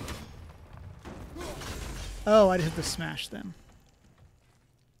 Oh, I just have to smash them.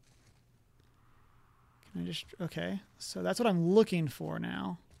 Can I just... Okay. So that's what I'm looking for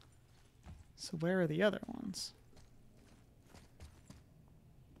now. So where are the other ones?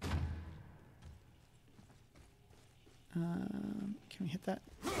 Can we hit that?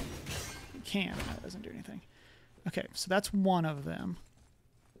 We can. That doesn't do anything. Okay, so that's one of them.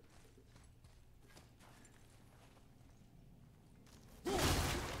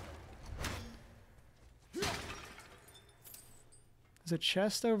 There's a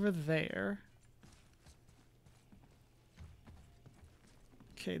chest over there.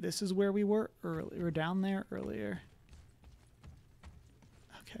 Okay, this is where we were earlier. We were down there earlier.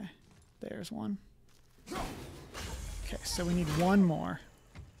 Okay, there's one. Okay, so we need one more.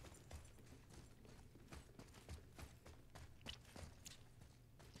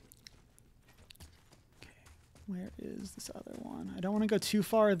 Okay, where is this other one? I don't want to go too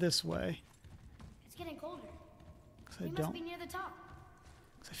far this way. It's getting colder. I We don't. must be near the top.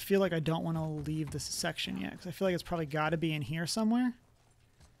 I feel like I don't want to leave this section yet, because I feel like it's probably got to be in here somewhere.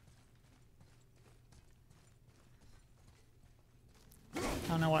 I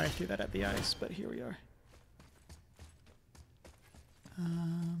don't know why I threw that at the ice, but here we are.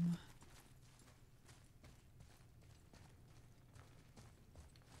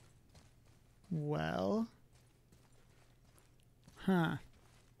 Well. Huh.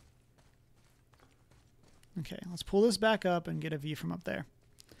 Okay, let's pull this back up and get a view from up there.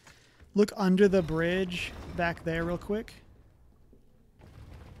 Look under the bridge back there real quick.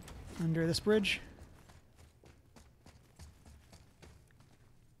 Under this bridge.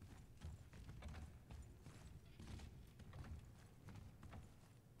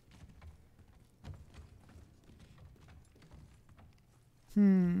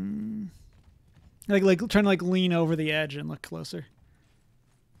 Like trying to like lean over the edge and look closer.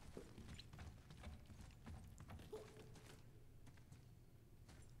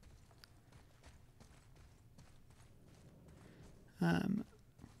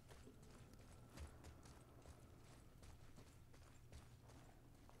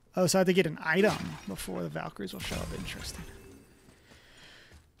 Oh, so I have to get an item before the Valkyries will show up. Interesting.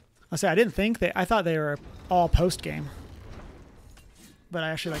 I didn't think I thought they were all post game. But I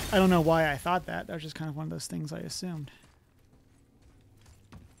actually I don't know why I thought that. That was just kind of one of those things I assumed.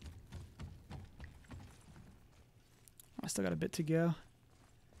 I still got a bit to go.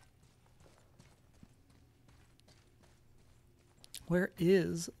 Where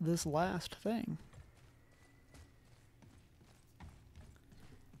is this last thing?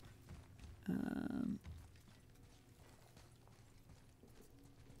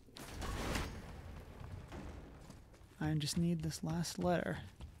 I just need this last letter.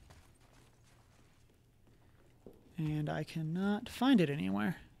 And I cannot find it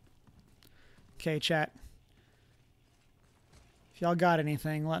anywhere. Okay, chat. If y'all got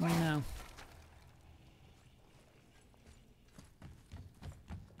anything, let me know.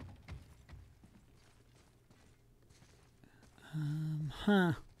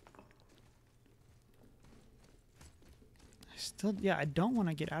 Huh. Still, yeah, I don't want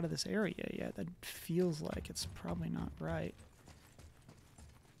to get out of this area yet. That feels like it's probably not right.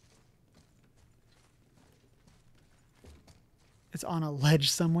 It's on a ledge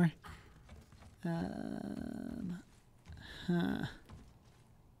somewhere. Huh.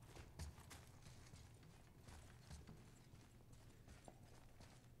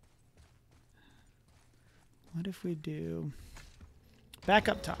 What if we do... Back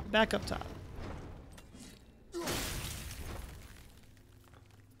up top, back up top.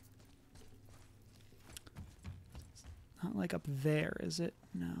 Not like up there, is it?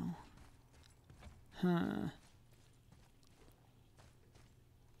 No. Huh.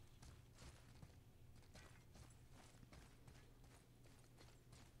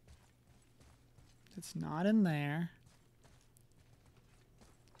 It's not in there.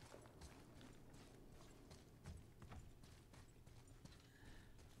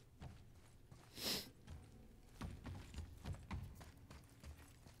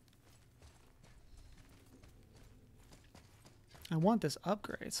 I want this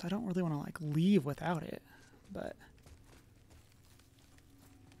upgrade, so I don't really want to like leave without it, but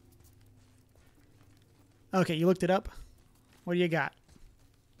okay, you looked it up? What do you got?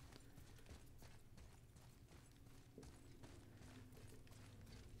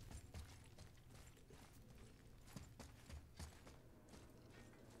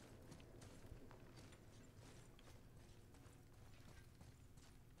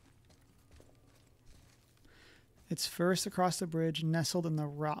 It's first across the bridge, nestled in the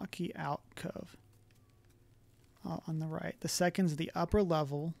rocky alcove on the right. The second's the upper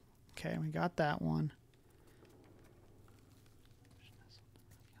level. Okay, we got that one.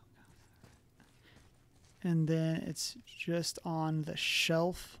 And then it's just on the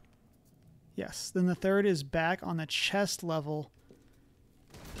shelf. Yes, then the third is back on the chest level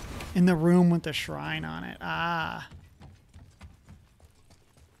in the room with the shrine on it. Ah.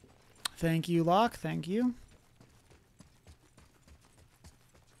 Thank you, Locke. Thank you.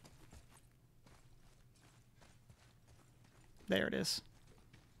 There it is.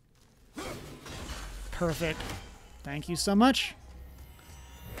 Perfect. Thank you so much.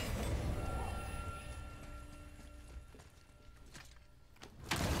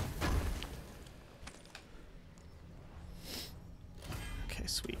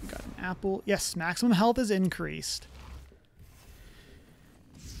 sweet. We got an apple. Yes, maximum health is increased.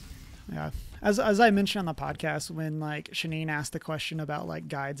 Yeah. As I mentioned on the podcast, when like Shanine asked the question about like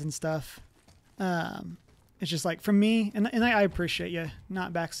guides and stuff, it's just like for me, and I appreciate you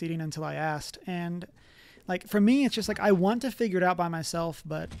not backseating until I asked. And like for me, it's just like I want to figure it out by myself,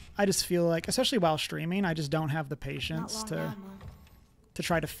 but I just feel like, especially while streaming, I just don't have the patience to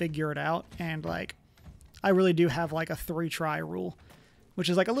try to figure it out. And like I really do have like a 3-try rule, which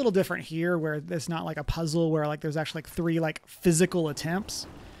is like a little different here, where it's not like a puzzle where like there's actually like 3 like physical attempts.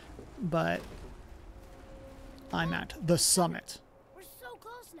 But I'm at the summit. We're so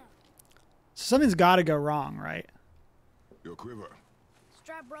close now. So something's got to go wrong, right? Your quiver.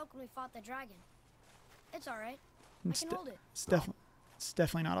 Strap broke when we fought the dragon. It's all right. It's, I can hold it. it's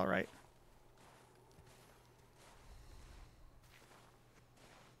definitely not all right.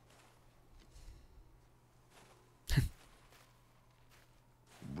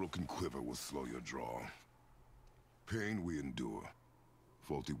 Broken quiver will slow your draw. Pain we endure.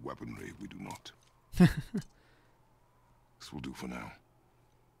 Faulty weaponry we do not. This will do for now.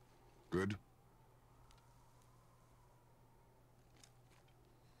 Good?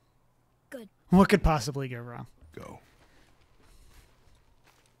 Good. What could possibly go wrong? Go.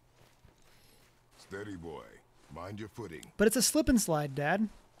 Steady, boy. Mind your footing. But it's a slip and slide, Dad.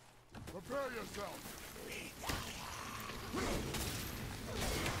 Prepare yourself.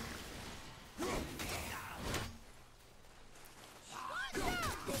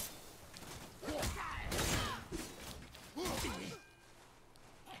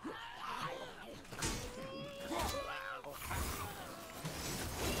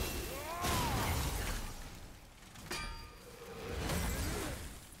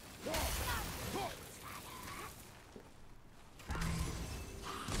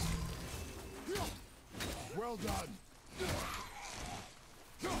 Well done.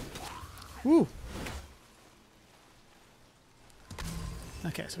 Woo.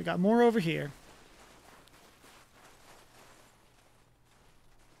 Okay, so we got more over here.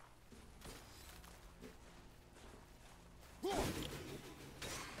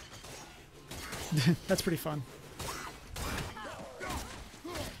 That's pretty fun.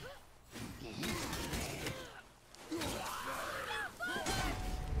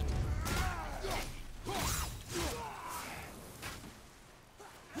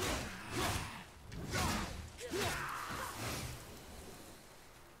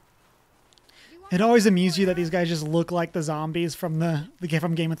 It always amused you that these guys just look like the zombies from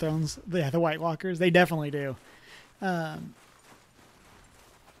from Game of Thrones. The White Walkers. They definitely do.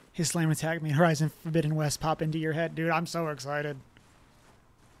 His slam attack made Horizon Forbidden West pop into your head. Dude, I'm so excited.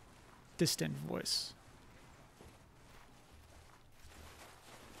 Distant voice.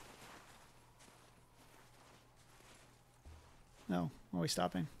 No, are we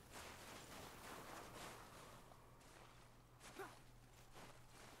stopping?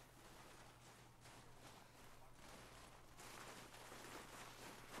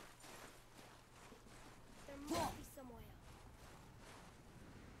 There must be some way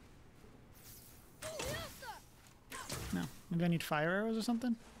up. No. Maybe I need fire arrows or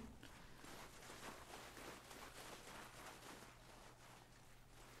something?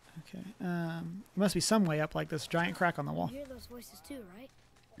 Okay. There must be some way up, like this giant crack on the wall. You hear those voices too, right?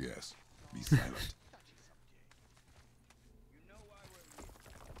 Yes. Be silent.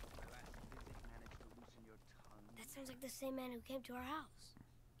 That sounds like the same man who came to our house.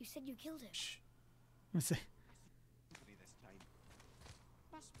 You said you killed him. Let's see. This time.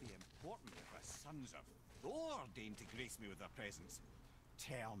 Must be important if a sons of Thor deign to grace me with their presence.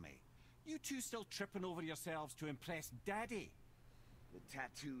 Tell me, you two still tripping over yourselves to impress Daddy? The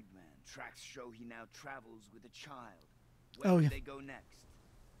tattooed man tracks show he now travels with a child. Where Oh, will yeah. they go next?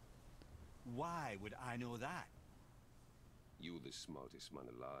 Why would I know that? You're the smartest man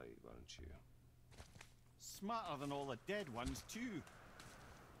alive, aren't you? Smarter than all the dead ones, too.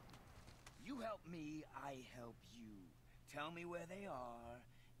 You help me, I help you. Tell me where they are,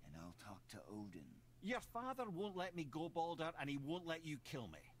 and I'll talk to Odin. Your father won't let me go, Balder, and he won't let you kill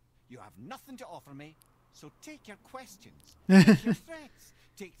me. You have nothing to offer me, so take your questions. Take your threats.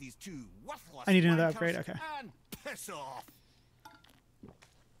 Take these two worthless I need another wankers upgrade, okay. And piss off.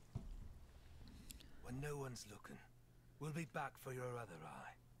 When no one's looking, we'll be back for your other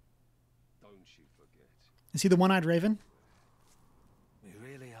eye. Don't you forget. Is he the one-eyed raven? We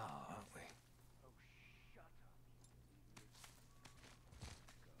really are, aren't we?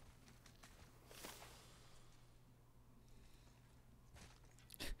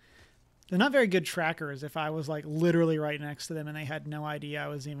 They're not very good trackers if I was like literally right next to them and they had no idea I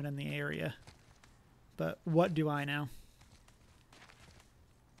was even in the area. But what do I know?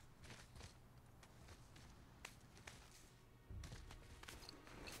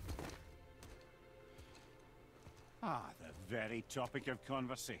 Ah, the very topic of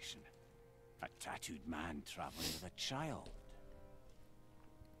conversation. A tattooed man traveling with a child.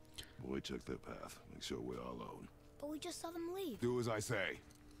 Boy, check their path. Make sure we're alone. But we just saw them leave. Do as I say.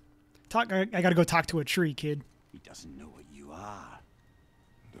 I gotta go talk to a tree, kid. He doesn't know what you are.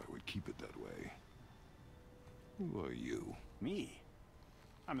 And I would keep it that way. Who are you? Me?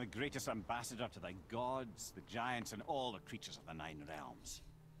 I'm the greatest ambassador to the gods, the giants, and all the creatures of the Nine Realms.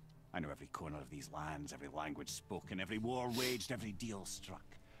 I know every corner of these lands, every language spoken, every war waged, every deal struck.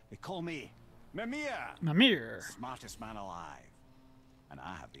 They call me Mimir, Mimir. smartest man alive. And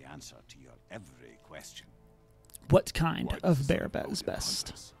I have the answer to your every question. What kind Why of does bear Odin is hunt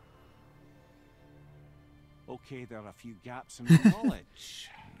best? us? Okay, there are a few gaps in my knowledge.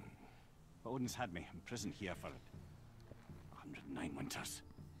 But Odin's had me in prison here for 109 winters.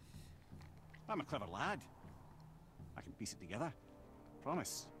 I'm a clever lad. I can piece it together.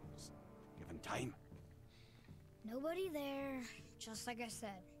 Promise. Just given time. Nobody there, just like I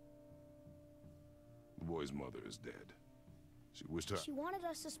said. The boy's mother is dead. She wished her... She wanted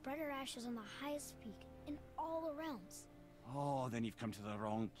us to spread her ashes on the highest peak in all the realms. Oh, then you've come to the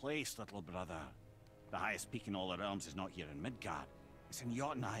wrong place, little brother. The highest peak in all the realms is not here in Midgard. It's in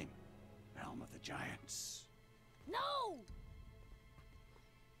Jotunheim, realm of the giants. No!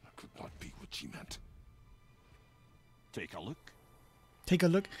 That could not be what she meant. Take a look. Take a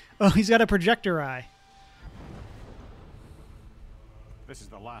look. Oh, he's got a projector eye. This is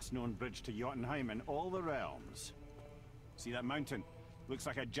the last known bridge to Jotunheim in all the realms. See that mountain? Looks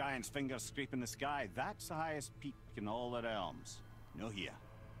like a giant's finger scraping the sky. That's the highest peak in all the realms. No here.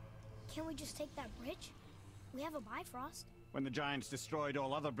 Can't we just take that bridge? We have a Bifrost. When the giants destroyed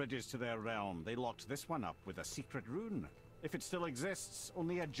all other bridges to their realm, they locked this one up with a secret rune. If it still exists,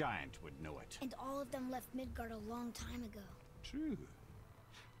 only a giant would know it. And all of them left Midgard a long time ago. True.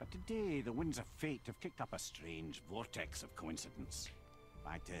 But today, the winds of fate have kicked up a strange vortex of coincidence.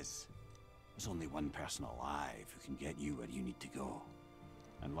 Fact is, there's only one person alive who can get you where you need to go.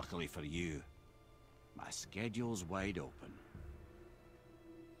 And luckily for you, my schedule's wide open.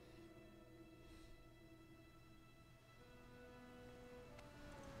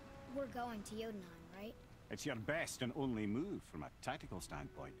 We're going to Jotunheim, right? It's your best and only move from a tactical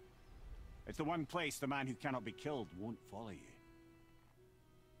standpoint. It's the one place the man who cannot be killed won't follow you.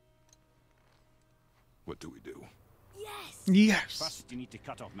 What do we do? Yes! Yes. First, you need to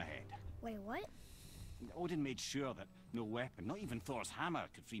cut off my head. Wait, what? Odin made sure that no weapon, not even Thor's hammer,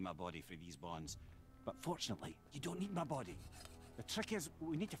 could free my body from these bonds. But fortunately, you don't need my body. The trick is,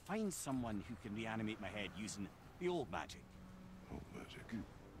 we need to find someone who can reanimate my head using the old magic. Oh, magic.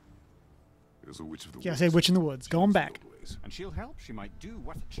 There's a witch of the Yeah, woods. say witch in the woods. She Going knows back. the old ways. And she'll help. She might do.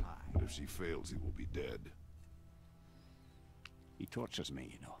 Worth a try. But if she fails, he will be dead. He tortures me,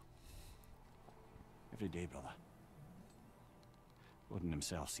 you know. Every day, brother. Odin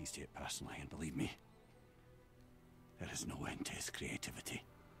himself sees to it personally, and believe me, there is no end to his creativity.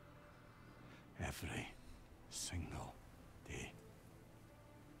 Every single day.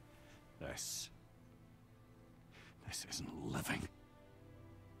 This isn't living.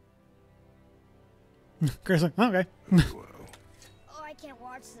 Chris like, okay. Well, Oh, I can't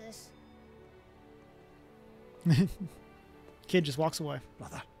watch this. Kid just walks away.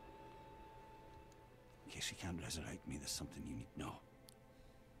 Brother, in case you can't resurrect me, there's something you need to know.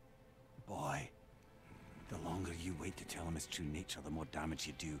 Boy, the longer you wait to tell him his true nature, the more damage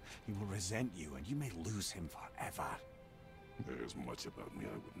you do. He will resent you, and you may lose him forever. there's much about me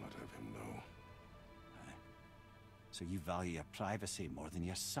I would not have him know. So you value your privacy more than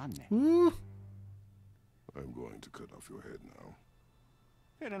your son, eh? Ooh. I'm going to cut off your head now.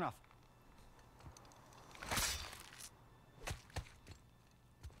 Fair enough.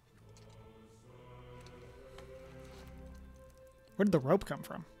 Where did the rope come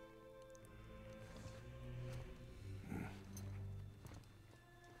from?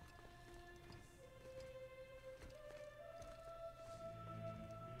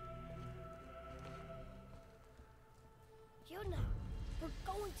 Yona. We're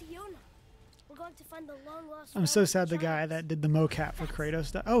going to Yona. We're going to find the long lost. I'm so realm of sad the guy giants. that did the mocap for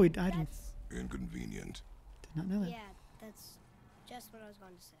Kratos. Oh, I did That's, Inconvenient. not know that. yeah, that's just what I was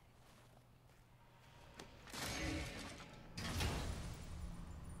going to say.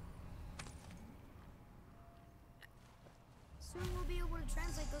 Soon we'll be able to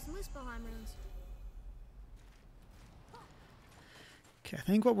translate those Muspelheim runes. Okay, I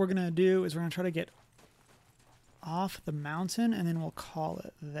think what we're gonna do is we're gonna try to get off the mountain, and then we'll call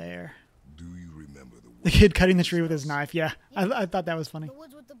it there. Do you remember the The woods kid cutting the of tree with his house? knife. Yeah, I thought that was funny. The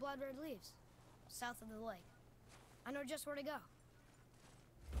woods with the blood red leaves, south of the lake. I know just where to go.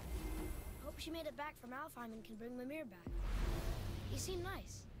 Hope she made it back from Alfheim and can bring Mimir back. He seemed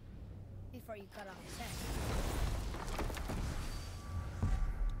nice. Before you cut off his head.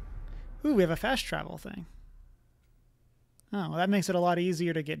 Ooh, we have a fast travel thing. Oh, well, that makes it a lot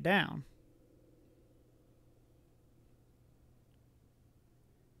easier to get down.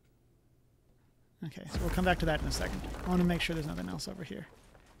 Okay, so we'll come back to that in a second. I want to make sure there's nothing else over here.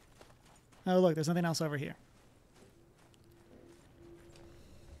 Oh, look, there's nothing else over here.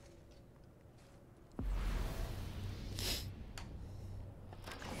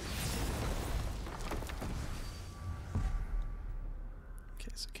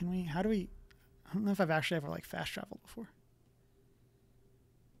 Okay, so can we, how do we, I don't know if I've actually ever like fast traveled before.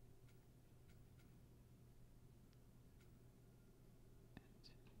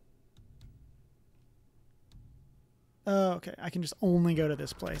 Oh, okay. I can just only go to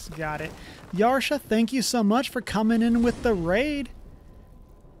this place. Got it. Yarsha, thank you so much for coming in with the raid.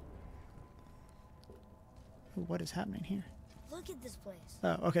 Ooh, what is happening here? Look at this place.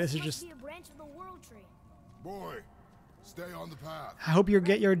 Oh, okay. This is Must just. be a branch of the world tree. Boy, stay on the path. I hope your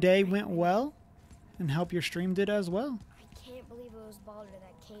day went well, and hope your stream did as well. I can't believe it was Baldur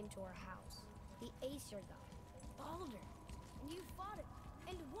that came to our house. The Aesir god. Baldur. And you fought him.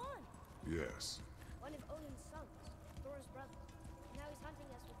 And won. Yes. One of Odin's sons. Thor's brother. Now he's hunting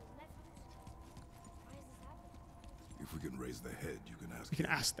us with his nephews. Why is this happening? If we can raise the head, you can ask We can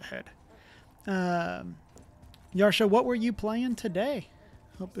him. ask the head. Yarsha, what were you playing today?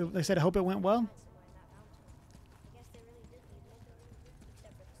 Hope it, they said, I hope it went well. I guess they really did leave no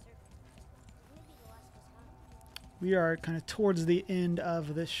except for the serpent. Maybe the last was hung. We are kind of towards the end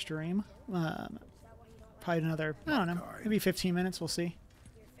of this stream. Probably another, I don't know, maybe 15 minutes. We'll see.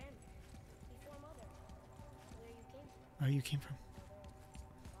 Your family. Before mother. Where you came from. Where you came from.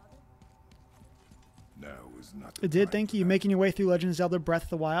 Now is not the It did. time Thank for you. that. Making your way through Legend of Zelda Breath of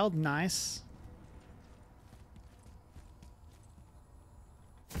the Wild. Nice.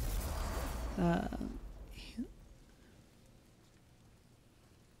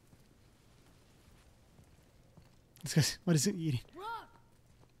 What is it eating? Rock!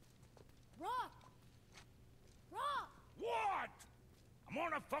 Rock! Rock! What? I'm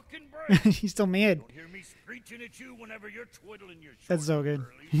on a fucking break. He's still mad. Don't hear me screeching at you whenever you're twiddling your That's so short good.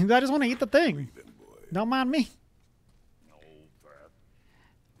 curlies. I just want to eat the thing. Then, boy. Don't mind me. No, Brad.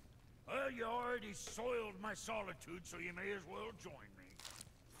 Well, you already soiled my solitude, so you may as well join me.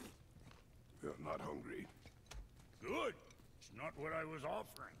 You're not hungry. Good. It's not what I was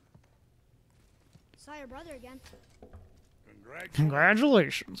offering. Saw your brother again. Congratulations.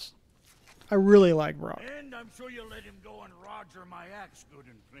 Congratulations. I really like Brock. And I'm sure you'll let him go and roger my axe good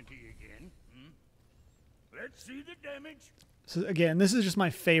and plenty again. Let's see the damage. So again, this is just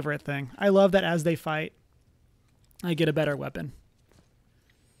my favorite thing. I love that as they fight, I get a better weapon.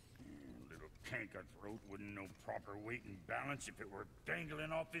 Little canker throat wouldn't know proper weight and balance if it were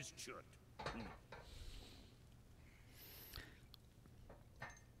dangling off his chut.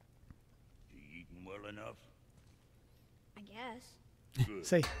 You eating well enough? I guess. Good.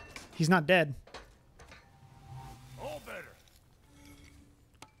 Say, he's not dead. All better.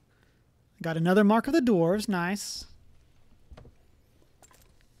 Got another mark of the dwarves. Nice.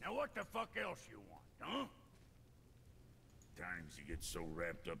 Now what the fuck else you want, huh? Times he gets so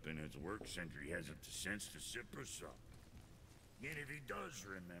wrapped up in his work, Sentry hasn't the sense to sip or sup. And if he does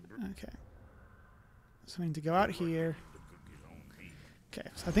remember, Okay. So we need to go out here. the cook his own meat. Okay,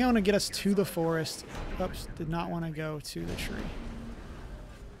 so I think I want to get us to the forest. Oops, did not want to go to the tree.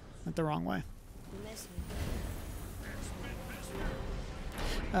 Went the wrong way. You missed me.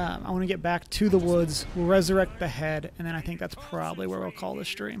 I want to get back to the woods. We'll resurrect the head, and then I think that's probably where we'll call the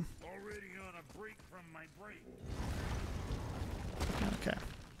stream. Already on a break from my break. Okay.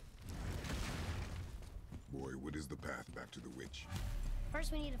 Boy, what is the path back to the witch?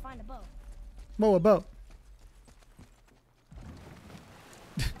 First, we need to find a boat. Whoa, a boat.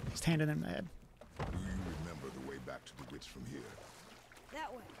 Just handing him the head. Do you remember the way back to the witch from here?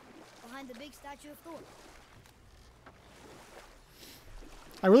 That way. Behind the big statue of Thor.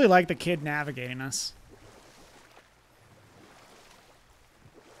 I really like the kid navigating us.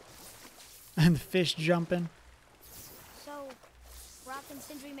 And the fish jumping. So, Brock and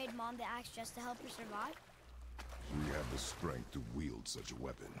Sindri made Mom the axe just to help her survive? She had the strength to wield such a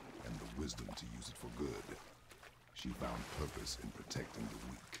weapon, and the wisdom to use it for good. She found purpose in protecting the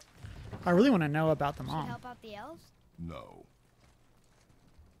weak. I really want to know about the She'd mom. help out the elves? No.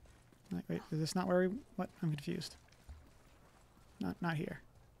 Wait, is this not where we... What? I'm confused. Not here.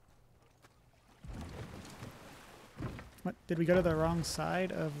 What? Did we go to the wrong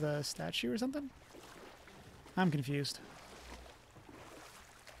side of the statue or something? I'm confused.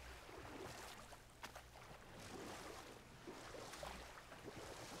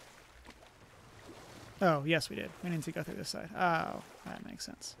 Oh, yes, we did. We need to go through this side. Oh, that makes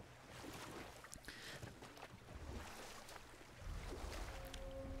sense.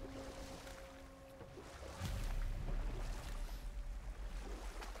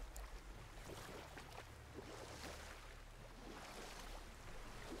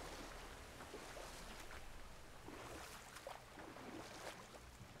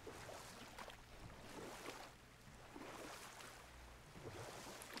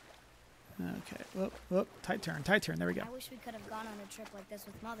 Okay. Whoop, whoop. Tight turn. Tight turn. There we go. I wish we could have gone on a trip like this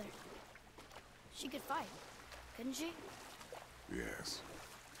with Mother. She could fight, couldn't she? Yes,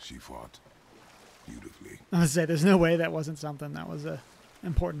 she fought beautifully. I was gonna say, there's no way that wasn't something that was a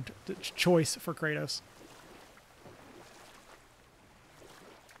important choice for Kratos.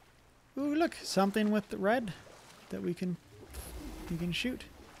 Ooh, look, something with the red that we can shoot.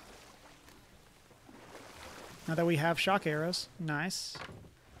 Now that we have shock arrows, nice.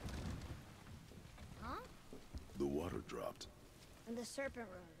 Huh? The water dropped. And the serpent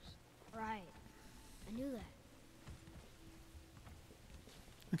rose. Right. I knew that.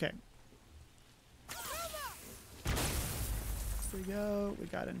 Okay. There we go. We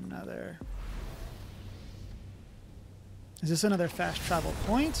got another. Is this another fast travel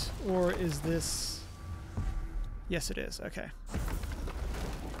point, or is this? Yes, it is. Okay.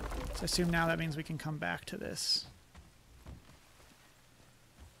 So I assume now that means we can come back to this.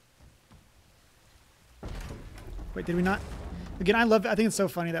 Wait, did we not? Again, I think it's so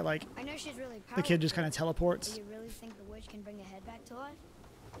funny that like I know she's really powerful. the kid just kind of teleports. Do you really think the witch can bring a head back to life?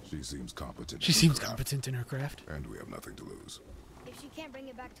 She seems competent. She in her seems craft, competent in her craft. and we have nothing to lose. If she can't bring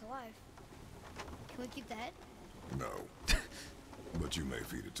it back to life, can we keep the head? No. But you may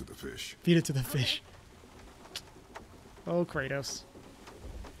feed it to the fish. Feed it to the fish. Oh, Kratos.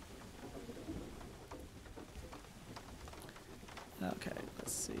 Okay,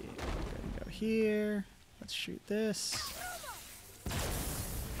 let's see. We're gonna go here. Let's shoot this.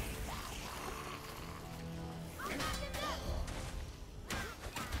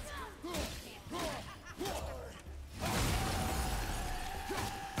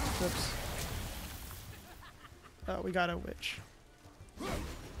 Whoops. Oh, we got a witch.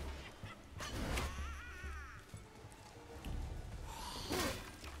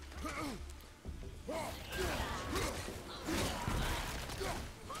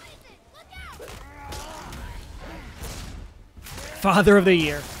 Father of the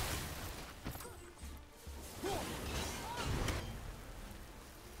Year.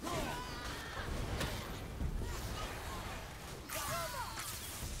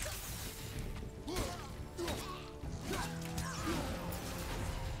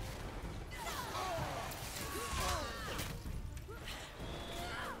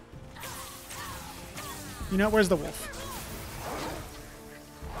 You know, where's the wolf?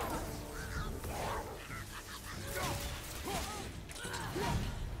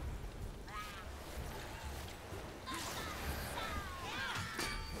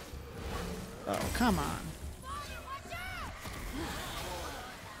 Oh, come on.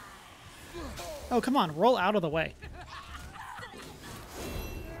 Oh, come on. Roll out of the way.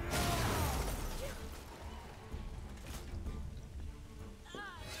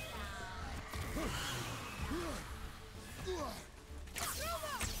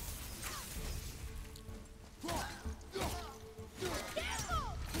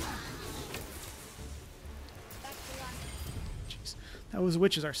 Jeez. Those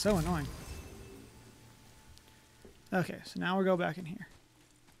witches are so annoying. Okay, so now we'll go back in here.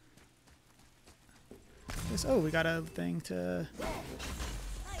 Oh, we got a thing to...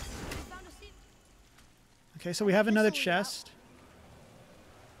 Okay, so we have another chest.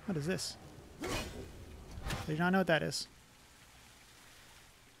 What is this? I do not know what that is.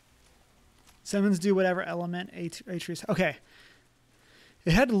 Summons do whatever element Atreus... Okay.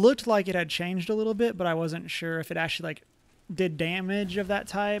 It had looked like it had changed a little bit, but I wasn't sure if it actually like did damage of that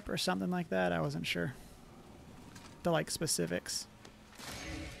type or something like that. I wasn't sure. The like specifics.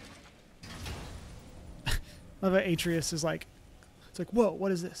 Love how Atreus is like, it's like, whoa,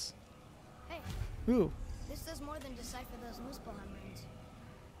 what is this? Hey, Ooh. this does more than decipher those Muspelheim runes.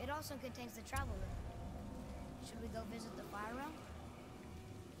 It also contains the travel rune. Should we go visit the fire realm?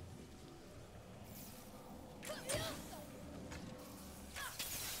 Okay,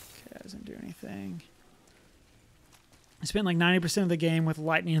 that doesn't do anything. I spent like 90% of the game with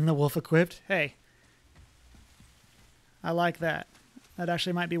Lightning and the Wolf equipped. Hey. I like that. That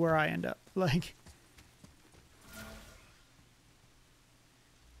actually might be where I end up. Like.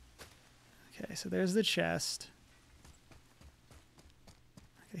 Okay, so there's the chest.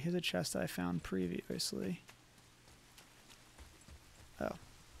 Okay, here's a chest I found previously. Oh.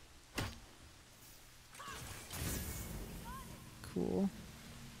 Cool.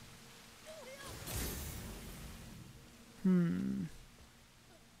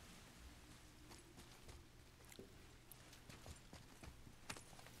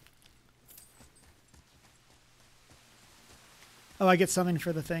 Oh, I get something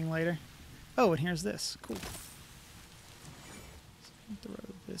for the thing later. Oh, and here's this. Cool. Throw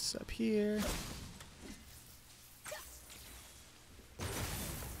this up here.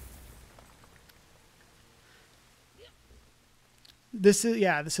 This is,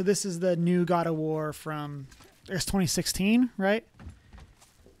 yeah, so this is the new God of War from, I guess, 2016, right?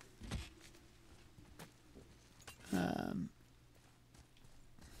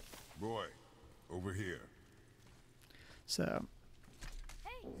 Boy, over here. So,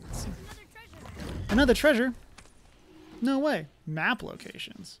 Hey, there's another treasure. another treasure? No way. Map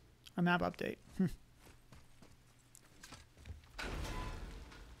locations. A map update.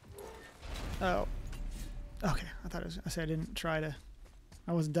 Oh. Okay, I thought it was, I said I didn't try to,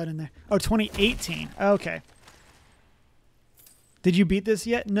 I wasn't done in there. Oh, 2018. Okay. Did you beat this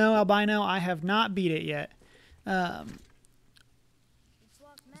yet? No, Albino, I have not beat it yet. It's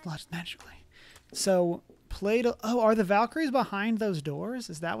locked magic. Lost magically. So, played, oh, are the Valkyries behind those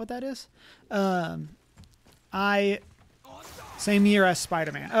doors? Is that what that is? Same year as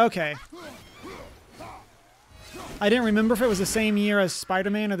Spider-Man. Okay. I didn't remember if it was the same year as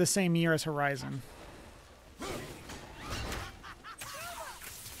Spider-Man or the same year as Horizon.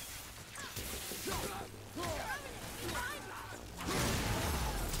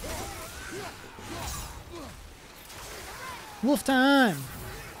 Wolf time!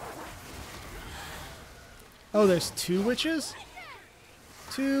 Oh, there's two witches?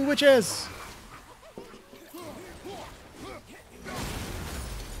 Two witches!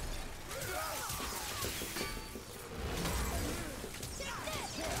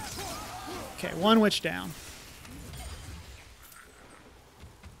 Okay, one witch down.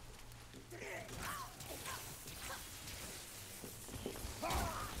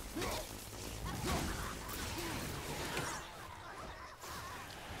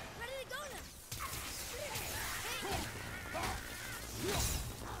 Ready to go now.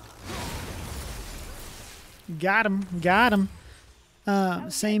 Got him, got him.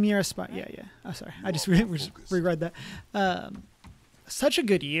 Same year as yeah. Oh, sorry, I just reread that. Such a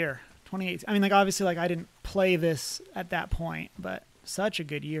good year, 2018. I mean, like, obviously, like, I didn't play this at that point, but such a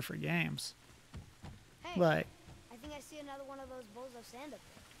good year for games. Hey, Like, I think I see another one of those bowls of sand up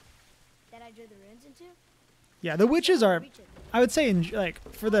there that I drew the runes into. yeah, the witches are, Reach it. I would say, like,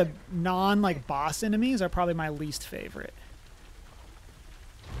 for the non, like, boss enemies, are probably my least favorite.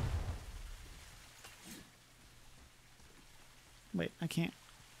 Wait, I can't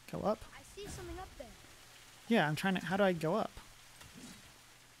go up? I see something up there. Yeah, I'm trying to, how do I go up?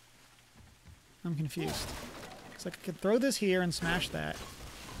 I'm confused. It's like I could throw this here and smash that.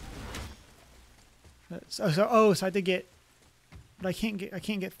 So I have to get, but I can't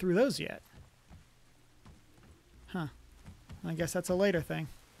get through those yet. Huh. I guess that's a later thing.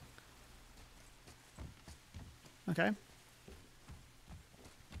 Okay.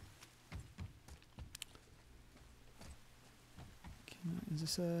 Is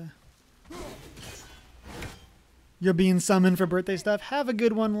this a... You're being summoned for birthday stuff. Have a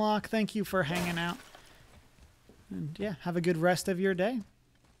good one, Locke. Thank you for hanging out. And yeah, have a good rest of your day.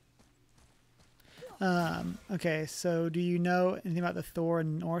 Okay, so do you know anything about the Thor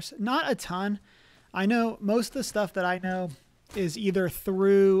and Norse? Not a ton. I know most of the stuff that I know is either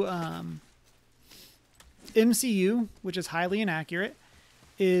through MCU, which is highly inaccurate,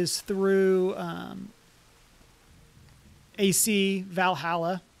 is through AC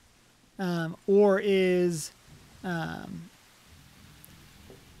Valhalla, or is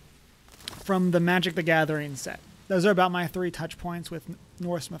from the Magic the Gathering set. Those are about my 3 touch points with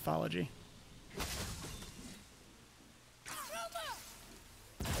Norse mythology.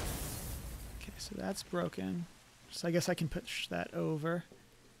 Okay, so that's broken. So I guess I can push that over.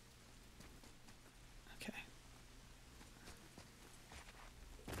 Okay.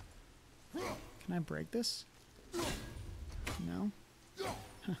 Can I break this? No?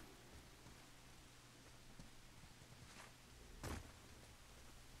 Huh.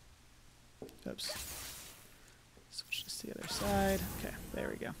 Oops. Switch this to the other side. Okay, there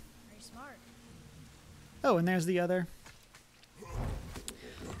we go. Very smart. Oh, and there's the other.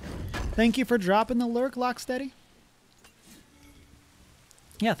 Thank you for dropping the lurk, Locksteady.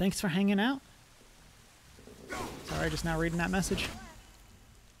 Yeah, thanks for hanging out. Sorry, just now reading that message.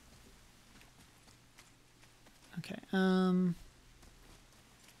 Okay, so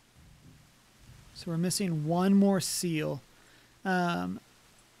we're missing one more seal.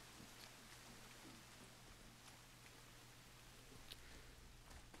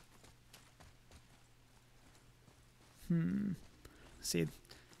 See,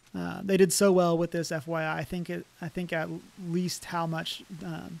 they did so well with this. FYI, I think at least how much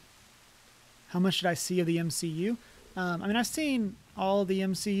did I see of the MCU? I mean, I've seen all of the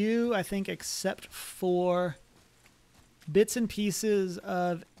MCU, I think, except for bits and pieces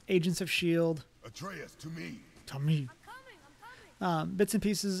of Agents of S.H.I.E.L.D. Atreus, to me. To me. I'm coming. Bits and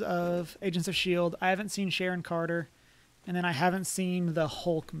pieces of Agents of S.H.I.E.L.D. I haven't seen Sharon Carter, and then I haven't seen the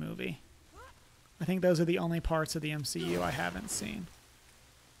Hulk movie. I think those are the only parts of the MCU I haven't seen.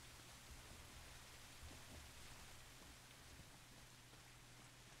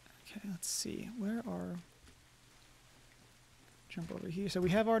 Okay, let's see. Where are... Jump over here. So we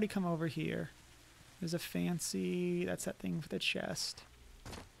have already come over here. There's a fancy... That's that thing for the chest.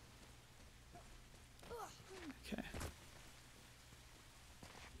 Okay.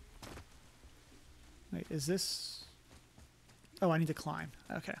 Wait, is this... Oh, I need to climb.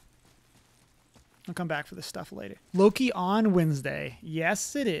 Okay. I'll come back for this stuff later. Loki on Wednesday.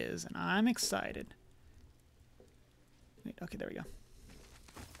 Yes, it is. And I'm excited. Wait, okay, there we go.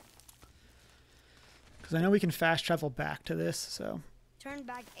 Because I know we can fast travel back to this, so... Turn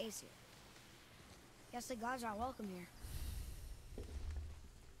back Aesir. Guess the gods are welcome here.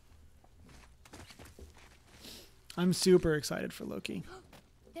 I'm super excited for Loki.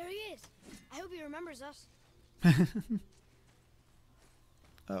 There he is. I hope he remembers us.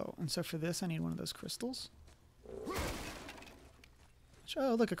 Oh, and so for this I need one of those crystals.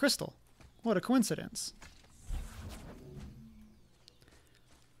 Oh, look, a crystal. What a coincidence.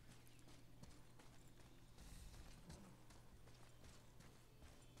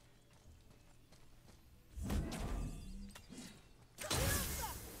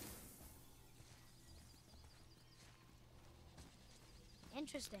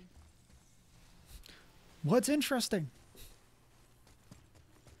 Interesting. What's interesting?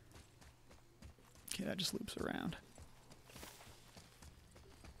 Okay, that just loops around.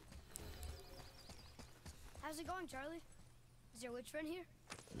 How's it going, Charlie? Is your witch friend here?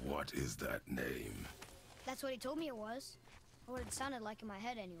 What is that name? That's what he told me it was. Or what it sounded like in my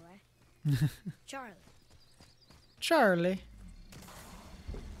head, anyway. Charlie. Charlie.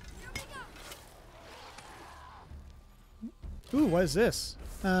 Ooh, what is this?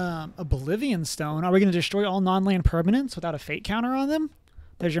 Oblivion Stone. Are we going to destroy all non-land permanents without a fate counter on them?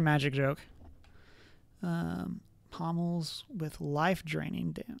 There's your magic joke. Pommels with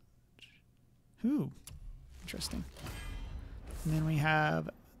life-draining damage. Ooh, interesting. And then we have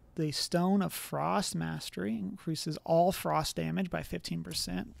the Stone of Frost Mastery. Increases all frost damage by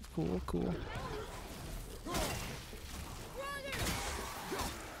 15%. Cool, cool.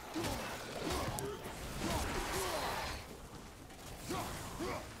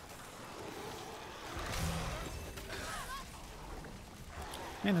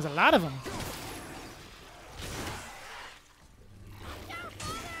 Man, there's a lot of them.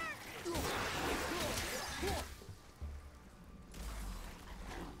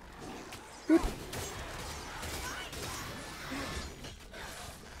 Boop.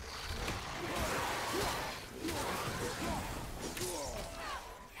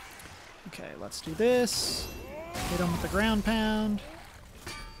 Okay, let's do this. Hit him with the ground pound.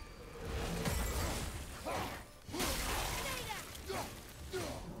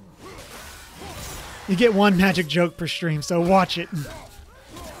 You get one magic joke per stream, so watch it.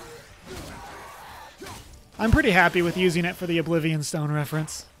 I'm pretty happy with using it for the Oblivion Stone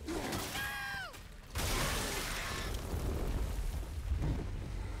reference.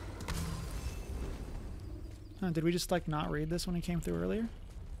 Did we just, like, not read this when he came through earlier?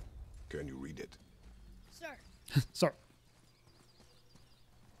 Can you read it? Sir. Sorry.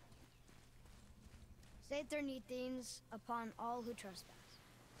 Say their neat things upon all who trespass.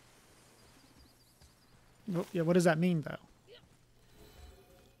 Oh, yeah, what does that mean, though?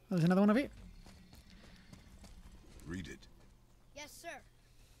 Oh, there's another one over here. Read it. Yes, sir.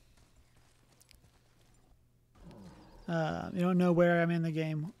 You don't know where I'm in the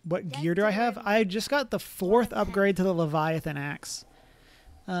game. What gear do I have? I just got the 4th upgrade to the Leviathan Axe.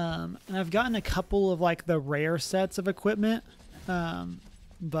 And I've gotten a couple of, like, the rare sets of equipment.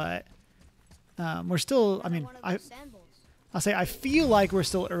 But we're still, I mean, I'll say I feel like we're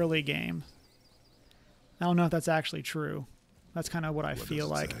still early game. I don't know if that's actually true. That's kind of what I feel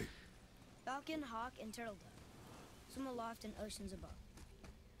like. Say? Falcon, hawk, and turtle dove. Swim aloft in oceans above.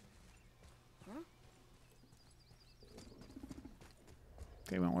 Huh?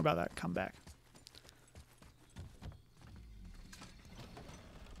 Okay, we won't worry about that. Come back.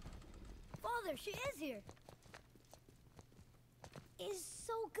 Father, she is here. It's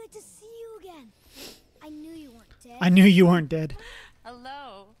so good to see you again. I knew you weren't dead. I knew you weren't dead.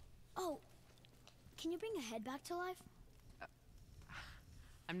 Hello. Oh, can you bring a head back to life?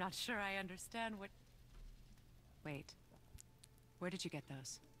 I'm not sure I understand what... Wait. Where did you get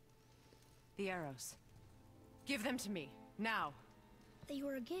those? The arrows. Give them to me, now. They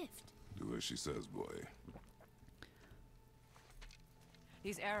were a gift. Do as she says, boy.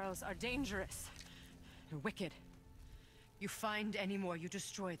 These arrows are dangerous. and wicked. You find any more, you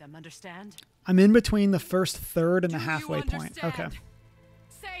destroy them, understand? I'm in between the first third and the halfway point. Okay.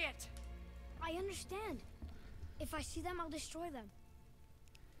 Say it! I understand. If I see them, I'll destroy them.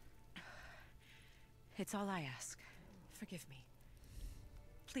 It's all I ask. Forgive me.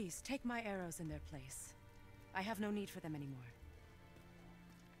 Please, take my arrows in their place. I have no need for them anymore.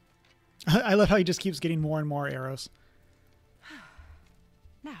 I love how he just keeps getting more and more arrows.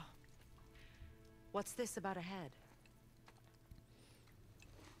 Now, what's this about a head?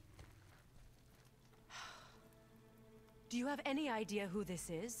 Do you have any idea who this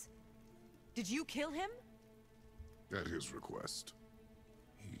is? Did you kill him? At his request.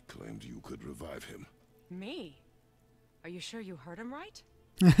 He claimed you could revive him. Me? Are you sure you heard him right?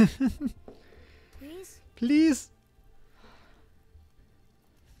 Please? Please.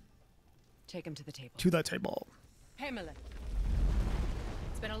 Take him to the table. To the table. Hamelin.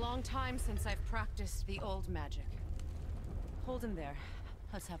 It's been a long time since I've practiced the old magic. Hold him there.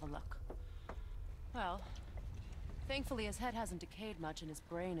 Let's have a look. Well, thankfully his head hasn't decayed much and his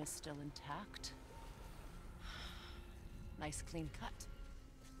brain is still intact. Nice clean cut.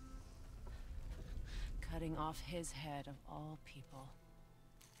 Cutting off his head of all people.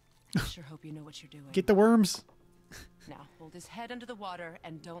 I sure hope you know what you're doing. Get the worms. Now, hold his head under the water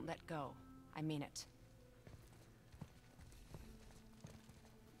and don't let go. I mean it.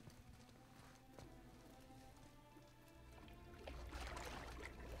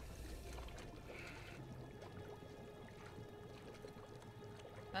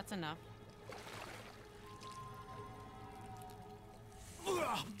 That's enough.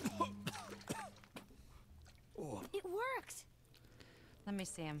 It worked! Let me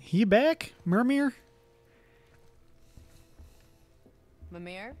see him. He back? Mermere?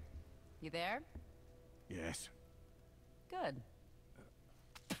 Mimir? You there? Yes. Good.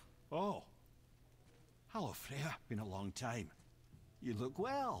 Oh. Hello, Freya. Been a long time. You look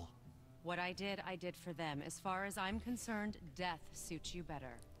well. What I did for them. As far as I'm concerned, death suits you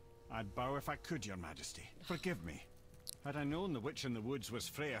better. I'd bow if I could, Your Majesty. Forgive me. Had I known the witch in the woods was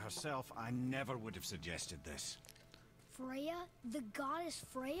Freya herself, I never would have suggested this. Freya? The goddess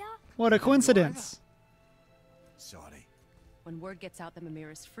Freya? What a coincidence. Sorry. When word gets out that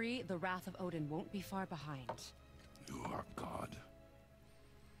Mimir is free, the wrath of Odin won't be far behind. You are God.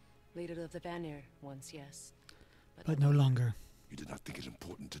 Leader of the Vanir, once, yes. But no longer. You did not think it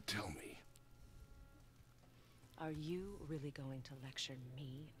important to tell me. Are you really going to lecture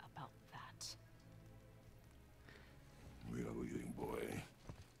me about that? We are leaving, boy.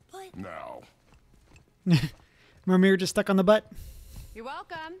 But... Now. Mermere just stuck on the butt. You're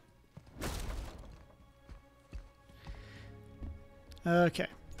welcome. Okay.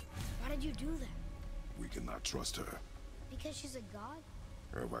 Why did you do that? We cannot trust her. Because she's a god?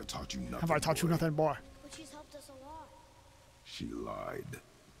 Have I taught you nothing? Have I taught you nothing, boy? But she's helped us a lot. She lied.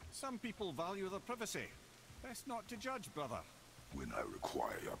 Some people value their privacy. Best not to judge, brother. When I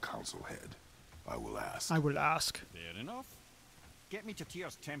require your council head, I will ask. I will ask. Fair enough. Get me to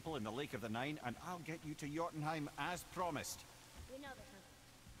Tyr's temple in the Lake of the Nine, and I'll get you to Jotunheim as promised. We know the temple.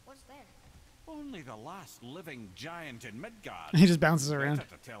 What's there? Only the last living giant in Midgard. He just bounces around.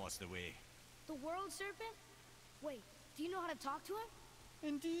 Better to tell us the way. The world serpent? Wait, do you know how to talk to him?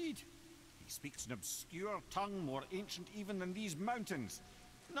 Indeed. He speaks an obscure tongue more ancient even than these mountains.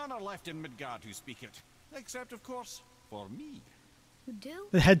 None are left in Midgard who speak it. Except, of course, for me. Who do?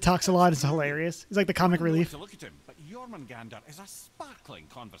 The head talks a lot. It's hilarious. He's like the comic I don't know relief. what to look at him, but Jormungandr is a sparkling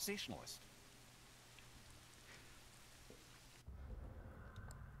conversationalist.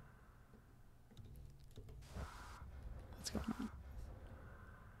 What's going on?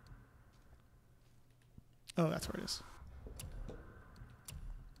 Oh, that's where it is.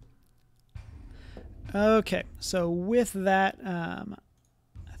 Okay, so with that, I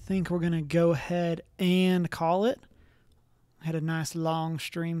think we're going to go ahead and call it. Had a nice long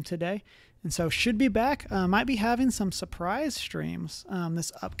stream today. And so should be back. Might be having some surprise streams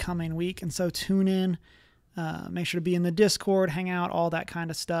this upcoming week. And so tune in. Make sure to be in the Discord, hang out, all that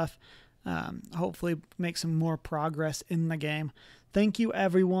kind of stuff. Hopefully make some more progress in the game. Thank you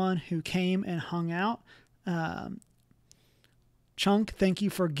everyone who came and hung out. Chunk, thank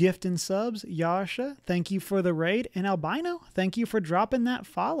you for gifting subs. Yasha, thank you for the raid. And Albino, thank you for dropping that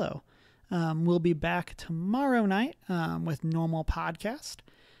follow. We'll be back tomorrow night with normal podcast.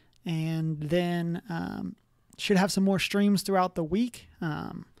 And then should have some more streams throughout the week.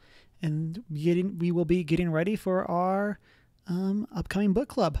 And we will be getting ready for our upcoming book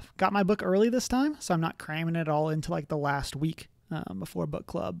club. Got my book early this time, so I'm not cramming it all into like the last week before book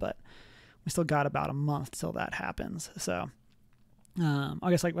club, but we still got about a month till that happens. So I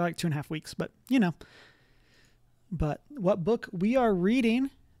guess like 2.5 weeks, but you know. But what book we are reading,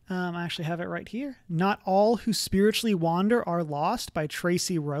 I actually have it right here. Not All Who Spiritually Wander Are Lost by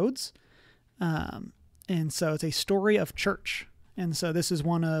Tracy Rhodes. And so it's a story of church. And so this is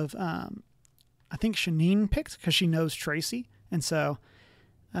one of, I think Shanine picked because she knows Tracy. And so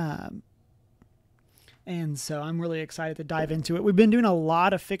I'm really excited to dive into it. We've been doing a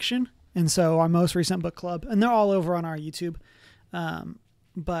lot of fiction. And so our most recent book club, and they're all over on our YouTube.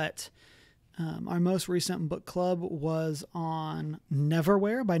 But our most recent book club was on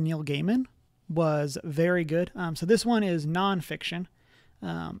Neverwhere by Neil Gaiman. Was very good. So this one is nonfiction,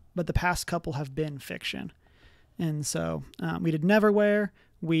 but the past couple have been fiction. And so we did Neverwhere,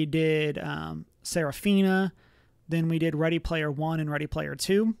 we did Serafina, then we did Ready Player One and Ready Player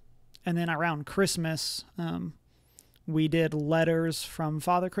Two. And then around Christmas, we did Letters from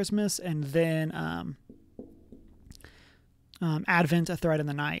Father Christmas, and then Advent, A Thread in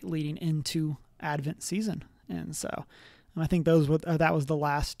the Night, leading into Advent season. And so I think that was the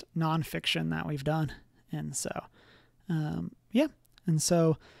last nonfiction that we've done. And so, yeah. And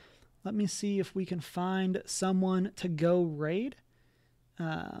so let me see if we can find someone to go raid.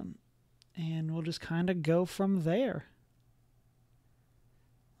 And we'll just kind of go from there.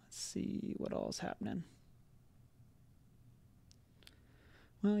 Let's see what all is happening.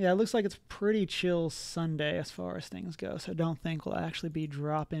 Well, yeah, it looks like it's pretty chill Sunday as far as things go, so I don't think we'll actually be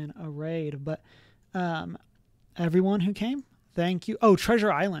dropping a raid. But everyone who came, thank you. Oh,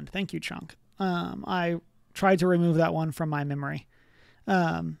 Treasure Island. Thank you, Chunk. I tried to remove that one from my memory.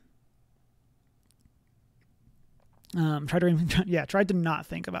 Tried to not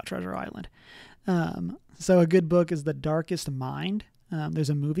think about Treasure Island. So a good book is The Darkest Mind. There's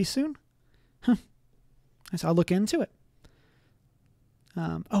a movie soon. So I'll look into it.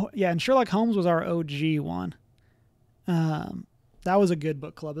 And Sherlock Holmes was our OG one. That was a good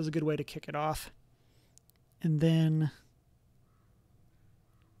book club. It was a good way to kick it off. And then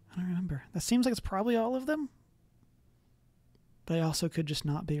I don't remember. That seems like it's probably all of them. But I also could just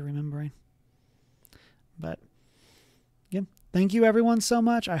not be remembering. But yeah, thank you everyone so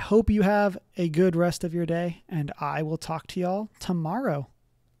much. I hope you have a good rest of your day, and I will talk to y'all tomorrow.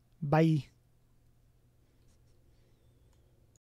 Bye.